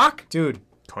songs. some rock, Dude,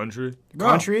 Country. bro.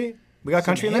 country. We got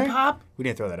country in there? hip hop, We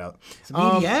didn't throw that out. some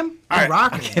EDM. all right,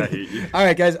 rock. I hate you. All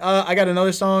right, guys. I got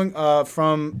another song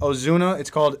from Ozuna. It's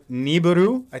called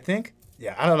Nibiru, I think.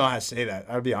 Yeah, I don't know how to say that.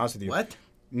 I'll be honest with you. What?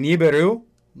 Nibiru.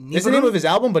 It's the name Nibiru? of his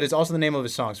album, but it's also the name of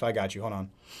his song, so I got you. Hold on.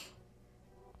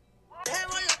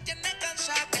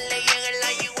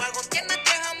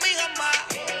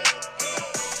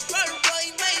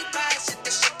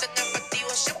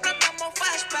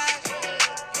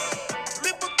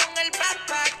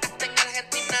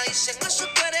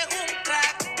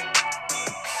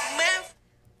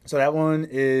 So that one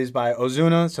is by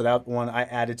Ozuna. So that one I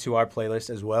added to our playlist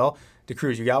as well. The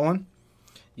Cruise, you got one?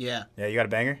 Yeah. Yeah, you got a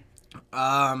banger?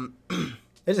 It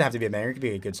It doesn't have to be a banger. It could be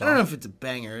a good song. I don't know if it's a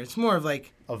banger. It's more of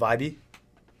like, A vibey?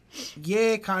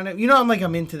 yeah, kind of. You know,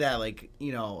 I'm into that, like,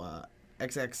 you know,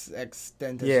 XXX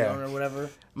Tentacion Yeah. or whatever.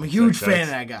 I'm a huge XX. fan of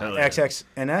that guy. Hell yeah.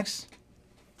 XXNX?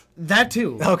 That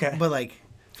too. Okay. But like,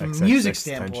 from a XXX music tension.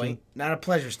 standpoint, not a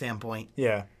pleasure standpoint.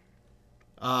 Yeah.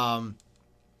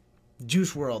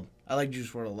 Juice World. I like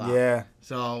Juice World a lot. Yeah.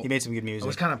 So He made some good I was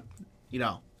music. kind of, you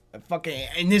know, fucking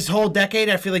in this whole decade,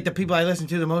 I feel like the people I listen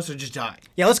to the most are just dying.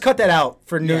 Yeah, let's cut that out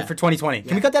for Yeah. for 2020. Can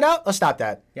Yeah. we cut that out? Let's stop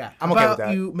that. Yeah. I'm How okay with about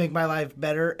that. you make my life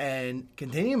better and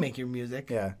continue to make your music.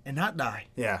 Yeah. And not die.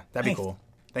 Yeah, that'd be Thanks. cool.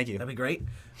 Thank you. That'd be great.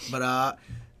 But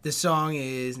this song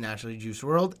is naturally Juice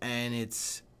World, and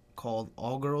it's called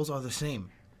 "All Girls Are the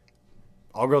Same."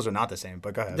 All girls are not the same,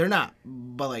 but go ahead. They're not,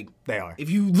 but like, They are. if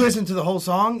you listen to the whole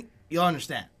song, you'll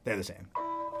understand. They're the same.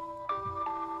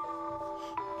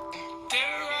 They're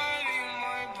riding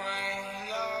my brain,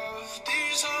 love.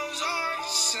 These hoes are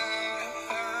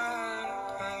sad.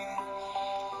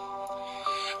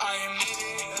 I admit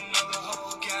it, another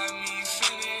hoe got me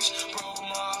finished. Broke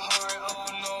my heart, oh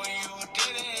no, you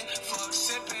didn't. Fuck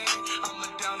sipping,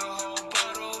 I'ma down a whole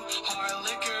bottle. Hard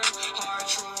liquor, hard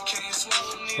truth, can't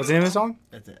swallow me. What's the name of the song?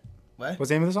 That's it. What? What's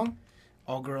the name of the song?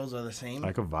 All Girls Are the Same.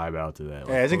 I could vibe out to that.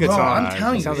 Yeah, it's a good Bro, song. I'm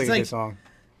telling you, Sounds like it's a like- good song.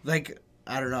 Like,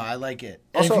 I don't know, I like it.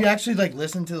 Also- And if you actually like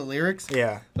listen to the lyrics,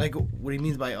 Yeah. like what he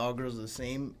means by "all girls are the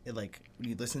same," it like when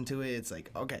you listen to it, it's like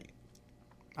okay,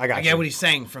 I got I you. get what he's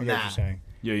saying from I get what that. you're saying.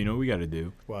 Yo, you know what we got to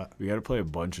do? What? We got to play a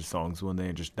bunch of songs one day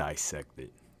and just dissect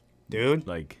it. Dude,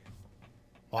 Like,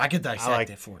 Well, I could dissect I like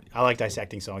it for you. I like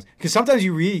dissecting songs. Because sometimes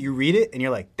you read it and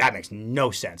you're like, that makes no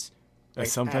sense. Like,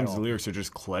 Sometimes at the all. lyrics are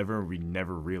just clever and we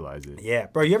never realize it. Yeah,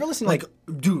 bro. You ever listen to Like,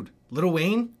 dude, Lil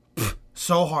Wayne,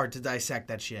 so hard to dissect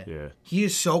that shit. Yeah. He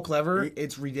is so clever,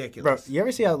 it's Bro, ridiculous. you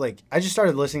ever see how like I just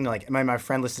started listening to like my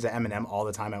friend listens to Eminem all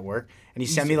the time at work, and he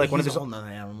sent me like one of He's his a whole nother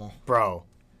animal. bro.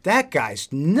 That guy's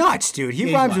nuts, dude. He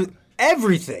He's rhymes wild. with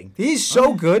everything. He's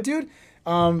so good, dude.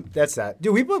 That's that,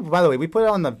 dude. By the way, we put it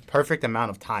on the perfect amount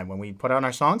of time when we put on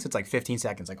our songs. It's like 15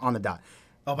 seconds, like on the dot.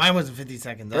 Oh, mine wasn't 50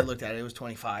 seconds. I looked at it. It was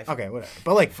 25. Okay, whatever.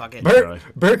 But like, Fuck it.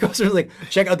 Bert goes through like,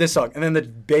 check out this song, and then the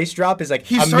bass drop is like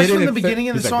He a starts minute from the and beginning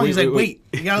of the He's like, song. wait, He's like, wait,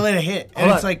 wait, you gotta let it hit. And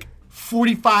Hold it's on. like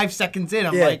 45 seconds in.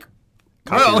 I'm Yeah. like,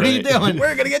 bro, what are you doing?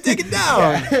 We're gonna get taken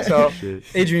down. So, Shit.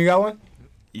 Adrian, you got one?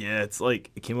 Yeah, it's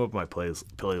like it came up with my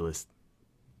playlist.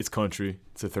 It's country.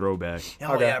 It's a throwback.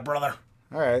 Hell Okay. yeah, brother.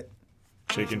 All right.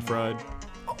 Chicken fried.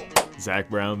 Zach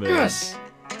Brown. Baby. Yes.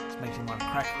 This makes me want to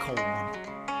crack a cold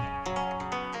one.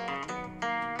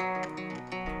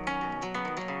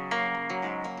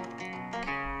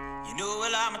 You know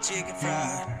well I'm a chicken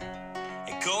fried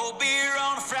and cold beer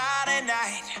on a Friday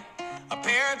night, a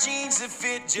pair of jeans that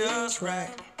fit just right,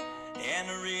 and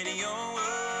the radio.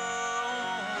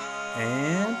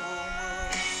 And.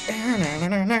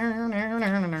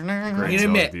 Great You song,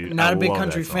 admit, dude. not I a big love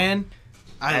country that song. fan.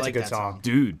 I That's like a good that song.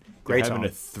 Dude, Great they're having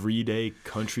song. a 3-day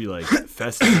country like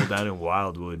festival down in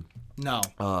Wildwood. No,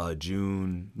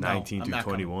 June No, 19 I'm to not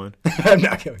coming. 21. I'm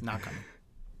not kidding. not coming.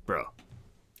 Bro,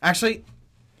 Actually,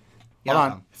 yeah, Hold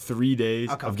I'll on. come. 3 days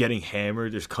I'll come. of getting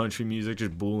hammered. There's country music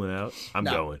just booling out. I'm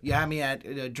No, going. you had me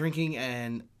at drinking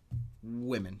and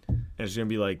women. And it's gonna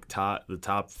be like the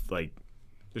top like.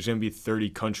 There's gonna be 30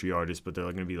 country artists, but they're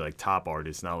gonna be like top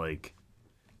artists, not like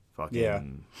fucking Yeah.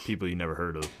 people you never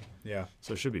heard of. Yeah.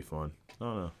 So it should be fun. I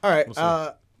don't know. All right. We'll see.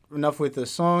 Enough with the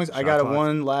songs. I got clock.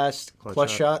 one last Clutch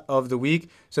clutch shot. shot of the week.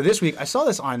 So this week I saw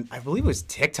this on, I believe it was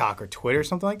TikTok or Twitter or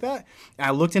something like that. And I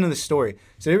looked into the story.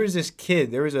 So there was this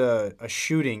kid. There was a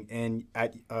shooting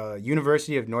at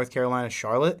University of North Carolina,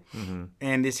 Charlotte,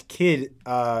 and this kid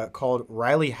called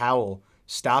Riley Howell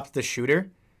stopped the shooter.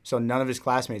 So none of his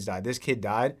classmates died. This kid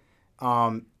died,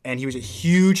 and he was a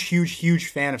huge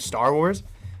fan of Star Wars.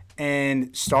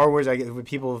 And Star Wars, I get with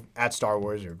people at Star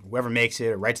Wars or whoever makes it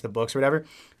or writes the books or whatever,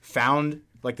 found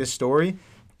like this story,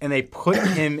 and they put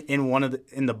him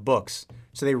in the books.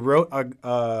 So they wrote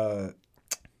a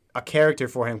character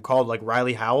for him called like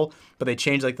Riley Howell, but they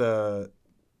changed like the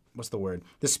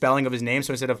spelling of his name.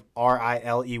 So instead of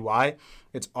Riley,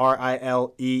 it's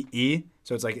Rilee.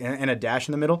 So it's like and a dash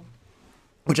in the middle,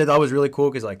 which I thought was really cool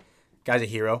because like guy's a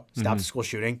hero, stopped a school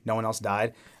shooting, no one else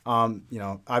died.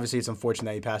 Obviously it's unfortunate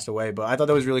that he passed away, but I thought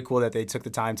that was really cool that they took the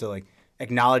time to like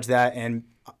acknowledge that, and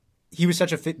he was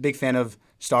such a big fan of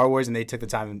Star Wars, and they took the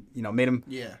time and made him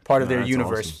part of their that's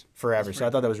universe awesome. forever. So I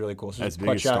thought that was really cool. So As big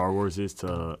clutch as shot. Star Wars is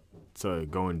to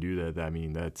go and do that, I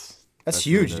mean that's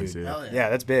huge, really nice, dude. yeah. Hell Yeah,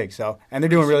 that's big. So, and they're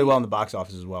doing really well in the box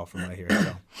office as well, from what I hear.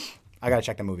 So, I gotta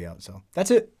check the movie out. So that's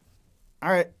it. All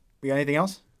right, we got anything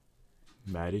else?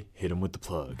 Maddie, hit him with the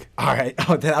plug. All right.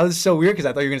 Oh, that was so weird because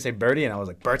I thought you were gonna say Birdie, and I was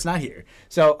like, Bert's not here.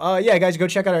 So, yeah, guys, go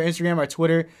check out our Instagram, our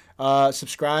Twitter,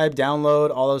 subscribe,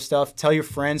 download, all those stuff. Tell your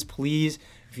friends, please,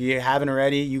 if you haven't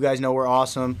already. You guys know we're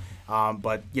awesome,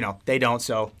 but they don't.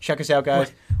 So check us out,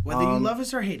 guys. Whether you love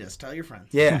us or hate us, tell your friends.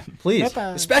 Yeah, please,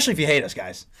 especially if you hate us,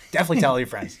 guys. Definitely tell your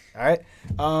friends. All right.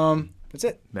 That's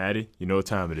it. Maddie, you know what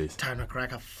time it is. Time to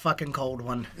crack a fucking cold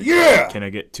one. Yeah. Can I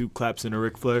get 2 claps and a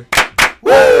Ric Flair?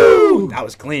 Woo! That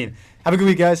was clean. Have a good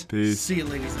week, guys. Peace. See you,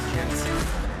 ladies and gents.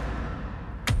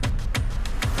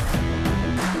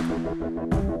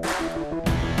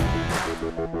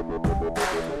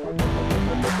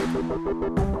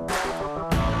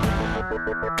 Thank you.